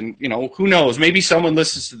discussion, you know, who knows? Maybe someone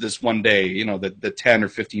listens to this one day, you know, the 10 or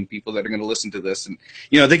 15 people that are going to listen to this, and,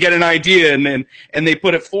 you know, they get an idea and they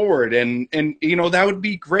put it forward, and, you know, that would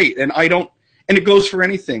be great. And it goes for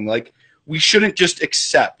anything. Like, we shouldn't just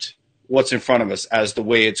accept what's in front of us as the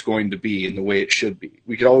way it's going to be and the way it should be.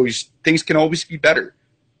 Things can always be better.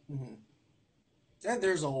 Mm-hmm. And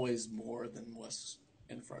there's always more than what's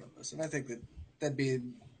in front of us. And I think that'd be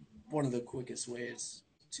one of the quickest ways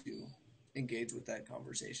to engage with that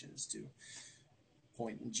conversation, is to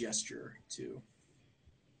point and gesture to,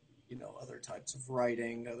 you know, other types of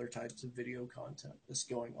writing, other types of video content that's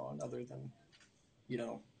going on, other than, you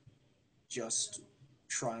know, just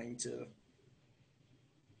trying to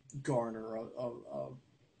garner a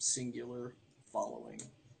singular following.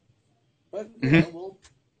 But you know,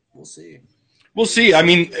 we'll see. We'll see. I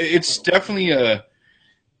mean, it's definitely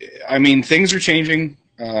things are changing.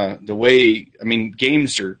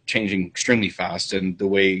 Games are changing extremely fast, and the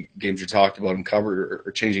way games are talked about and covered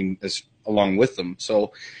are changing along with them.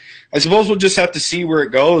 So I suppose we'll just have to see where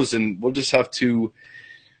it goes, and we'll just have to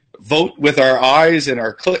vote with our eyes and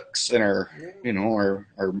our clicks and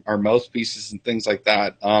our mouthpieces and things like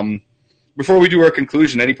that. Before we do our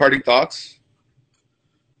conclusion, any parting thoughts?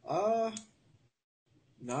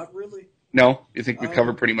 Not really. No? You think we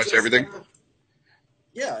covered pretty much everything?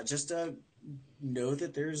 Yeah, just know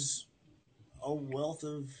that there's a wealth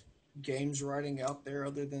of games writing out there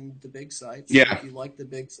other than the big sites. And Yeah, if you like the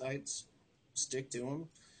big sites, stick to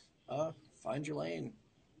them. Find your lane.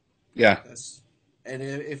 yeah, That's and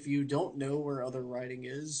if you don't know where other writing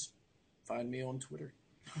is, find me on Twitter.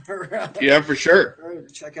 or, yeah, for sure. or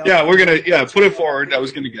check out Yeah, we're gonna put check it out forward. I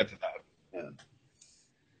was gonna get to that.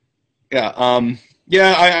 yeah. Yeah,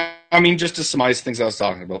 yeah. I mean, just to surmise things I was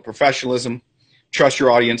talking about: professionalism, trust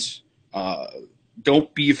your audience. Uh,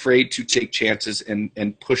 don't be afraid to take chances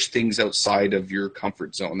and push things outside of your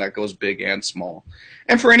comfort zone. That goes big and small.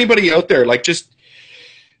 And for anybody out there, like just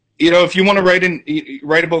if you want to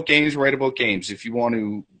write about games, write about games. If you want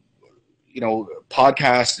to,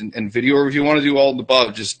 podcast and video, or if you want to do all the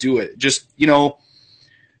above, just do it. Just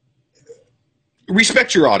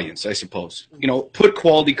respect your audience, I suppose. Put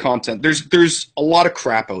quality content. There's a lot of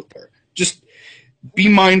crap out there. Just be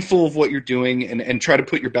mindful of what you're doing and try to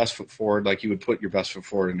put your best foot forward like you would put your best foot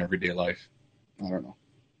forward in everyday life. I don't know.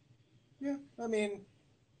 Yeah, I mean,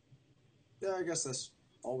 yeah, I guess that's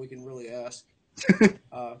all we can really ask.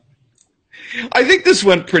 Uh, I think this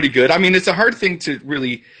went pretty good. I mean, it's a hard thing to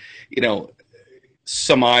really, you know,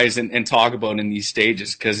 surmise and talk about in these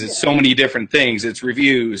stages because it's so yeah, many different things. It's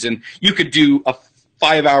reviews, and you could do a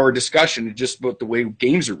 5-hour discussion just about the way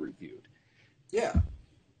games are reviewed. yeah,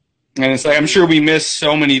 And it's like I'm sure we miss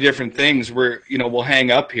so many different things where we'll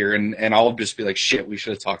hang up here and I'll just be like, shit, we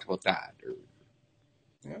should have talked about that. Or,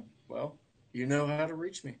 yeah. Well, you know how to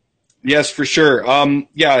reach me. yes, for sure.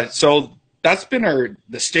 Yeah, so that's been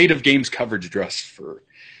the state of games coverage address for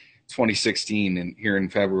 2016 and here in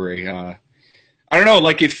February. I don't know,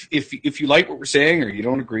 like if you like what we're saying or you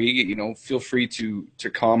don't agree, feel free to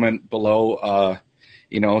comment below.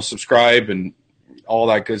 Subscribe and all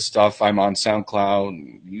that good stuff. I'm on SoundCloud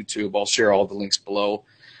and YouTube. I'll share all the links below.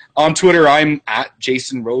 On Twitter, I'm at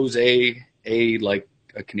Jason Rose A like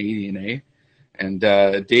a Canadian A. And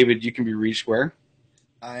David, you can be reached where?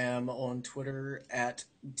 I am on Twitter at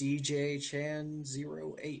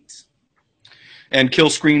DJChan08. And Kill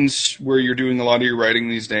Screens, where you're doing a lot of your writing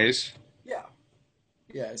these days. Yeah,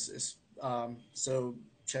 yeah. So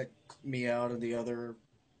check me out and the other,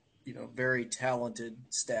 very talented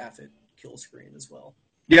staff at Killscreen as well.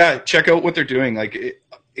 Yeah, check out what they're doing. Like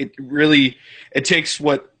it really it takes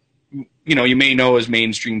what you may know as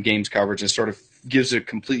mainstream games coverage and sort of gives a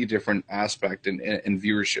completely different aspect and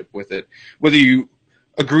viewership with it, whether you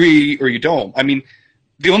agree or you don't. I mean,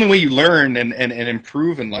 the only way you learn and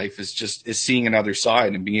improve in life is seeing another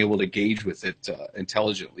side and being able to engage with it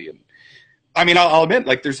intelligently. And I mean, I'll admit,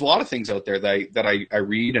 like, there's a lot of things out there that I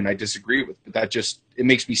read and I disagree with, but it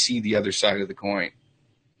makes me see the other side of the coin.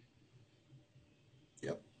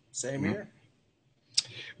 Yep, same here.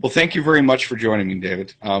 Well, thank you very much for joining me,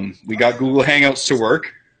 David. We got Google Hangouts to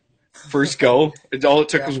work. First go. All it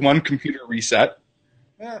took was one computer reset.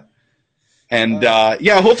 Yeah. And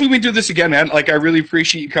hopefully we do this again, man. Like, I really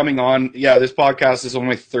appreciate you coming on. Yeah, this podcast is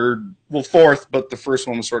only fourth, but the first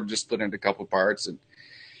one was sort of just split into a couple parts. And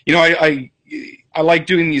I like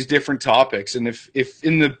doing these different topics. And if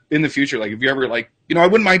in the future, like if you ever I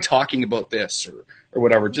wouldn't mind talking about this or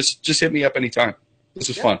whatever. Just hit me up anytime. This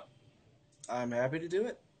was fun. I'm happy to do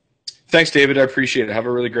it. Thanks, David. I appreciate it. Have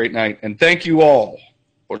a really great night. And thank you all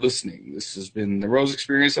for listening. This has been the Rose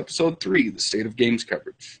Experience, Episode 3, The State of Games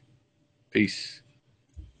Coverage. Peace.